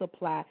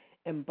multiply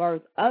and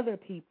birth other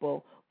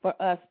people for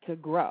us to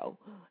grow.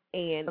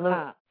 And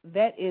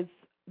that is,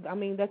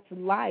 that's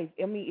life.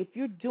 If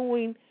you're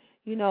doing,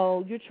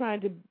 you're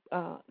trying to,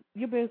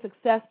 you're being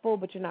successful,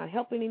 but you're not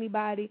helping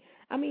anybody.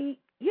 You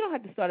don't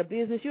have to start a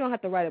business. You don't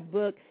have to write a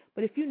book.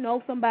 But if you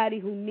know somebody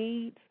who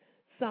needs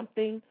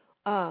something,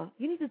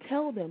 you need to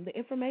tell them the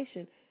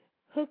information.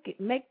 Hook it.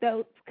 Make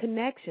those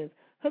connections.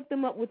 Hook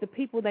them up with the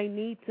people they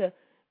need to,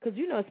 because,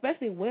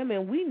 especially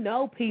women, we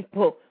know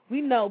people.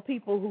 We know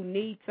people who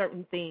need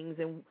certain things,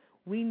 and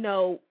we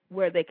know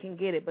where they can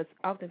get it. But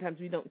oftentimes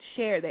we don't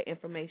share that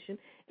information,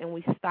 and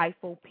we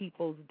stifle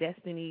people's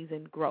destinies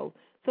and growth.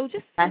 So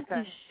just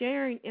simply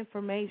sharing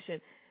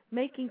information,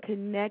 making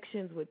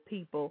connections with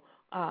people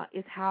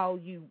is how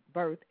you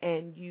birth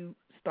and you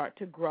start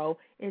to grow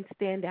and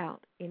stand out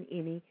in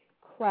any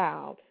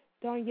crowd.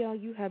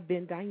 Darnyelle, you have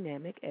been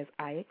dynamic, as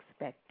I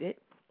expected.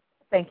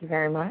 Thank you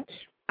very much.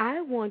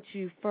 I want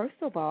you, first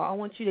of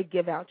all, to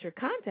give out your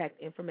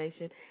contact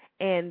information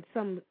and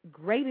some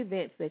great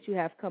events that you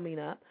have coming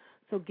up.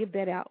 So give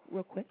that out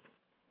real quick.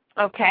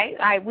 Okay.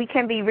 We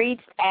can be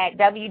reached at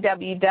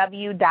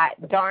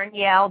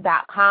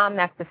www.darnyelle.com.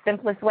 That's the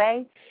simplest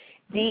way.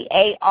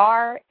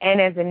 DARN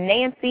as in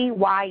Nancy,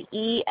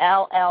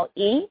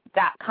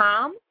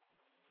 YELLE.com.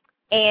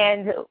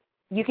 And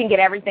you can get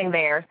everything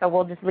there. So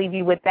we'll just leave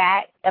you with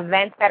that.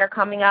 Events that are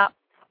coming up.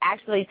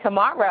 Actually,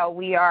 tomorrow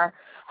we are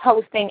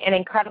hosting an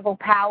Incredible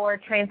Power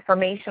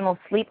Transformational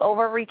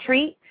Sleepover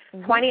Retreat.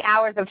 20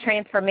 hours of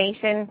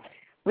transformation.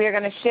 We are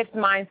going to shift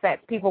mindsets.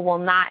 People will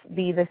not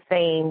be the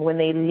same when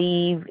they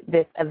leave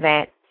this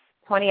event.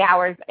 20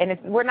 hours, and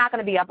we're not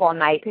going to be up all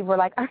night. People are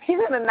like, are you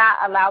going to not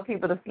allow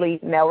people to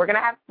sleep? No, we're going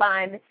to have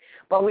fun,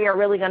 but we are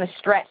really going to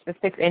stretch the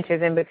 6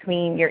 inches in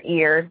between your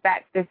ears.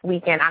 That's this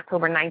weekend,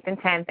 October 9th and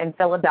 10th in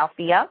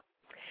Philadelphia.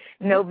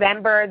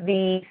 November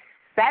the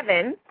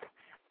 7th,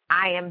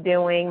 I am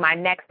doing my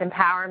next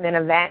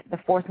empowerment event, the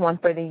 4th one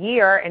for the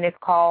year, and it's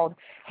called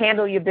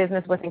Handle Your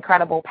Business with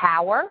Incredible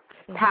Power.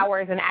 Power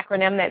is an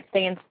acronym that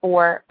stands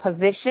for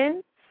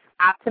position,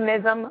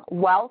 optimism,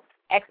 wealth,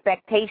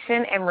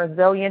 expectation, and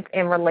resilience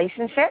in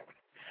relationships.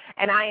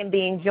 And I am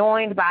being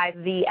joined by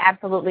the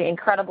absolutely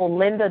incredible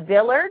Linda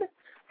Dillard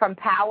from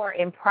Power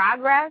in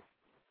Progress.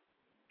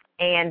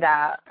 And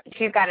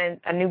she's got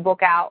a new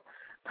book out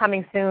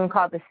coming soon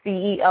called The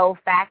CEO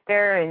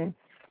Factor. And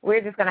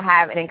we're just going to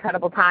have an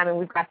incredible time. And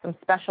we've got some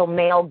special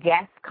male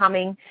guests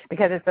coming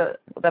because it's the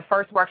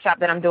first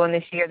workshop that I'm doing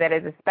this year that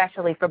is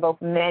especially for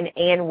both men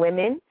and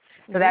women.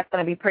 So that's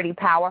going to be pretty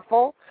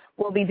powerful.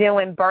 We'll be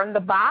doing Burn the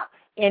Box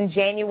in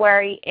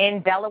January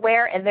in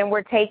Delaware, and then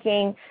we're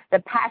taking the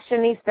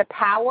Passionista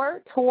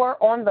Power Tour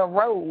on the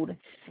road.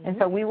 And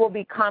so we will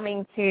be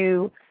coming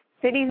to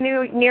cities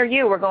near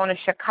you. We're going to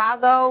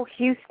Chicago,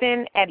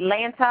 Houston,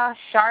 Atlanta,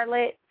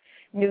 Charlotte,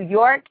 New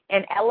York,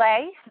 and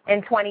L.A.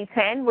 in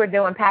 2010. We're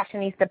doing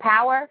Passionista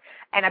Power,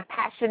 and a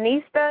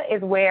Passionista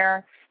is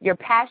where your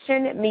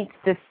passion meets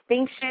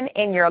distinction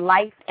in your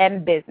life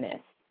and business.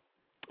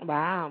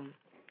 Wow.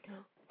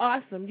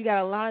 Awesome. You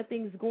got a lot of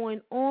things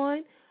going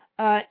on,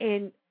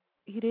 and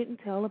you didn't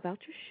tell about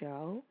your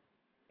show.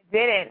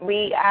 Didn't.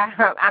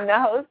 I'm the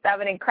host of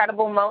An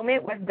Incredible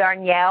Moment with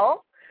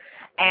Darnyelle,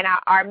 and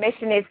our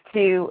mission is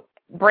to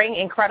bring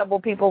incredible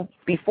people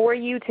before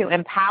you to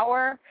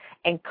empower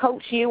and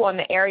coach you on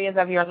the areas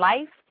of your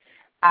life.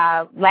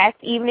 Last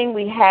evening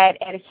we had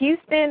at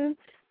Houston,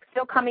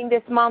 still coming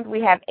this month,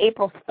 we have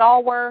April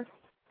Stallworth,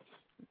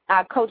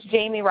 Coach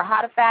Jamie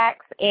Rahatafax,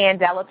 and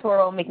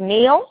Delatoro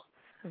McNeil,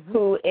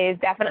 who is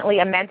definitely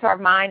a mentor of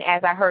mine,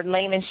 as I heard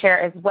Layman share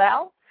as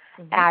well.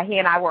 He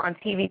and I were on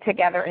TV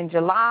together in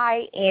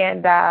July,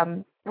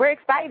 and we're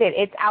excited.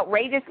 It's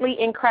Outrageously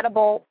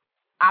Incredible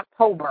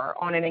October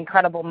on An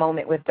Incredible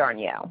Moment with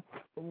Darnyelle.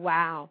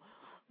 Wow.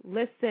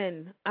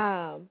 Listen,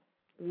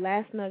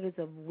 last nuggets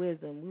of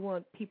wisdom. We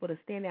want people to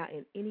stand out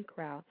in any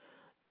crowd.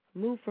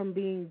 Move from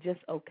being just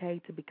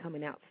okay to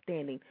becoming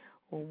outstanding.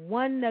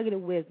 One nugget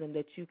of wisdom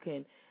that you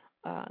can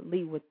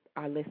leave with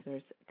our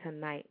listeners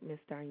tonight, Ms.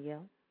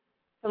 Darnyelle.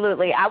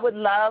 Absolutely. I would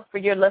love for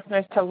your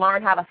listeners to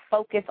learn how to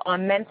focus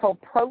on mental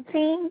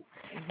protein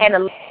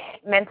and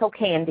mental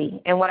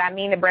candy. And what I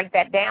mean to break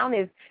that down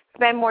is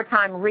spend more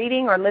time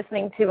reading or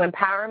listening to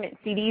empowerment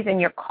CDs in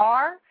your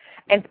car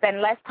and spend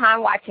less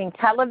time watching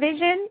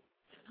television,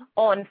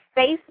 on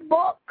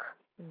Facebook,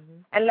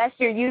 unless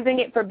you're using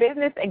it for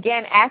business.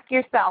 Again, ask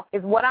yourself,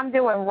 is what I'm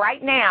doing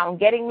right now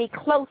getting me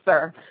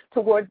closer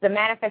towards the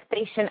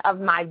manifestation of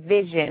my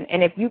vision?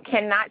 And if you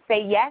cannot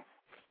say yes,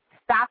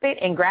 stop it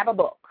and grab a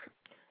book.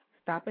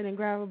 Stop it and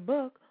grab a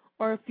book.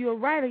 Or if you're a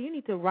writer, you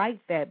need to write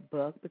that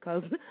book,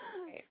 because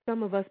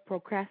some of us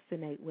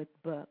procrastinate with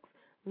books.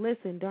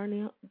 Listen,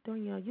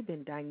 Darnyelle, you've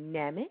been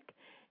dynamic,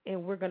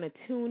 and we're going to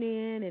tune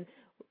in. And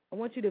I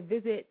want you to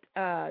visit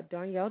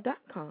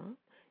Darnyelle.com.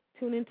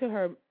 Tune into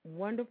her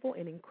wonderful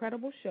and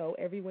incredible show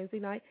every Wednesday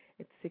night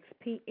at 6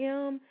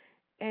 p.m.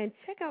 and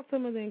check out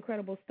some of the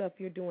incredible stuff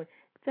you're doing.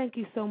 Thank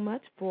you so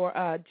much for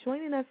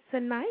joining us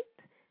tonight.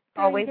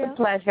 Always a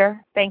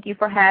pleasure. Thank you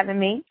for having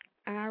me.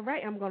 All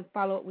right. I'm going to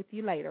follow up with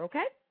you later,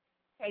 okay?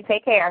 Okay,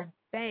 take care.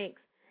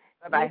 Thanks.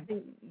 Bye-bye.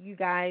 Listen, you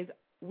guys,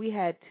 we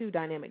had two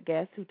dynamic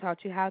guests who taught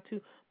you how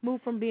to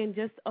move from being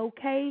just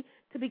okay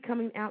to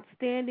becoming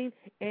outstanding.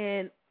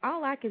 And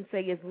all I can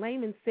say is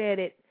Layman said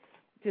it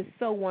just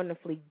so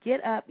wonderfully.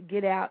 Get up,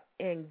 get out,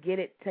 and get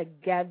it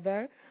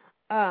together.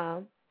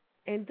 And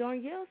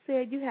Darnyelle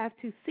said you have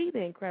to see the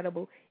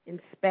incredible,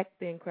 inspect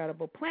the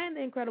incredible, plan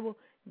the incredible,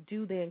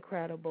 do the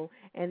incredible.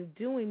 And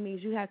doing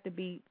means you have to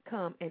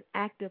become an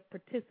active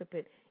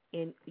participant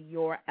in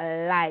your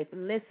life.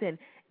 Listen,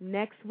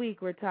 next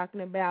week we're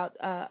talking about,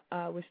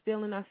 we're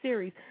still in our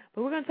series,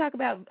 but we're going to talk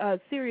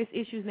about serious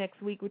issues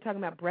next week. We're talking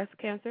about breast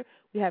cancer.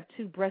 We have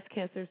 2 breast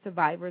cancer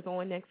survivors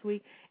on next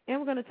week. And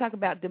we're going to talk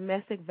about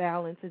domestic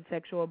violence and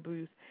sexual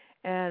abuse.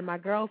 And my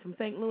girl from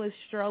St. Louis,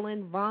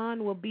 Sterling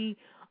Vaughn, will be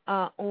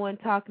on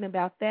talking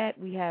about that.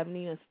 We have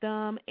Nina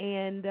Stum,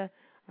 and I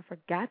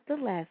forgot the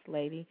last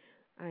lady.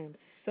 I am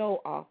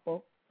so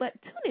awful. But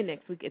tune in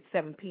next week at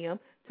 7 p.m.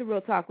 to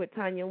Real Talk with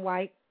Tanya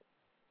White.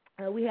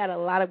 We had a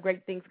lot of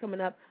great things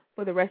coming up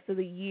for the rest of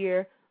the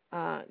year.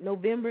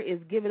 November is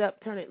Give It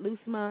Up, Turn It Loose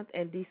month,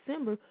 and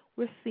December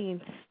we're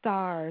seeing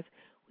stars.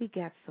 We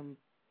got some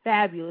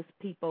fabulous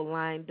people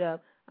lined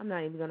up. I'm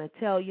not even going to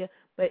tell you,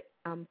 but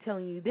I'm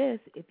telling you this,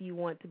 if you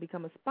want to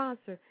become a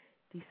sponsor,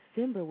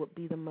 December would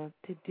be the month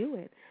to do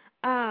it.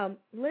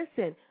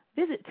 Listen,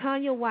 visit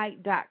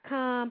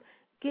TanyaWhite.com.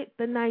 Get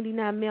the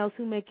 99 Males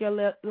Who Make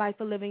Your Life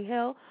a Living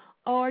Hell,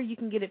 or you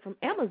can get it from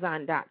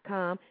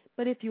Amazon.com.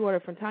 But if you order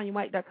from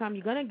TanyaWhite.com,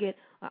 you're going to get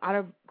an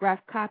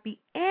autographed copy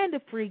and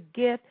a free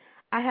gift.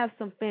 I have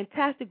some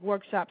fantastic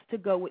workshops to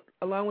go with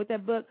along with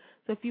that book.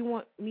 So if you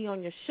want me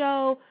on your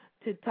show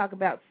to talk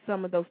about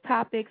some of those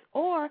topics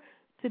or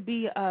to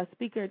be a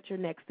speaker at your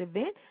next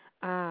event,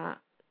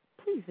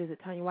 please visit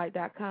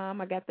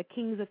TanyaWhite.com. I got the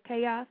Kings of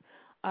Chaos.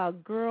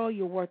 Girl,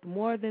 you're worth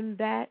more than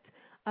that.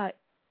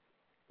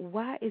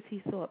 Why is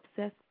he so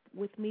obsessed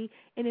with me?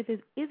 And if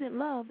it isn't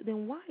love,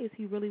 then why is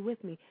he really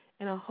with me?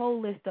 And a whole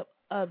list of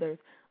others.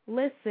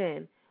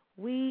 Listen,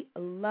 we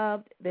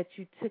loved that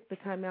you took the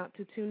time out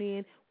to tune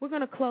in. We're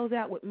going to close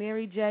out with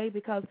Mary J.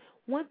 because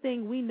one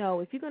thing we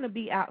know, if you're going to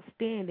be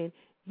outstanding,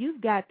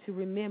 you've got to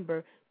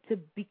remember to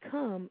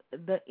become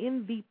the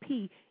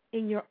MVP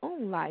in your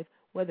own life,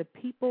 whether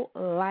people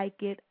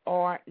like it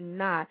or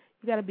not.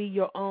 You got to be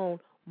your own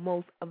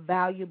most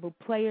valuable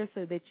player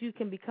so that you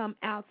can become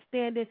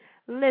outstanding.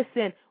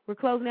 Listen, we're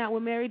closing out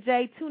with Mary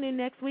J. Tune in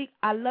next week.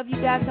 I love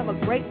you guys. Have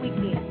a great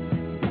weekend.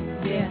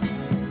 Yeah.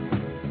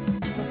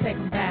 Let's take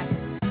them back.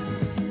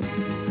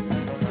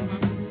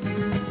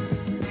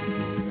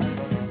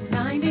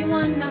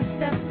 91, I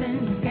stepped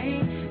in the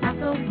game.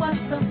 After what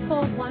the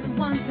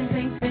 411s and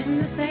things been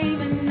the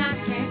same, and I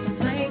can't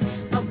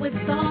complain. But with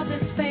all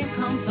this fame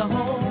comes a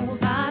whole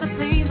lot of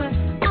pain. But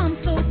I'm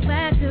so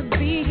glad to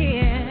be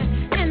here.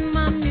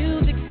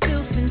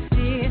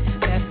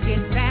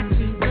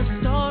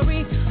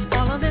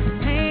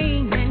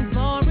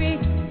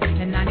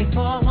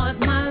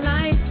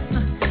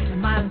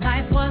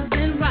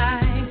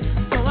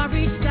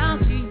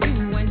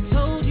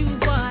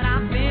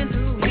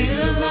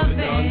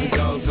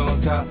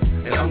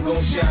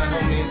 Shine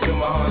on me until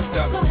my heart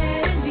stops. Go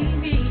ahead and be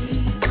me.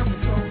 I'm a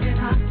trophy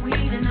hot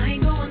queen, and I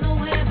ain't going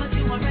nowhere, but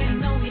you already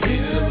know me.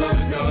 Yeah, love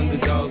it, the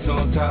underdogs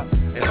on top,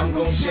 and I'm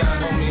gonna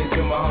shine on me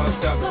until my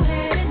heart stops. Go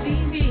ahead.